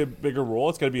he's gonna play a bigger role.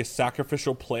 It's gonna be a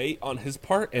sacrificial play on his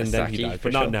part, and then he dies.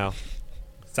 But not now.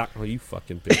 Oh, you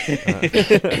fucking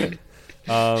bitch.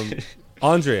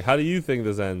 Andre, how do you think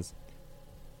this ends?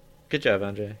 Good job,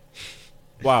 Andre.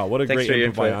 Wow, what a great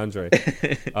input by Andre.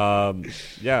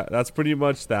 Yeah, that's pretty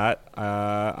much that.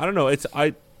 I don't know.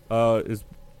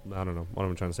 I don't know what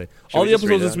I'm trying to say. All the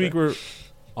episodes this week were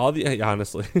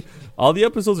honestly, all the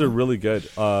episodes are really good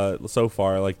so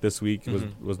far. Like this week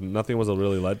was nothing was a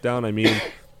really letdown. I mean,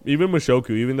 even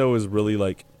Mushoku, even though it was really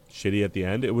like shitty at the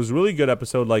end, it was a really good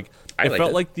episode. Like it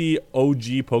felt like the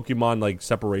OG Pokemon like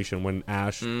separation when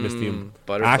Ash, Misty,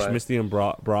 and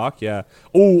Brock, yeah.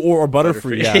 Oh, or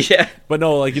Butterfree, yeah. Yeah. But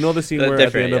no, like you know the scene where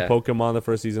at the end of Pokemon the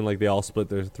first season, like they all split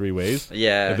their 3 ways.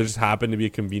 Yeah. Like, there just happened to be a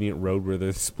convenient road where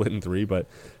they're split in 3, but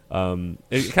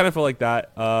it kind of felt like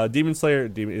that. Demon Slayer.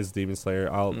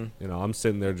 I'm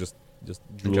sitting there just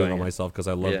drooling on myself because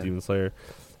I love Demon Slayer.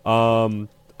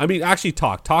 I mean, actually,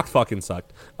 Takt fucking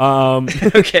sucked.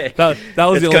 Okay, that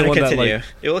was the only one continue.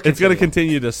 that like it's gonna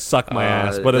continue to suck my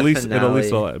ass, but at least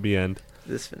it'll be end.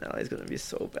 This finale is gonna be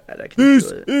so bad. I can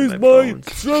feel it. This is my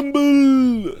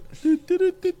tremble.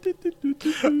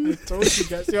 I told you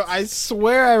guys. Yo, I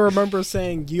swear I remember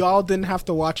saying you all didn't have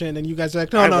to watch it, and then you guys are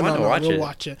like, no, we'll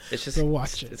watch it. It's just we'll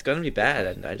watch it. It's gonna be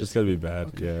bad. It's gonna be bad.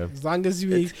 Okay. Yeah. As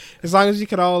long as you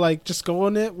could all like just go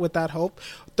on it with that hope.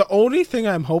 The only thing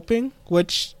I'm hoping,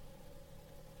 which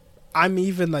I'm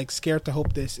even like scared to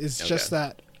hope this, is just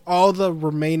that all the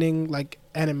remaining like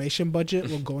animation budget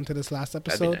will go into this last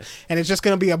episode, and it's just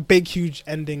gonna be a big, huge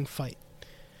ending fight.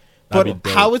 But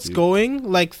how it's going,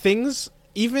 like things,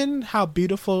 even how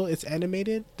beautiful it's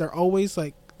animated, they're always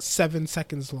like 7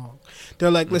 seconds long.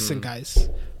 They're like, listen, guys,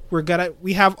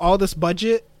 we have all this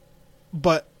budget,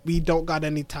 but we don't got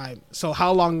any time. So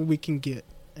how long we can get?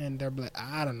 And they're like,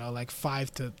 I don't know, like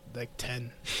 5 to like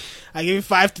 10. I give you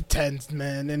 5 to 10,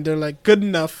 man. And they're like, good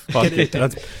enough. Fuck it.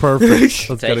 That's perfect.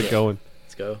 Let's get it going.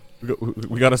 Let's go.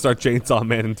 We got to start Chainsaw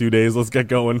Man in 2 days. Let's get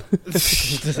going.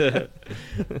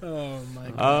 Oh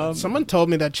my god! Someone told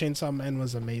me that Chainsaw Man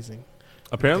was amazing.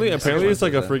 Apparently it's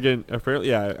like a friggin'.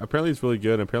 Apparently it's really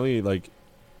good. Apparently, like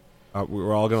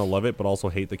we're all gonna love it, but also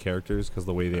hate the characters because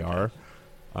the way they are.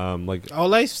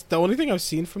 The only thing I've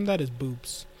seen from that is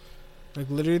boobs. Like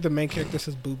literally, the main character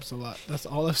says boobs a lot. That's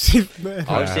all I've seen from that.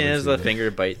 All I've seen is the finger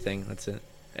bite thing. That's it,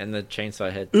 and the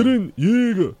chainsaw head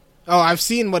thing. Oh, I've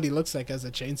seen what he looks like as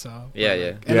a chainsaw. Yeah,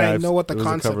 yeah. And I know what the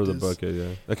concept cover of the book,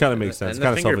 yeah. That kind of makes sense.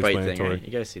 Kind of self-explanatory. Thing, right? You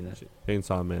guys seen that?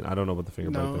 Chainsaw Man. I don't know about the finger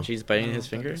bite though. She's biting his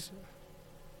finger.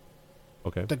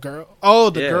 Okay. The girl. Oh,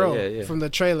 the girl from the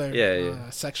trailer. Yeah, yeah.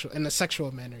 Sexual in a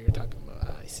sexual manner. You're talking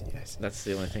about. I see. That's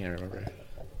the only thing I remember.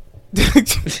 This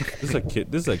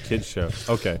is a kid show.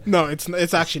 Okay. No,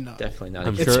 it's actually not. Definitely not.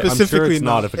 I'm sure it's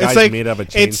not. If a guy's like, made of a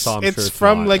chainsaw, I'm sure it's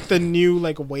from not. like the new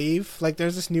like wave. Like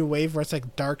there's this new wave where it's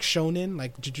like dark shonen.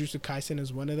 Like Jujutsu Kaisen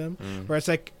is one of them. Where it's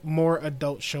like more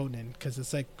adult shonen because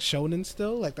it's like shonen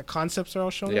still. Like the concepts are all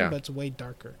shonen, but it's way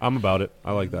darker. I'm about it.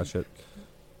 I like that shit.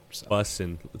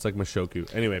 Bussin'. It's like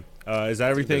Mushoku. Anyway, is that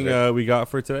everything we got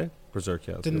for today? Berserk.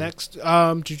 Yeah. The next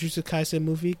Jujutsu Kaisen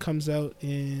movie comes out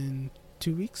in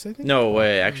 2 weeks, I think. No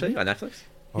way, actually, on Netflix.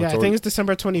 Yeah, I think it's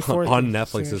December 24th. On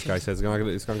Netflix, this guy says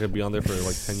it's not gonna be on there for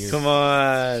like 10 years. Come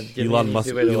on, Elon Musk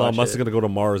is gonna go to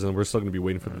Mars, and we're still gonna be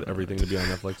waiting for everything to be on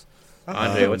Netflix.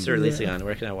 Andre, what's it releasing on?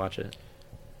 Where can I watch it?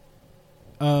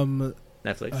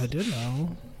 Netflix. I don't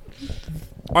know.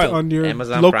 All right, on your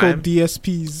Amazon local Prime?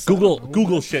 DSPs.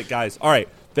 Google shit, guys. All right,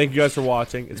 thank you guys for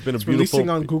watching. It's been a It's beautiful releasing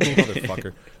on Google.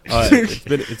 motherfucker.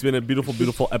 It's been a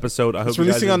beautiful episode. I hope It's you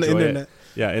guys releasing on the enjoy internet. it.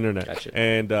 Yeah, internet. Gotcha.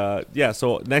 And yeah,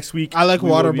 so next week I like we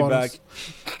water will be bottles.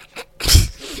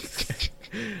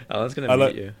 Alan's gonna I mute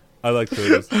like- you. I like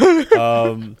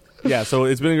Rudeus. Yeah, so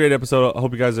it's been a great episode. I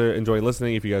hope you guys are enjoying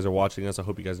listening. If you guys are watching us, I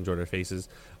hope you guys enjoyed our faces.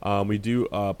 We do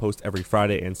post every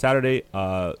Friday and Saturday,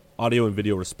 audio and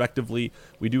video respectively.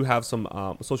 We do have some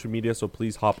social media, so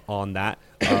please hop on that.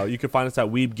 You can find us at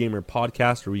Weeb Gamer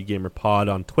Podcast or Weeb Gamer Pod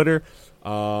on Twitter.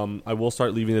 I will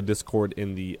start leaving the Discord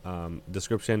in the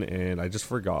description, and I just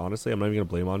forgot. Honestly, I'm not even gonna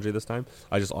blame Andre this time.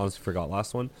 I just honestly forgot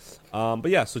last one. But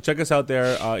yeah, so check us out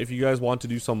there. If you guys want to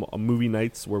do some movie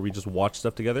nights where we just watch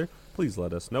stuff together, please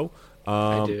let us know.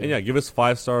 I do. And yeah, give us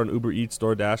 5-star on Uber Eats,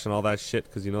 DoorDash, and all that shit,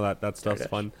 because you know that stuff's DoorDash.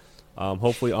 fun.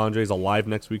 Hopefully Andre's alive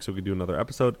next week so we can do another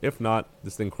episode. If not,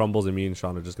 this thing crumbles and me and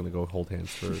Sean are just gonna go hold hands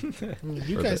for.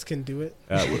 You For guys can do it.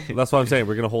 That's what I'm saying.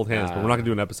 We're gonna hold hands, but we're not gonna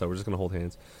do an episode. We're just gonna hold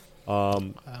hands.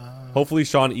 Hopefully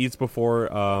Sean eats before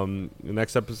the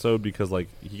next episode, because like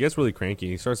he gets really cranky.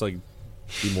 He starts like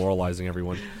demoralizing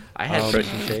everyone. I had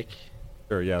protein shake.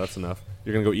 Sure, yeah, that's enough.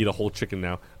 You're gonna go eat a whole chicken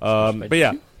now. Smash But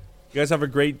yeah, you. you guys have a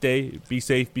great day. Be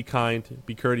safe, be kind,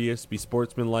 be courteous, be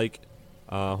sportsmanlike.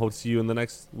 Hope to see you in the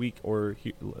next week, or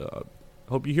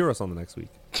hope you hear us on the next week.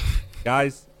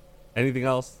 Guys, anything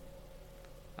else?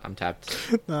 I'm tapped.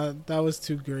 That was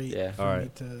too great Yeah. for All me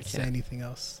right. to say Yeah. anything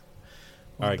else.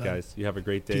 All right, done. guys, you have a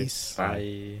great day. Peace.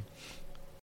 Bye.